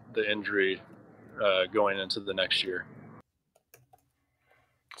into the injury going into the next year.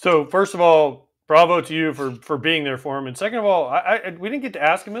 So first of all, bravo to you for being there for him. And second of all, we didn't get to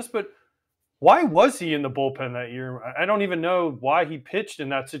ask him this, but why was he in the bullpen that year? I don't even know why he pitched in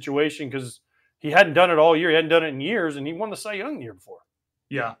that situation, because he hadn't done it all year. He hadn't done it in years, and he won the Cy Young the year before.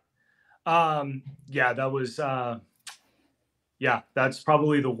 Yeah. That was, that's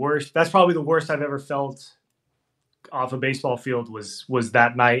probably the worst. That's probably the worst I've ever felt off a baseball field was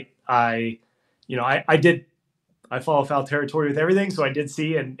that night. I follow foul territory with everything. So I did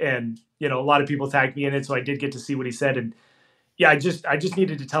see, and a lot of people tagged me in it. So I did get to see what he said. And I just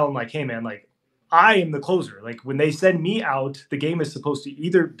needed to tell him, like, hey man, like, I am the closer. Like, when they send me out, the game is supposed to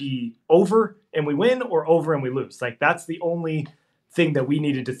either be over and we win, or over and we lose. Like, that's the only thing that we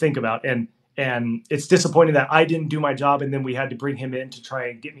needed to think about. And it's disappointing that I didn't do my job, and then we had to bring him in to try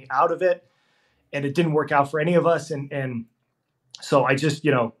and get me out of it. And it didn't work out for any of us. And so I just,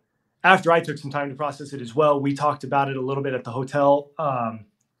 after I took some time to process it as well, we talked about it a little bit at the hotel.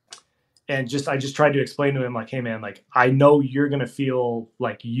 And I just tried to explain to him, like, hey man, like, I know you're going to feel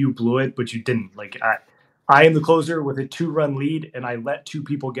like you blew it, but you didn't. Like, I am the closer with a 2-run lead, and I let 2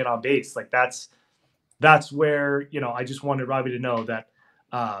 people get on base. Like, that's where, I just wanted Robbie to know that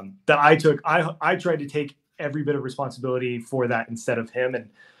I tried to take every bit of responsibility for that instead of him.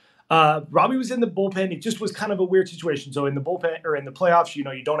 And Robbie was in the bullpen. It just was kind of a weird situation. So in the bullpen, or in the playoffs, you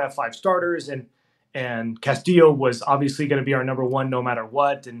don't have 5 starters, and Castillo was obviously going to be our number 1 no matter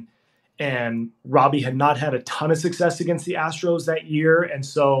what. And Robbie had not had a ton of success against the Astros that year. And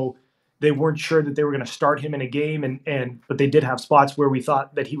so they weren't sure that they were going to start him in a game. But they did have spots where we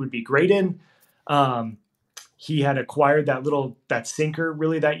thought that he would be great in. He had acquired that sinker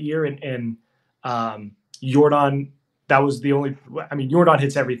really that year. And Yordan, that was the only, Yordan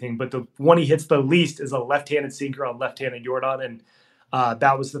hits everything, but the one he hits the least is a left-handed sinker on left-handed Yordan. And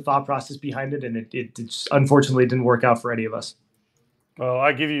that was the thought process behind it. And it unfortunately didn't work out for any of us. Well,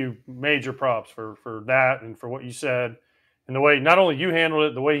 I give you major props for that, and for what you said, and the way not only you handled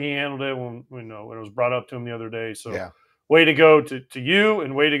it, the way he handled it when it was brought up to him the other day. So yeah. Way to go to you,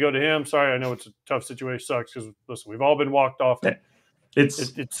 and way to go to him. Sorry, I know it's a tough situation. Sucks, because listen, we've all been walked off. It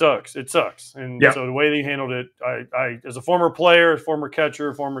sucks. It sucks. And so the way they handled it, I as a former player, former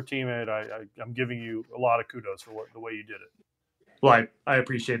catcher, former teammate, I'm giving you a lot of kudos for the way you did it. Well, I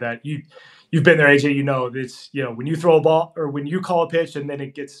appreciate that. You've been there, AJ. It's when you throw a ball, or when you call a pitch and then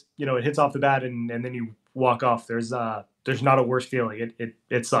it gets it hits off the bat and then you walk off. There's not a worse feeling.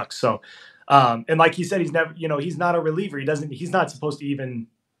 It sucks. So, and like he said, he's never he's not a reliever. He's not supposed to even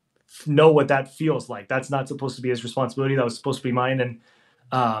know what that feels like. That's not supposed to be his responsibility. That was supposed to be mine. And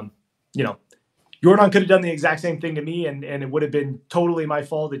Yordan could have done the exact same thing to me, and it would have been totally my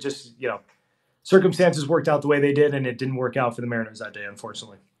fault. It just circumstances worked out the way they did, and it didn't work out for the Mariners that day,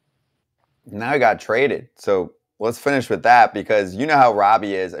 unfortunately. Now he got traded. So let's finish with that, because you know how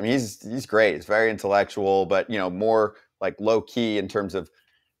Robbie is. I mean, he's great. He's very intellectual, but more like low key in terms of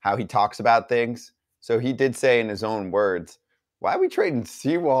how he talks about things. So he did say in his own words, why are we trading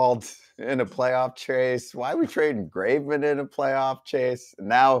Sewald in a playoff chase? Why are we trading Graveman in a playoff chase? And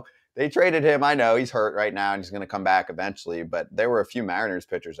now they traded him. I know he's hurt right now and he's going to come back eventually, but there were a few Mariners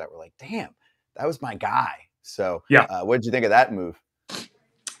pitchers that were like, damn, that was my guy. So yeah, what did you think of that move?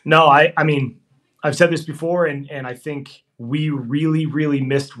 No, I mean, I've said this before, and I think we really, really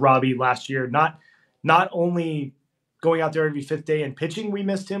missed Robbie last year. Not only going out there every fifth day and pitching, we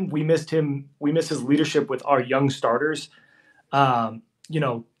missed him. We missed his leadership with our young starters.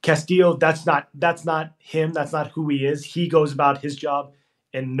 Castillo, that's not him. That's not who he is. He goes about his job,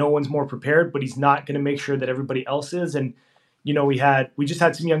 and no one's more prepared. But he's not going to make sure that everybody else is. And we just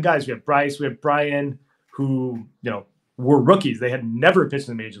had some young guys. We have Bryce, we have Brian, who were rookies. They had never pitched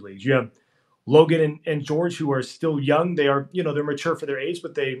in the major leagues. You have Logan and George, who are still young. They are, they're mature for their age,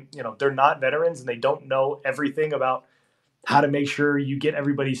 but they're not veterans and they don't know everything about how to make sure you get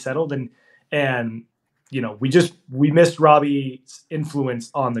everybody settled. And we missed Robbie's influence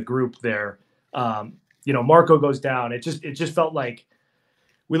on the group there. Marco goes down. It just felt like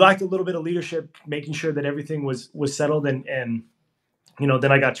we lacked a little bit of leadership, making sure that everything was settled. And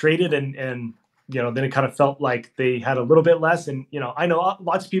then I got traded and then it kind of felt like they had a little bit less. And, I know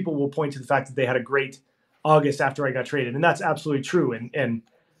lots of people will point to the fact that they had a great August after I got traded. And that's absolutely true. And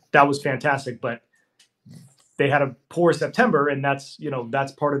that was fantastic. But they had a poor September. And that's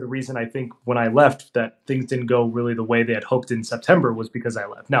part of the reason I think when I left that things didn't go really the way they had hoped in September was because I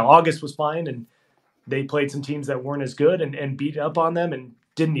left. Now, August was fine. And they played some teams that weren't as good and beat up on them and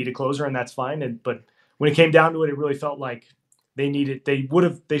didn't need a closer. And that's fine. But when it came down to it, it really felt like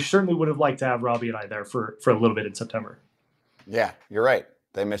they certainly would have liked to have Robbie and I there for a little bit in September. Yeah, you're right.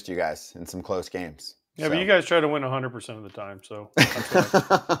 They missed you guys in some close games. Yeah, but you guys try to win 100% of the time, so that's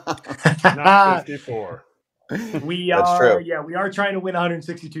right. Not 54. We are trying to win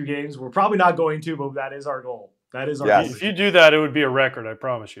 162 games. We're probably not going to, but that is our goal. That is our goal. If you do that, it would be a record, I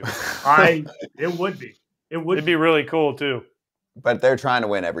promise you. It would be. It'd be really cool too. But they're trying to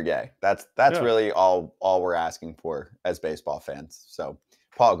win every day. That's really all we're asking for as baseball fans. So,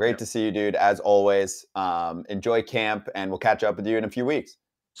 Paul, great to see you, dude. As always, enjoy camp, and we'll catch up with you in a few weeks.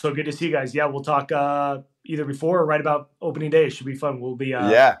 So good to see you guys. Yeah, we'll talk either before or right about opening day. It should be fun. We'll be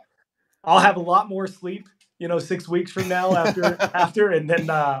I'll have a lot more sleep, 6 weeks from now after, and then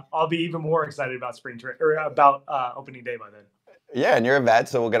I'll be even more excited about about opening day by then. Yeah, and you're a vet,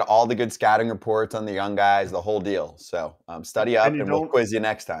 so we'll get all the good scouting reports on the young guys, the whole deal. So study up, and we'll quiz you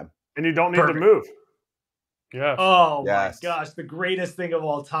next time. And you don't need to move. Yeah. Oh my gosh, the greatest thing of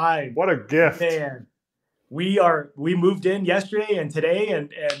all time! What a gift, man! We moved in yesterday and today,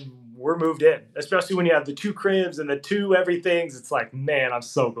 and we're moved in. Especially when you have the 2 cribs and the 2 everythings. It's like, man, I'm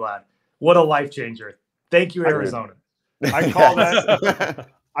so glad. What a life changer! Thank you, Arizona. I call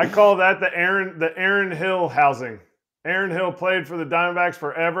that the Aaron Hill housing. Aaron Hill played for the Diamondbacks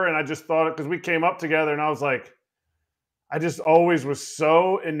forever, and I just thought it because we came up together, and I was like, I just always was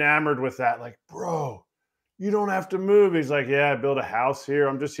so enamored with that. Like, bro, you don't have to move. He's like, yeah, I built a house here.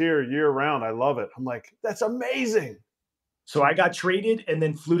 I'm just here year round. I love it. I'm like, that's amazing. So I got traded and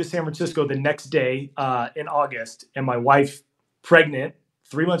then flew to San Francisco the next day in August, and my wife, pregnant,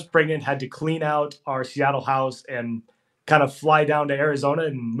 3 months pregnant, had to clean out our Seattle house and kind of fly down to Arizona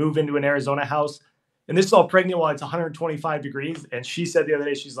and move into an Arizona house. And this is all pregnant while it's 125 degrees. And she said the other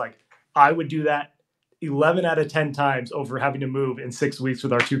day, she's like, I would do that 11 out of 10 times over having to move in 6 weeks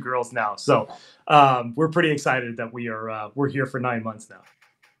with our 2 girls now. So we're pretty excited that we're here for 9 months now.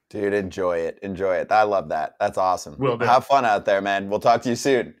 Dude, enjoy it. Enjoy it. I love that. That's awesome. Will do. Have fun out there, man. We'll talk to you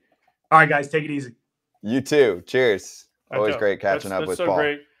soon. All right, guys, take it easy. You too. Cheers. Always great catching up with so Paul.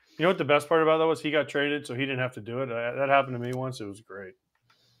 Great. You know what the best part about that was? He got traded, so he didn't have to do it. That happened to me once. It was great.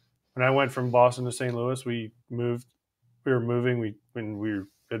 When I went from Boston to St. Louis, we were moving. When we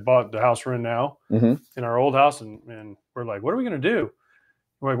had bought the house we're in now, in our old house, and we're like, what are we going to do?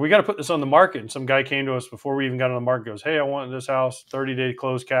 We're like, we got to put this on the market. And some guy came to us before we even got on the market, goes, hey, I want this house, 30-day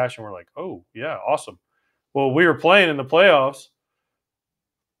closed cash. And we're like, oh, yeah, awesome. Well, we were playing in the playoffs,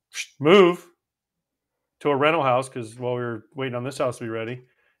 move to a rental house because while we were waiting on this house to be ready.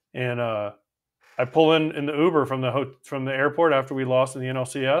 And I pull in the Uber from the airport after we lost in the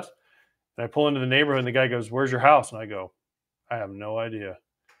NLCS. And I pull into the neighborhood, and the guy goes, where's your house? And I go, I have no idea.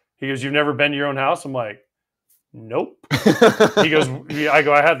 He goes, you've never been to your own house? I'm like, nope. He goes, I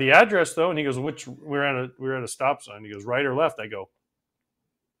go, I have the address, though. And he goes, we're at a stop sign. He goes, right or left? I go,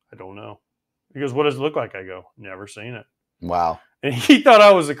 I don't know. He goes, what does it look like? I go, never seen it. Wow. And he thought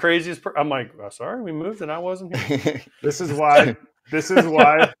I was the craziest person. I'm like, oh, sorry, we moved and I wasn't here. This is why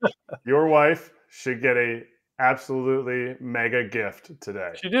your wife should get a absolutely mega gift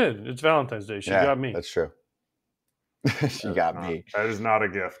today. She did. It's Valentine's Day. She got me. That's true. She got me. That is not a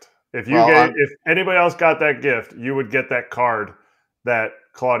gift. If anybody else got that gift, you would get that card that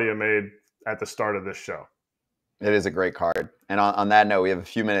Claudia made at the start of this show. It is a great card. And on that note, we have a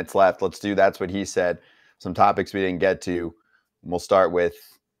few minutes left. Let's do That's What He Said. Some topics we didn't get to. We'll start with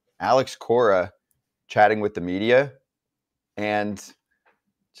Alex Cora chatting with the media and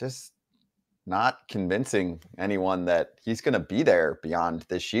just not convincing anyone that he's going to be there beyond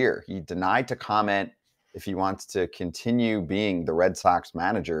this year. He denied to comment if he wants to continue being the Red Sox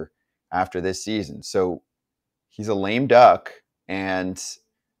manager after this season. So he's a lame duck, and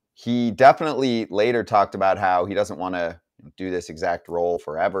he definitely later talked about how he doesn't want to do this exact role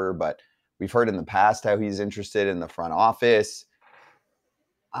forever, but we've heard in the past how he's interested in the front office.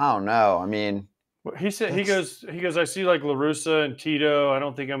 I don't know. I mean, he said he goes. I see like La Russa and Tito. I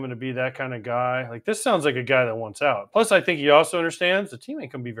don't think I'm going to be that kind of guy. Like, this sounds like a guy that wants out. Plus, I think he also understands the team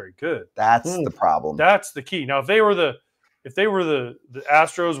ain't going to be very good. That's the problem. That's the key. Now, if they were the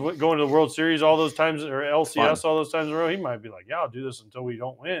Astros going to the World Series all those times, or LCS all those times in a row, he might be like, yeah, I'll do this until we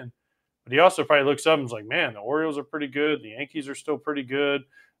don't win. But he also probably looks up and is like, man, the Orioles are pretty good. The Yankees are still pretty good.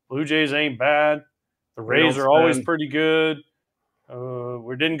 Blue Jays ain't bad. The Rays are always pretty good.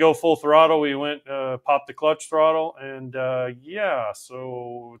 We didn't go full throttle. We went pop the clutch throttle. And,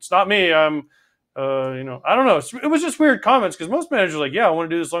 so it's not me. I'm, I don't know. It was just weird comments because most managers are like, yeah, I want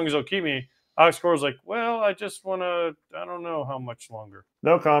to do this as long as they'll keep me. Alex Cora's like, well, I just want to, I don't know how much longer.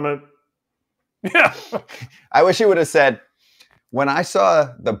 No comment. Yeah. I wish he would have said, when I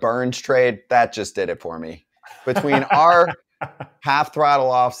saw the Burns trade, that just did it for me. Between our half throttle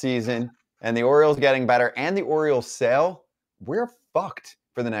off season and the Orioles getting better and the Orioles sale, we're fucked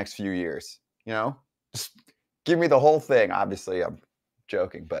for the next few years. Just give me the whole thing. Obviously, I'm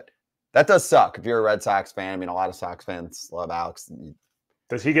joking, but that does suck if you're a Red Sox fan. I mean, a lot of Sox fans love Alex.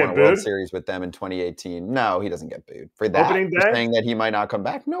 Does he get booed? World Series with them in 2018. No, he doesn't get booed for that. Opening For day? saying that he might not come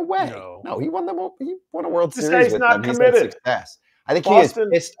back. No way. No, he won a World Just Series say he's with not them. committed. He's had success. I think Boston-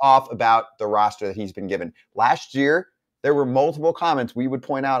 he is pissed off about the roster that he's been given. Last year, there were multiple comments we would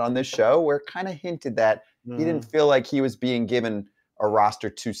point out on this show where it kind of hinted that he didn't feel like he was being given a roster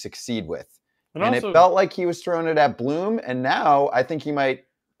to succeed with. And it felt like he was throwing it at Bloom. And now I think he might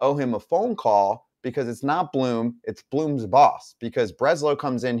owe him a phone call because it's not Bloom, it's Bloom's boss. Because Breslow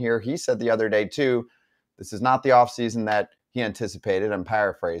comes in here, he said the other day too, this is not the offseason that he anticipated. I'm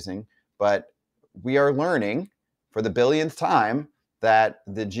paraphrasing. But we are learning for the billionth time that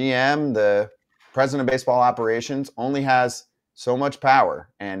the GM, the president of baseball operations, only has so much power.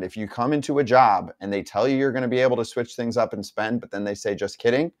 And if you come into a job and they tell you you're going to be able to switch things up and spend, but then they say, just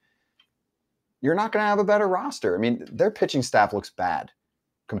kidding, you're not going to have a better roster. I mean, their pitching staff looks bad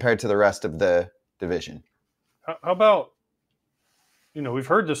compared to the rest of the division. How about, we've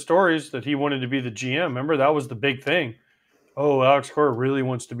heard the stories that he wanted to be the GM. Remember, that was the big thing. Oh, Alex Cora really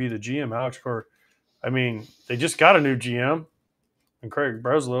wants to be the GM. Alex Cora. I mean, they just got a new GM and Craig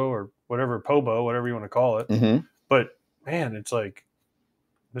Breslow or whatever, Pobo, whatever you want to call it. Mm-hmm. But man, it's like,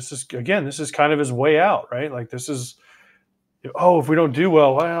 this is kind of his way out, right? Like, this is, if we don't do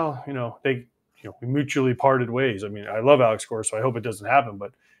well, we mutually parted ways. I mean, I love Alex Cora, so I hope it doesn't happen,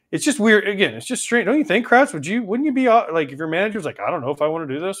 but it's just weird. Again, it's just strange. Don't you think, Kratz? Wouldn't you be like, if your manager's like, I don't know if I want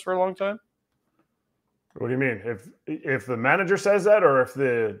to do this for a long time? What do you mean? If the manager says that, or if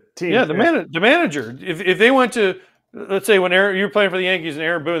the team? Yeah, the manager. If they went to, let's say when you were playing for the Yankees and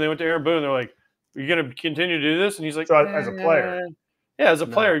Aaron Boone, they went to Aaron Boone. They're like, "Are you going to continue to do this?" And he's like, as a player, yeah, as a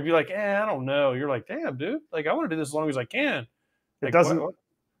player, you'd be like, I don't know. You're like, damn, dude, like I want to do this as long as I can. It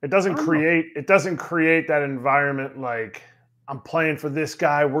doesn't create that environment. Like, I'm playing for this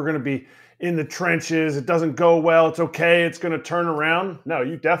guy. We're going to be in the trenches. It doesn't go well. It's okay. It's going to turn around. No,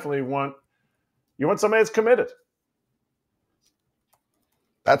 you definitely want somebody that's committed.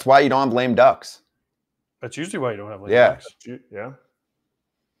 That's why you don't have lame ducks. That's usually why you don't have lame ducks. Yeah.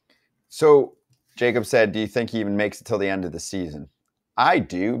 So Jacob said, do you think he even makes it till the end of the season? I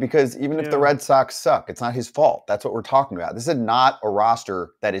do, because even if the Red Sox suck, it's not his fault. That's what we're talking about. This is not a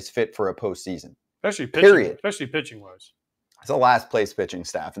roster that is fit for a postseason. Especially pitching-wise. It's the last place pitching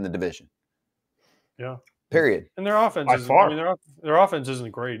staff in the division. Yeah. Period. And their offense their offense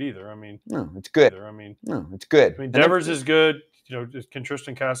isn't great either. I mean, no, it's good. No, it's good. I mean, Devers is good. Can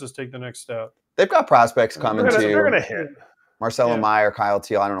Tristan Casas take the next step? They've got prospects coming too. They're going to hit. Marcelo Meyer, Kyle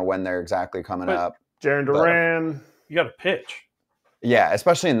Teal. I don't know when they're exactly coming up. Jaron Duran. You got to pitch. Yeah,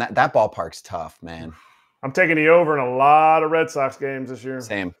 especially in that ballpark's tough, man. I'm taking the over in a lot of Red Sox games this year.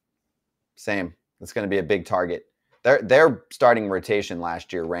 Same. It's going to be a big target. Their starting rotation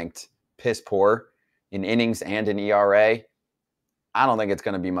last year ranked piss poor in innings and in ERA. I don't think it's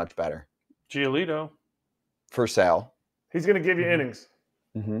going to be much better. Giolito. For sale. He's going to give you innings.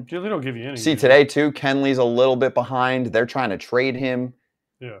 Mm-hmm. Giolito will give you innings. See, today, too, Kenley's a little bit behind. They're trying to trade him.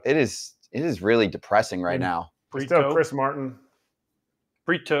 Yeah. It is really depressing right now. Still Chris Martin.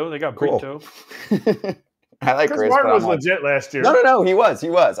 Brito. They got Cool. Brito. I like Chris Martin but was I'm like- legit last year. No. He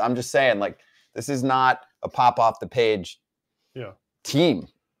was. I'm just saying, like, this is not a pop off the page team,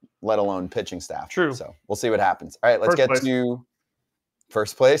 let alone pitching staff. True. So we'll see what happens. All right, let's get to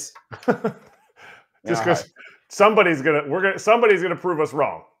first place. Just because somebody's gonna prove us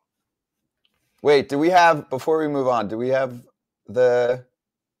wrong. Wait, do we have, before we move on, do we have the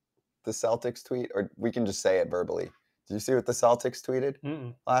Celtics tweet, or we can just say it verbally? Did you see what the Celtics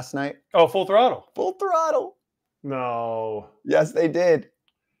tweeted last night? Oh, Full Throttle. Full Throttle. No. Yes, they did.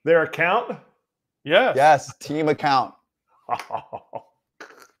 Their account? Yes. Yes, team account.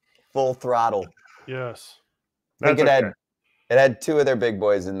 Full Throttle. Yes. I think it had two of their big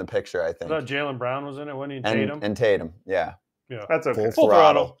boys in the picture, I think. I thought Jaylen Brown was in it, wasn't he? Tatum? And Tatum, yeah. Yeah. That's okay. Full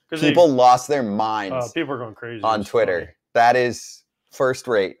Throttle. People lost their minds. People are going crazy on Twitter. Funny. That is first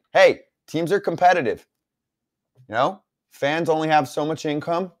rate. Hey, teams are competitive. You know, fans only have so much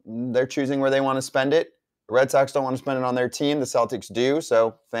income. They're choosing where they want to spend it. The Red Sox don't want to spend it on their team. The Celtics do,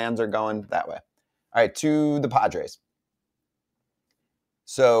 so fans are going that way. All right, to the Padres.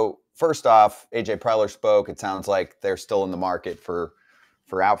 So first off, AJ Preller spoke. It sounds like they're still in the market for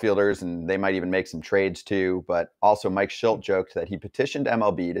outfielders, and they might even make some trades too. But also Mike Schilt joked that he petitioned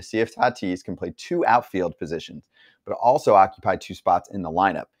MLB to see if Tatis can play 2 outfield positions, but also occupy 2 spots in the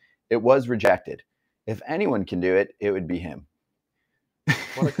lineup. It was rejected. If anyone can do it, it would be him.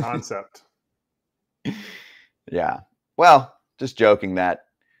 What a concept. Yeah. Well, just joking that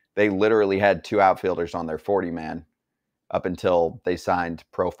they literally had 2 outfielders on their 40-man up until they signed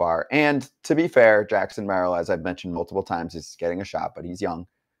Profar. And to be fair, Jackson Merrill, as I've mentioned multiple times, is getting a shot, but he's young.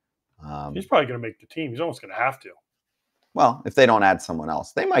 He's probably going to make the team. He's almost going to have to. Well, if they don't add someone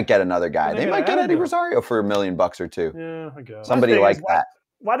else, they might get another guy. They might get Eddie Rosario for $1 million or $2 million. Yeah, I guess. Somebody like that.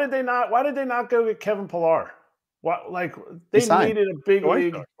 Why did they not go get Kevin Pillar? They needed a big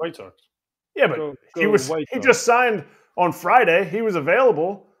league. White Sox. Yeah, but he just signed on Friday. He was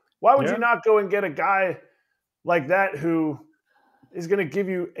available. Why would you not go and get a guy like that who is going to give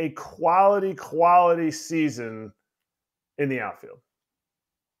you a quality season in the outfield?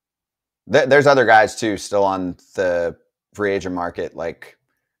 There's other guys too still on the free agent market, like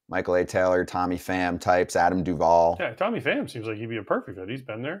Michael A. Taylor, Tommy Pham types, Adam Duvall. Yeah, Tommy Pham seems like he'd be a perfect fit. He's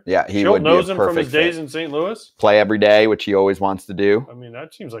been there. Yeah, he Schilt would knows be a him from his perfect days fit. in St. Louis. Play every day, which he always wants to do. I mean,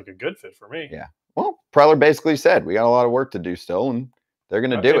 that seems like a good fit for me. Yeah. Well, Preller basically said we got a lot of work to do still, and they're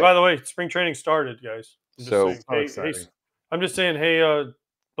going to do it. By the way, spring training started, guys. I'm just saying, hey,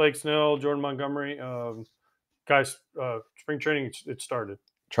 Blake Snell, Jordan Montgomery, guys, spring training, it started.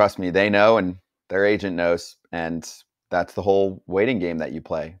 Trust me, they know, and their agent knows, and that's the whole waiting game that you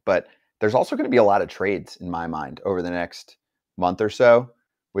play. But there's also going to be a lot of trades in my mind over the next month or so,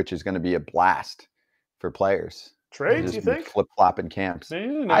 which is going to be a blast for players. Trades, you think? Flip-flopping camps.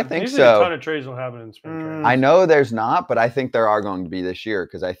 I think Usually so. A ton of trades will happen in spring training. I know there's not, but I think there are going to be this year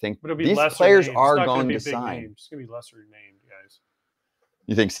because I think these players are going to sign. It's going to be lesser named guys.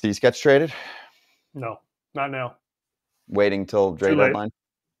 You think Cease gets traded? No, not now. Waiting till trade deadline?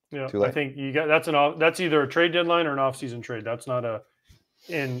 Yeah, Too late? I think you got that's either a trade deadline or an off-season trade. That's not a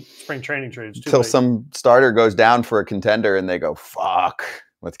in spring training trades. Until some starter goes down for a contender and they go, fuck,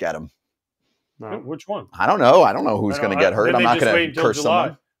 let's get him. No. Which one? I don't know. I don't know who's going to get hurt. I'm not going to curse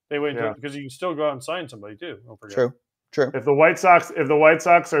someone. They wait because you can still go out and sign somebody too. Don't forget. True. If the White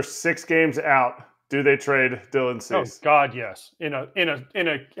Sox are 6 games out, do they trade Dylan Cease? Oh God, yes. In a.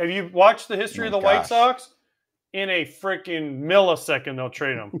 Have you watched the history of the White Sox? In a freaking millisecond, they'll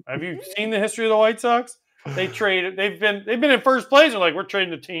trade them. Have you seen the history of the White Sox? They traded. They've been in first place. They're like, we're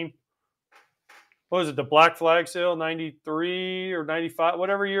trading the team. What was it? The Black Flag sale, 93 or 95,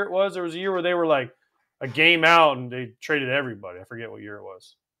 whatever year it was. There was a year where they were like a game out and they traded everybody. I forget what year it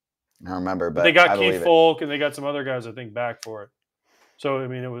was. I don't remember, but they got Keith Folk and they got some other guys, I think, back for it. So, I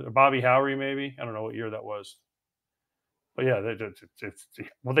mean, it was Bobby Howry, maybe. I don't know what year that was. But yeah,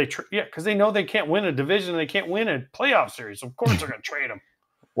 because they know they can't win a division, they can't win a playoff series. So of course, they're going to trade them.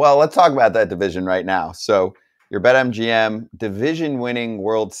 Well, let's talk about that division right now. So, your BetMGM division-winning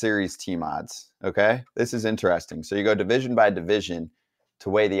World Series team odds. Okay, this is interesting. So you go division by division to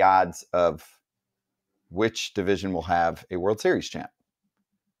weigh the odds of which division will have a World Series champ.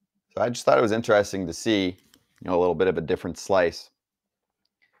 So I just thought it was interesting to see, a little bit of a different slice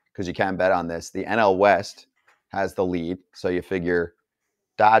because you can bet on this. The NL West has the lead. So you figure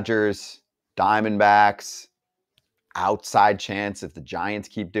Dodgers, Diamondbacks, outside chance if the Giants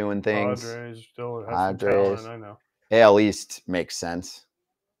keep doing things. Padres still has some talent, I know. AL East makes sense.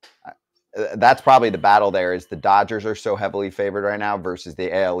 That's probably the battle there is the Dodgers are so heavily favored right now versus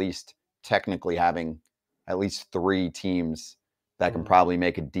the AL East technically having, at least 3 teams that can probably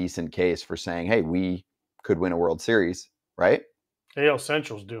make a decent case for saying, hey, we could win a World Series, right? AL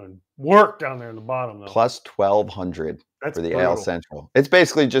Central's doing work down there in the bottom, though. Plus 1,200 That's for the brutal. AL Central. It's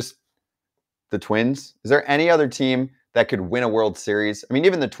basically just the Twins. Is there any other team that could win a World Series? I mean,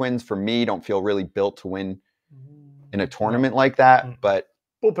 even the Twins, for me, don't feel really built to win in a tournament like that. But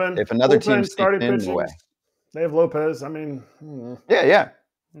bullpen. if another Bullpen, team starting sneaks in, pitching. away. They have Lopez. I mean, Yeah.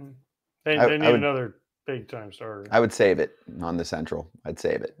 They need another big-time starter. I would save it on the Central. I'd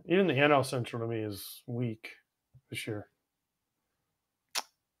save it. Even the NL Central, to me, is weak this year.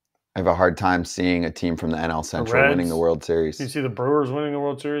 I have a hard time seeing a team from the NL Central winning the World Series. Do you see the Brewers winning the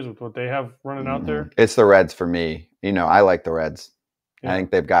World Series with what they have running out there? It's the Reds for me. You know, I like the Reds. Yeah. I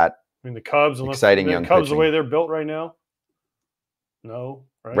think they've got The Cubs, exciting young the Cubs, pitching. the way they're built right now. No,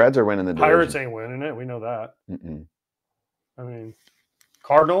 right? Reds are winning the Pirates division. ain't winning it. We know that. Mm-mm. I mean,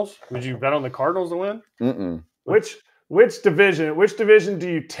 Cardinals. Would you bet on the Cardinals to win? Mm-mm. which division do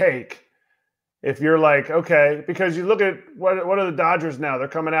you take if you're like, okay, because you look at what are the Dodgers now? They're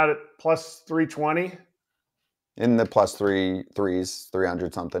coming out at plus 320. In the plus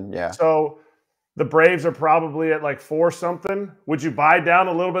 300 something, yeah. So the Braves are probably at like 4 something. Would you buy down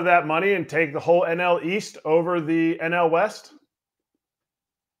a little bit of that money and take the whole NL East over the NL West?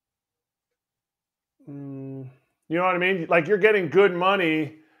 You know what I mean? Like, you're getting good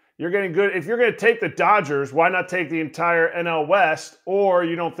money. You're getting good. If you're going to take the Dodgers, why not take the entire NL West? Or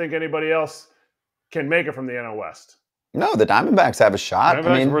you don't think anybody else can make it from the NL West? No, the Diamondbacks have a shot. Diamondbacks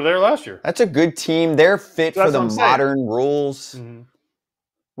I mean, were there last year. That's a good team. They're fit That's for the what I'm saying. modern rules.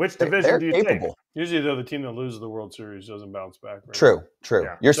 Which They're division do you capable. take? Usually, though, the team that loses the World Series doesn't bounce back. Right? True.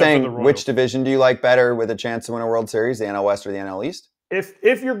 Yeah. You're Except for saying the which Royals. division do you like better with a chance to win a World Series, the NL West or the NL East?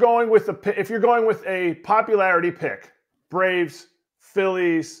 If you're going with a popularity pick, Braves,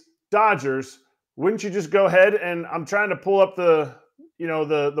 Phillies, Dodgers, wouldn't you just go ahead and I'm trying to pull up the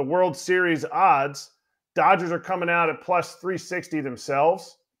World Series odds. Dodgers are coming out at plus 360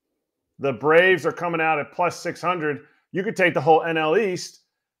 themselves. The Braves are coming out at plus 600. You could take the whole NL East,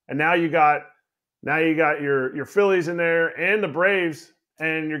 and now you got your Phillies in there and the Braves,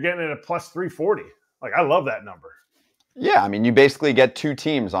 and you're getting it at plus 340. Like, I love that number. Yeah, I mean, you basically get 2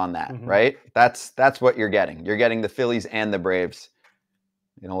 teams on that, Mm-hmm. right? That's what you're getting. You're getting the Phillies and the Braves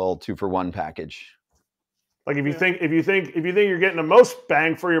in a little 2-for-1 package. Like, if you think you're getting the most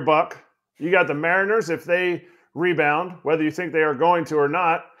bang for your buck, you got the Mariners if they rebound, whether you think they are going to or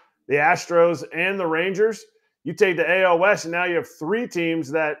not, the Astros and the Rangers. You take the AL West, and now you have 3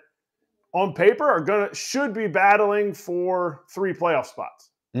 teams that, on paper, should be battling for 3 playoff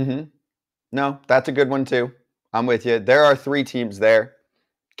spots. Mm-hmm. No, that's a good one too. I'm with you. There are 3 teams there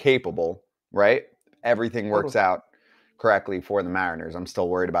capable, right? Everything works out correctly for the Mariners. I'm still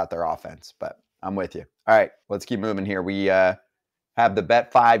worried about their offense, but I'm with you. All right, let's keep moving here. We have the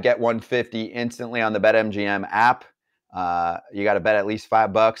Bet 5 get 150 instantly on the BetMGM app. You got to bet at least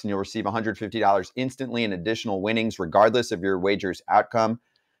 $5 and you'll receive $150 instantly in additional winnings regardless of your wager's outcome.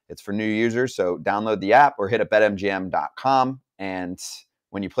 It's for new users, so download the app or hit up betmgm.com. And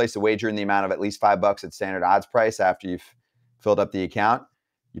when you place a wager in the amount of at least $5 at standard odds price after you've filled up the account,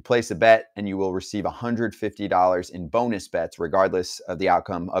 you place a bet and you will receive $150 in bonus bets regardless of the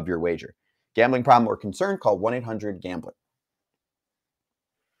outcome of your wager. Gambling problem or concern? Call 1-800-GAMBLER.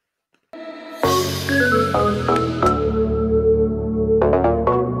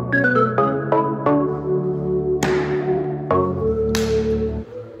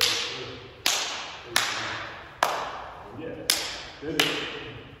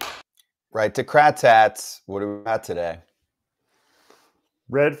 Right to Kratz hats. What do we got today?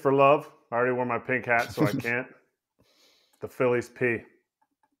 Red for love. I already wore my pink hat, so I can't. The Phillies P.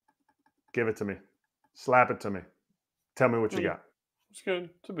 Give it to me. Slap it to me. Tell me what you got. It's good.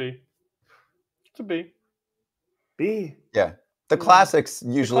 It's a B. It's a B. B. Yeah. The classics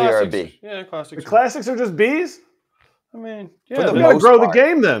usually are a B. Yeah, classics. The classics are just Bs? I mean, For yeah. the We got to most grow the part.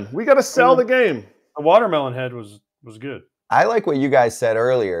 game then. We got to sell the game. The watermelon head was good. I like what you guys said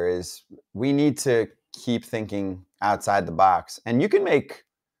earlier is we need to keep thinking outside the box. And you can make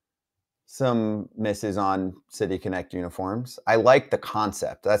some misses on City Connect uniforms. I like the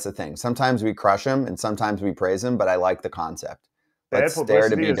concept. That's the thing. Sometimes we crush them and sometimes we praise them, but I like the concept. Bad Let's dare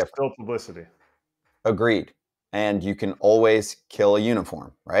to publicity be is different. still publicity. Agreed. And you can always kill a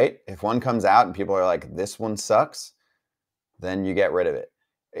uniform, right? If one comes out and people are like, this one sucks, then you get rid of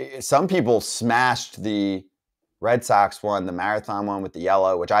it. Some people smashed the Red Sox one, the marathon one with the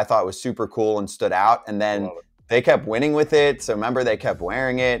yellow, which I thought was super cool and stood out. And then they kept winning with it. So remember, they kept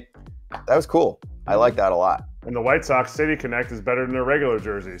wearing it. That was cool. I like that a lot. And the White Sox City Connect is better than their regular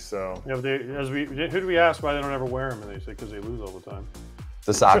jerseys. So yeah, who do we ask why they don't ever wear them? And they say because they lose all the time.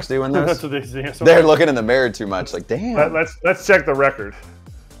 The Sox doing this? That's what they say. They're looking in the mirror too much. Like, damn. Let's check the record.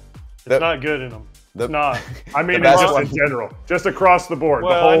 It's not good in them. It's not. I mean, just in general, just across the board.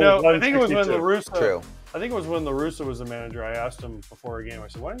 Well, the whole I know. I think it was when La Russa. True. I think it was when La Russa was the manager. I asked him before a game. I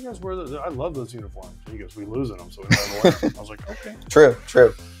said, "Why do you guys wear those? I love those uniforms." And he goes, "We losing them, so we don't wear them." I was like, "Okay." True.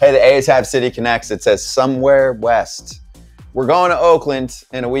 Hey, the A's have City Connects. It says somewhere west. We're going to Oakland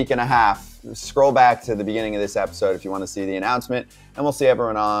in a week and a half. Scroll back to the beginning of this episode if you want to see the announcement, and we'll see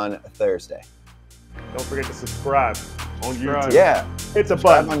everyone on Thursday. Don't forget to subscribe on YouTube. Yeah, it's a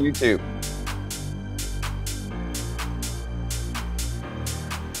subscribe button on YouTube.